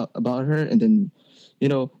masturbate about her, and then,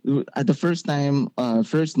 at the first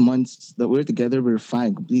months that we're together, we're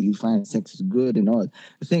fine, completely fine. Sex is good and all.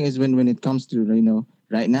 The thing is, when it comes to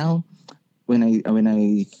right now, when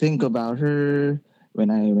I think about her, when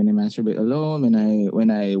I masturbate alone,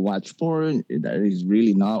 when I watch porn, that is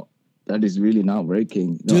really not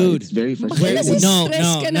working. No, dude, it's very frustrating. No.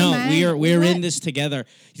 We're in this together.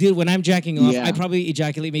 Dude, when I'm jacking off, I probably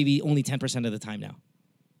ejaculate maybe only 10% of the time now.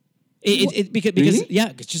 Because really?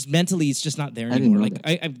 It's just mentally it's just not there anymore. Like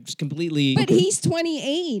I'm just completely. But he's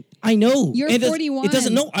 28. I know. You're 41. It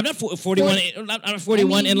doesn't. No, I'm not 41. I'm not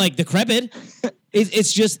 41 and like decrepit.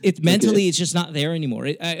 It's just mentally it's just not there anymore.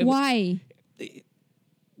 Why?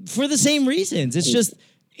 For the same reasons. It's just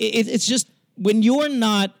it's just when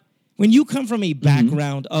you come from a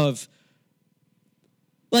background of,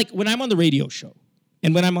 like, when I'm on the radio show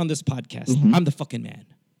and when I'm on this podcast, I'm the fucking man,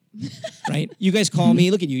 right? You guys call me,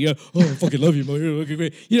 look at you, I fucking love you, man. You're looking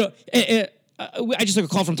great. I just took a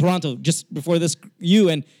call from Toronto just before this,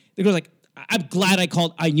 and the girl's like, I'm glad I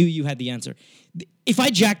called. I knew you had the answer. If I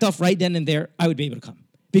jacked off right then and there, I would be able to come.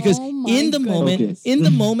 Because in the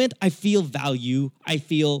moment, I feel value. I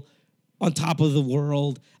feel on top of the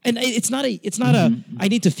world. And it's not I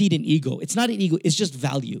need to feed an ego. It's not an ego. It's just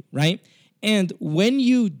value, right? And when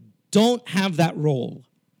you don't have that role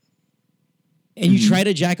and you try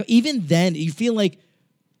to jack, even then you feel like,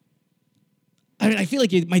 I feel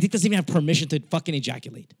like my dick doesn't even have permission to fucking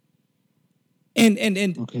ejaculate. And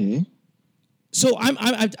okay. So I'm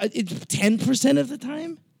 10% of the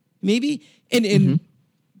time, maybe, and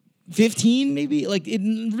 15 maybe, like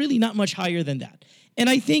really not much higher than that. And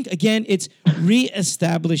I think, again, it's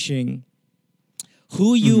reestablishing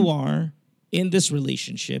who you are in this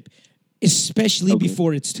relationship, especially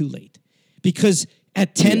before it's too late. Because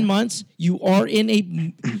at 10 months, you're in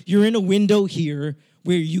a window here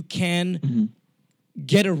where you can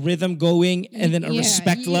get a rhythm going and then a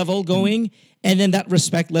respect level going. And then that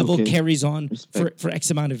respect level carries on for X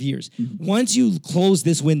amount of years. Once you close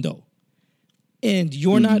this window and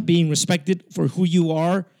you're not being respected for who you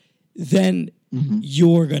are, then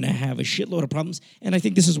you're going to have a shitload of problems. And I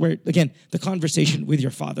think this is where, again, the conversation with your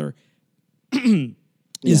father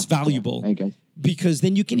is valuable. Because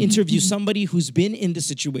then you can interview somebody who's been in the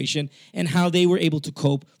situation and how they were able to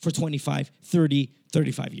cope for 25, 30,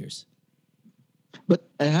 35 years. But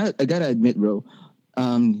I gotta admit, bro,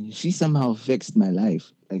 she somehow fixed my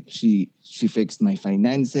life. Like she fixed my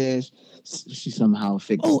finances. She somehow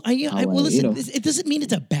fixed. Listen. It doesn't mean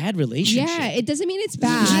it's a bad relationship. Yeah, it doesn't mean it's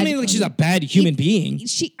bad. It doesn't mean like she's a bad human being.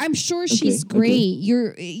 I'm sure she's great.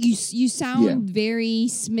 You sound very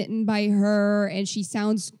smitten by her, and she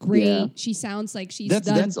sounds great. She sounds like she's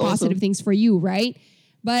done positive things for you, right?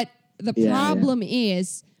 But The Yeah, problem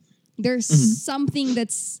is there's something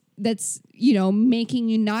that's making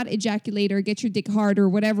you not ejaculate or get your dick hard or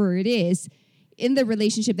whatever it is in the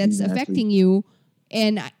relationship that's affecting you.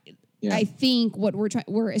 And I think what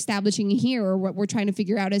we're establishing here, or what we're trying to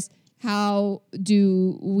figure out, is how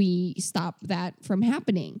do we stop that from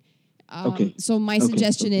happening? So my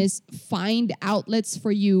suggestion is find outlets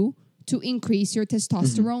for you to increase your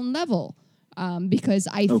testosterone level. Because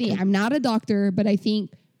I think, I'm not a doctor, but I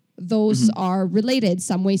think those are related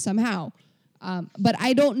some way, somehow. But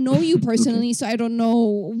I don't know you personally, so I don't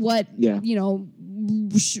know what,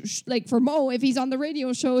 like for Mo, if he's on the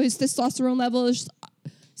radio show, his testosterone level is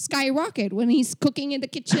skyrocket when he's cooking in the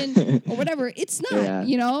kitchen or whatever. It's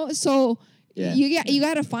not, so you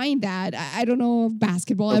got to find that. I don't know,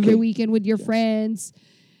 basketball every weekend with your friends.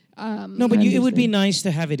 No, but it would be nice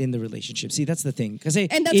to have it in the relationship. See, that's the thing. Because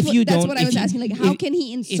that's what I was asking. Like, how can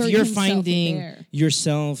he insert if you're himself finding in there?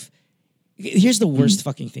 yourself, here's the worst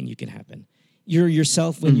fucking thing you can happen. You're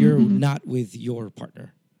yourself when you're not with your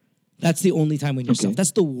partner. That's the only time when you're yourself.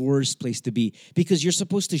 That's the worst place to be, because you're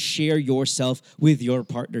supposed to share yourself with your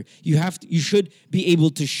partner. You should be able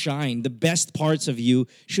to shine. The best parts of you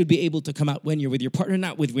should be able to come out when you're with your partner,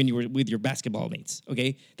 not when you're with your basketball mates.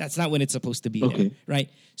 Okay, that's not when it's supposed to be. There, right?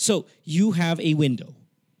 So you have a window,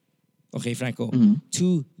 okay, Franco,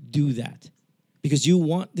 to do that, because you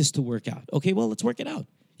want this to work out. Okay, well, let's work it out.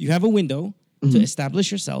 You have a window to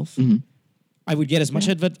establish yourself. I would get as much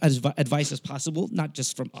advice as possible, not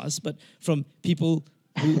just from us, but from people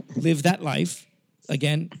who live that life,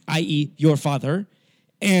 again, i.e. your father,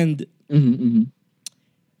 and and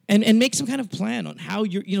make some kind of plan on how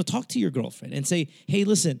talk to your girlfriend and say, hey,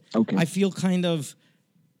 listen, I feel kind of,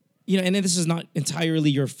 and this is not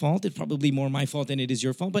entirely your fault. It's probably more my fault than it is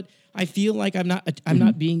your fault, but I feel like I'm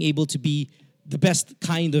not being able to be the best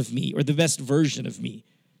kind of me or the best version of me.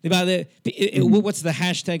 What's the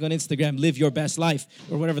hashtag on Instagram? Live your best life,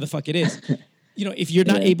 or whatever the fuck it is. If you're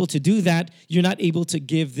not able to do that, you're not able to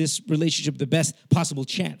give this relationship the best possible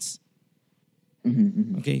chance.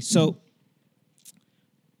 Okay, so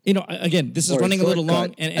again, this is running a little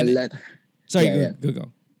long.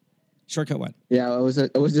 Go. Shortcut what? Yeah, I was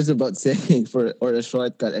just about saying for a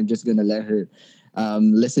shortcut. I'm just gonna let her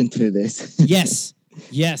listen to this. Yes.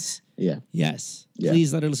 Yeah. Yes. Yeah.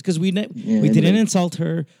 Please let her listen, because we didn't insult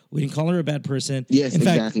her. We didn't call her a bad person. Yes, in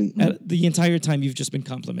exactly. fact, the entire time you've just been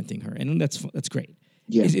complimenting her, and that's great.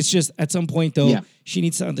 Yeah. It's just at some point though, she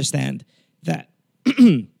needs to understand that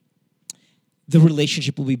the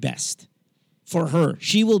relationship will be best for her.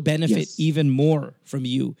 She will benefit even more from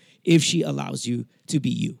you if she allows you to be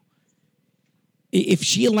you. If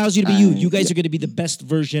she allows you to be you guys are going to be the best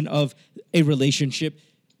version of a relationship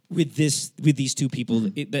with these two people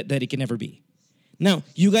that it can ever be. Now,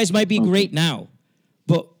 you guys might be great now,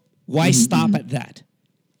 but why stop at that?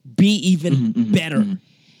 Be even better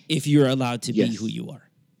if you're allowed to be who you are.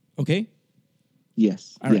 Okay?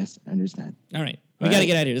 Yes. All right. Yes, I understand. All right. We got to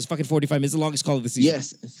get out of here. It's fucking 45 minutes. The longest call of the season.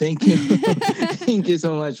 Yes. Thank you. Thank you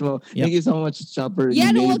so much, Mo. Yep. Thank you so much, Chopper.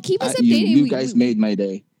 Yeah, well, keep us updated. You guys made my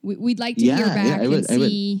day. We'd like to hear back and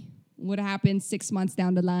see what happens 6 months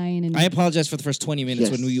down the line. And I apologize for the first 20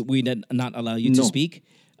 minutes when we did not allow you to speak.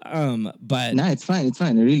 But no, it's fine. It's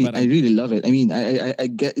fine. I really love it. I mean, I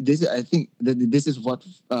get this. I think that this is what,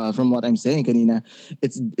 from what I'm saying, Kanina,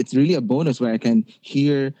 it's really a bonus where I can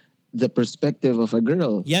hear the perspective of a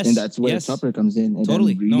girl. Yes. And that's where Chopper comes in. And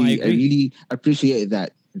totally. Really, I agree. I really appreciate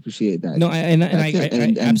that. No, I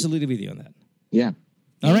absolutely with you on that. Yeah.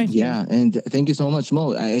 All right. Yeah, and thank you so much,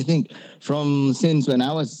 Mo. I think since when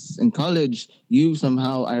I was in college, you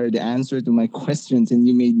somehow are the answer to my questions, and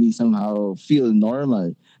you made me somehow feel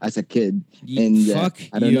normal as a kid. And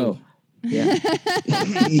I don't know. Yeah.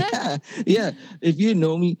 yeah. If you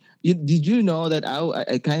know me, did you know that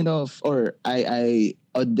I kind of, or I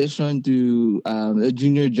auditioned to a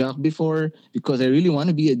junior jock before because I really want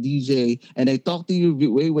to be a DJ, and I talked to you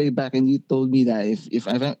way back, and you told me that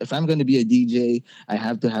if I'm going to be a DJ, I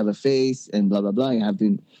have to have a face and blah blah blah. I have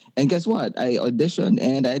to, and guess what? I auditioned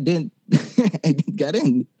and I didn't I didn't get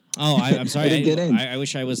in. Oh, I'm sorry. I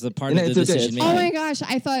wish I was the part of the decision making. Oh my gosh,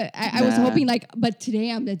 I thought I was hoping but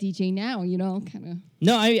today I'm the DJ now. Kind of.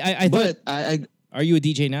 No, I thought. Are you a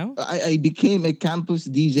DJ now? I became a campus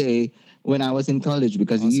DJ when I was in college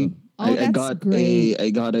because I got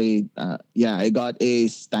a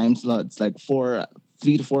time slot. It's like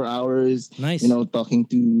 3 to 4 hours. Nice. Talking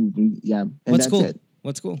to and What's that's cool? it.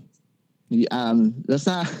 What's cool?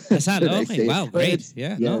 Lasal. Okay, wow, great.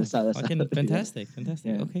 Yeah, Lasal. Fucking fantastic.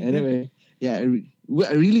 Yeah. Okay. Anyway, I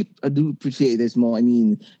really do appreciate this more. I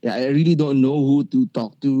mean, I really don't know who to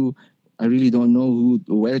talk to I really don't know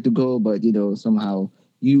where to go, but somehow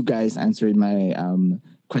you guys answered my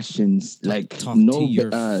questions. Talk to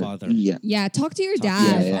your father. Yeah, talk to your Talk to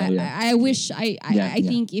dad. your father. I wish I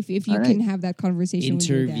think if you All can right. have that conversation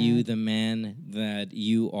Interview with the man that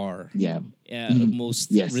you are. Yeah.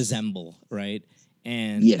 Most Yes. resemble, right?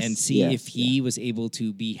 And Yes, and see yes, if he was able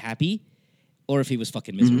to be happy or if he was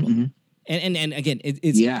fucking miserable. And again,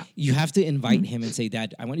 it's you have to invite him and say,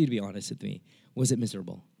 Dad, I want you to be honest with me. Was it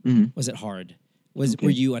miserable? Was it hard? Were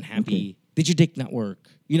you unhappy? Did your dick not work?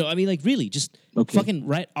 I mean, like really, just fucking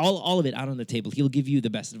write all of it out on the table. He'll give you the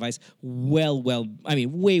best advice. Well, I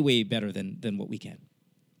mean, way better than what we can.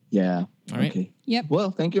 Yeah. All right. Okay. Yep.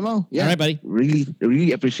 Well, thank you, Mo. Yeah. All right, buddy.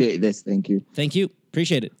 Really appreciate this. Thank you. Thank you.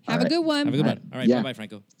 Appreciate it. Have a good one. Have a good one. All right. Yeah. Bye,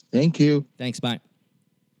 Franco. Thank you. Thanks. Bye.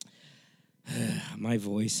 My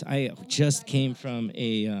voice. I just came from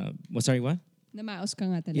a what? Sorry, what? Namaos ka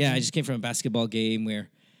nga talaga. Yeah, I just came from a basketball game where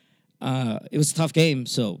it was a tough game.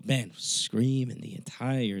 So, man, screaming the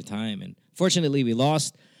entire time. And fortunately, we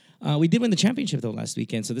lost. We did win the championship, though, last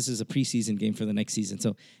weekend. So this is a preseason game for the next season.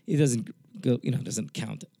 So it doesn't go, doesn't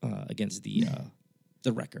count against the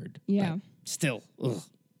record. Yeah. But still, ugh.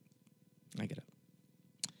 I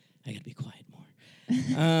gotta be quiet more.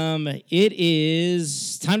 It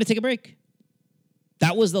is time to take a break.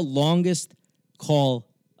 That was the longest call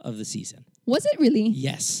of the season. Was it really?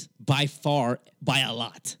 Yes, by far, by a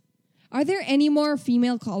lot. Are there any more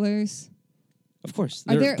female callers? Of course.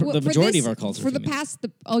 Are there The majority of our calls are for the female. past?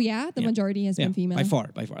 The majority has been female. By far.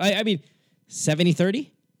 I mean, 70-30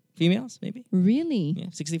 females, maybe. Really? Yeah,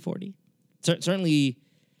 60-40. Certainly,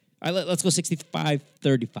 let's go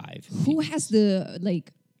 65-35. Who has the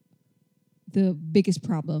biggest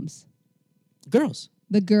problems? Girls.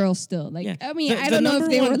 The girls still. Like, Yeah. I mean, The I don't know if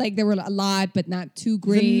number there were a lot, but not too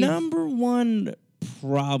great. The number one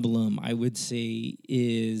problem, I would say,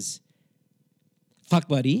 is fuck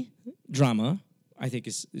buddy drama. I think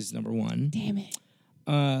is number one. Damn it.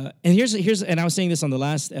 And here's and I was saying this on the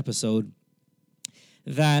last episode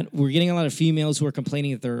that we're getting a lot of females who are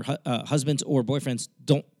complaining that their husbands or boyfriends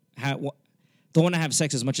don't want to have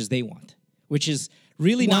sex as much as they want, which is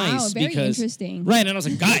really nice very because interesting. Right, and I was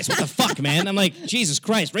like, guys, what the fuck, man? I'm like, Jesus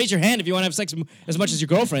Christ, raise your hand if you want to have sex as much as your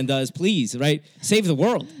girlfriend does, please, right? Save the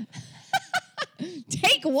world.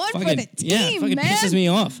 Take one for Fucking- the team, yeah, fucking man. pisses me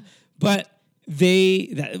off. But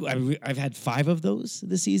I've had 5 of those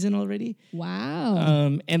this season already.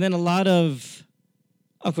 Wow. And then a lot of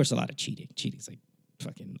course, a lot of cheating. Cheating's like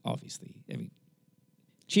fucking obviously. I mean,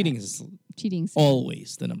 cheating is Cheating's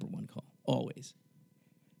always the number one call. Always.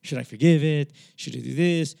 Should I forgive it? Should I do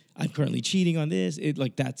this? I'm currently cheating on this.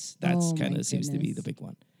 That's Oh, kind my of seems to be goodness. the big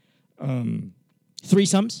one.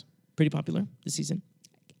 Threesomes, pretty popular this season.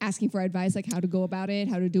 Asking for advice, like how to go about it,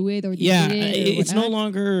 how to do it, or Yeah, did it, or it's no whatnot.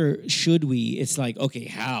 longer should we. It's like, okay,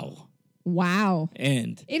 how? Wow.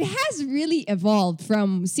 And It has really evolved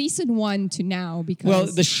from season 1 to now because well,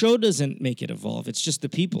 the show doesn't make it evolve. It's just the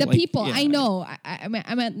people. the like, people. yeah. I know. I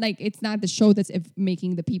meant like it's not the show that's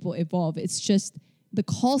making the people evolve. It's just the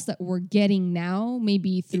calls that we're getting now,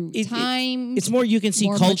 maybe through time. It's more you can see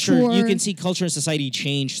more culture. You mature. can see culture and society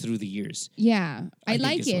change through the years. Yeah, I think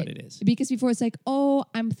like is it, what it is. because before it's like, oh,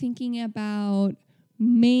 I'm thinking about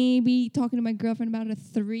maybe talking to my girlfriend about a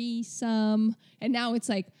threesome, and now it's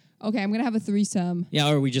like, okay, I'm gonna have a threesome,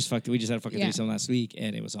 Yeah, or we just had a fucking Yeah. threesome last week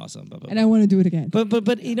and it was awesome. Blah, blah, and I want to do it again. But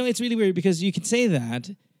it's really weird because you can say that,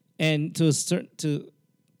 and to a certain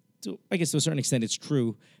I guess to a certain extent it's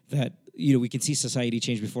true that we can see society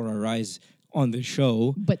change before our eyes on the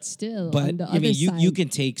show. But still, But on the I mean, other side, you can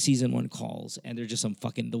take season 1 calls, and they're just some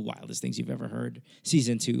fucking the wildest things you've ever heard.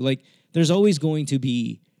 Season 2, like there's always going to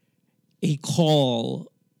be a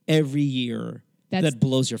call every year that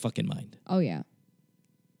blows your fucking mind. Oh yeah.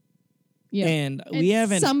 Yeah, And we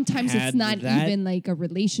haven't Sometimes had it's not that. even like a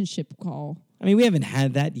relationship call. I mean, we haven't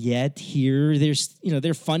had that yet here. There's,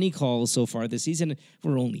 they're funny calls so far this season.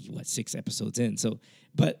 We're only 6 episodes in, so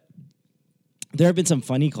but there have been some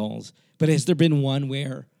funny calls. But has there been one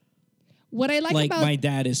where, What I like about my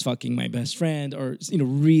dad is fucking my best friend, or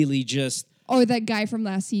really just or that guy from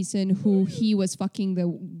last season who he was fucking the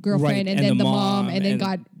girlfriend, Right, and then the mom, and then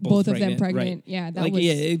got both of them pregnant. right. Yeah, that like, was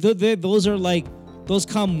yeah, those are like those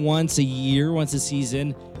come once a year, once a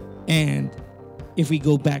season, and if we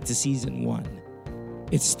go back to season 1,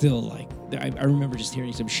 it's still like I remember just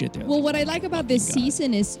hearing some shit there. Well, what I like about this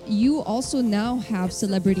season is you also now have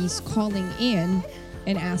celebrities calling in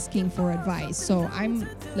and asking for advice. So I'm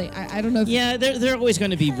like, I don't know if Yeah, they're always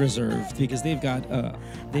going to be reserved because they've got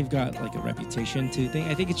like a reputation to think.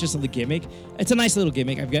 I think it's just a little gimmick. It's a nice little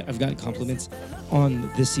gimmick. I've gotten compliments on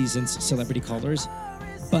this season's celebrity callers,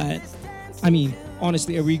 but I mean,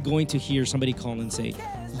 honestly, are we going to hear somebody call and say,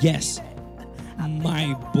 yes,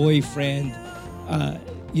 my boyfriend,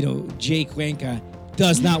 Jay Cuenca,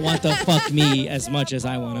 does not want to fuck me as much as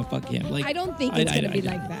I want to fuck him? Like, I don't think it's going to be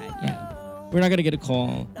like that. Yeah. We're not going to get a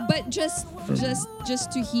call. But just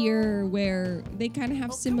to hear where they kind of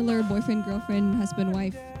have similar boyfriend, girlfriend, husband,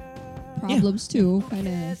 wife problems too, kind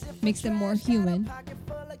of makes them more human.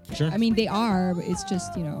 Sure. I mean, they are, but it's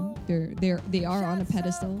just, they are on a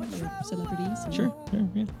pedestal. They're celebrities. So. Sure.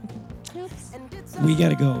 Yeah. Yep. We got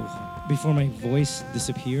to go before my voice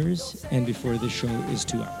disappears and before the show is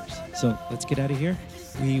 2 hours. So let's get out of here.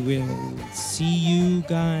 We will see you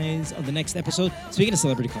guys on the next episode. Speaking of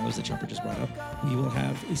celebrity callers that Chopper just brought up, we will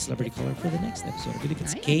have a celebrity caller for the next episode. I believe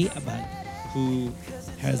it's Kay Abad, who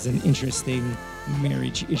has an interesting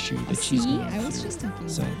marriage issue that she's going through. I was just thinking.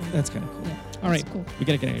 So that's kind of cool. Yeah, all right, cool. We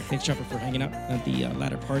got to get out of here. Thanks, Chopper, for hanging out at the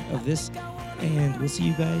latter part of this. And we'll see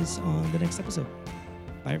you guys on the next episode.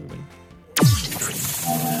 Bye, everybody.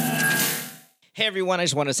 Hey everyone, I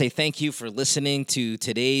just want to say thank you for listening to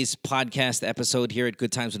today's podcast episode here at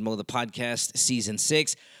Good Times with Mo, the podcast, Season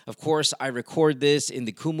 6. Of course, I record this in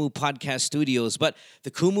the Kumu Podcast Studios, but the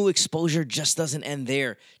Kumu exposure just doesn't end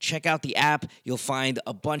there. Check out the app. You'll find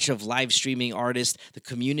a bunch of live streaming artists. The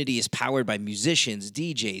community is powered by musicians,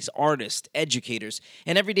 DJs, artists, educators,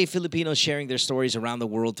 and everyday Filipinos sharing their stories around the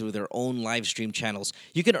world through their own live stream channels.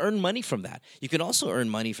 You can earn money from that. You can also earn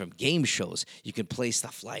money from game shows. You can play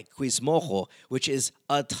stuff like Quiz Mojo, which is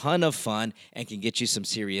a ton of fun and can get you some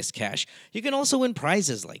serious cash. You can also win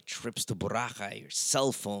prizes like trips to Boracay or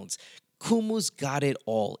cell phones. Kumu's got it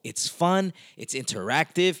all. It's fun, it's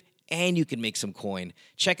interactive, and you can make some coin.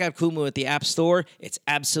 Check out Kumu at the App Store. It's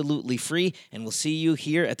absolutely free, and we'll see you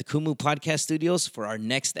here at the Kumu Podcast Studios for our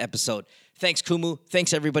next episode. Thanks, Kumu.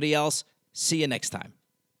 Thanks, everybody else. See you next time.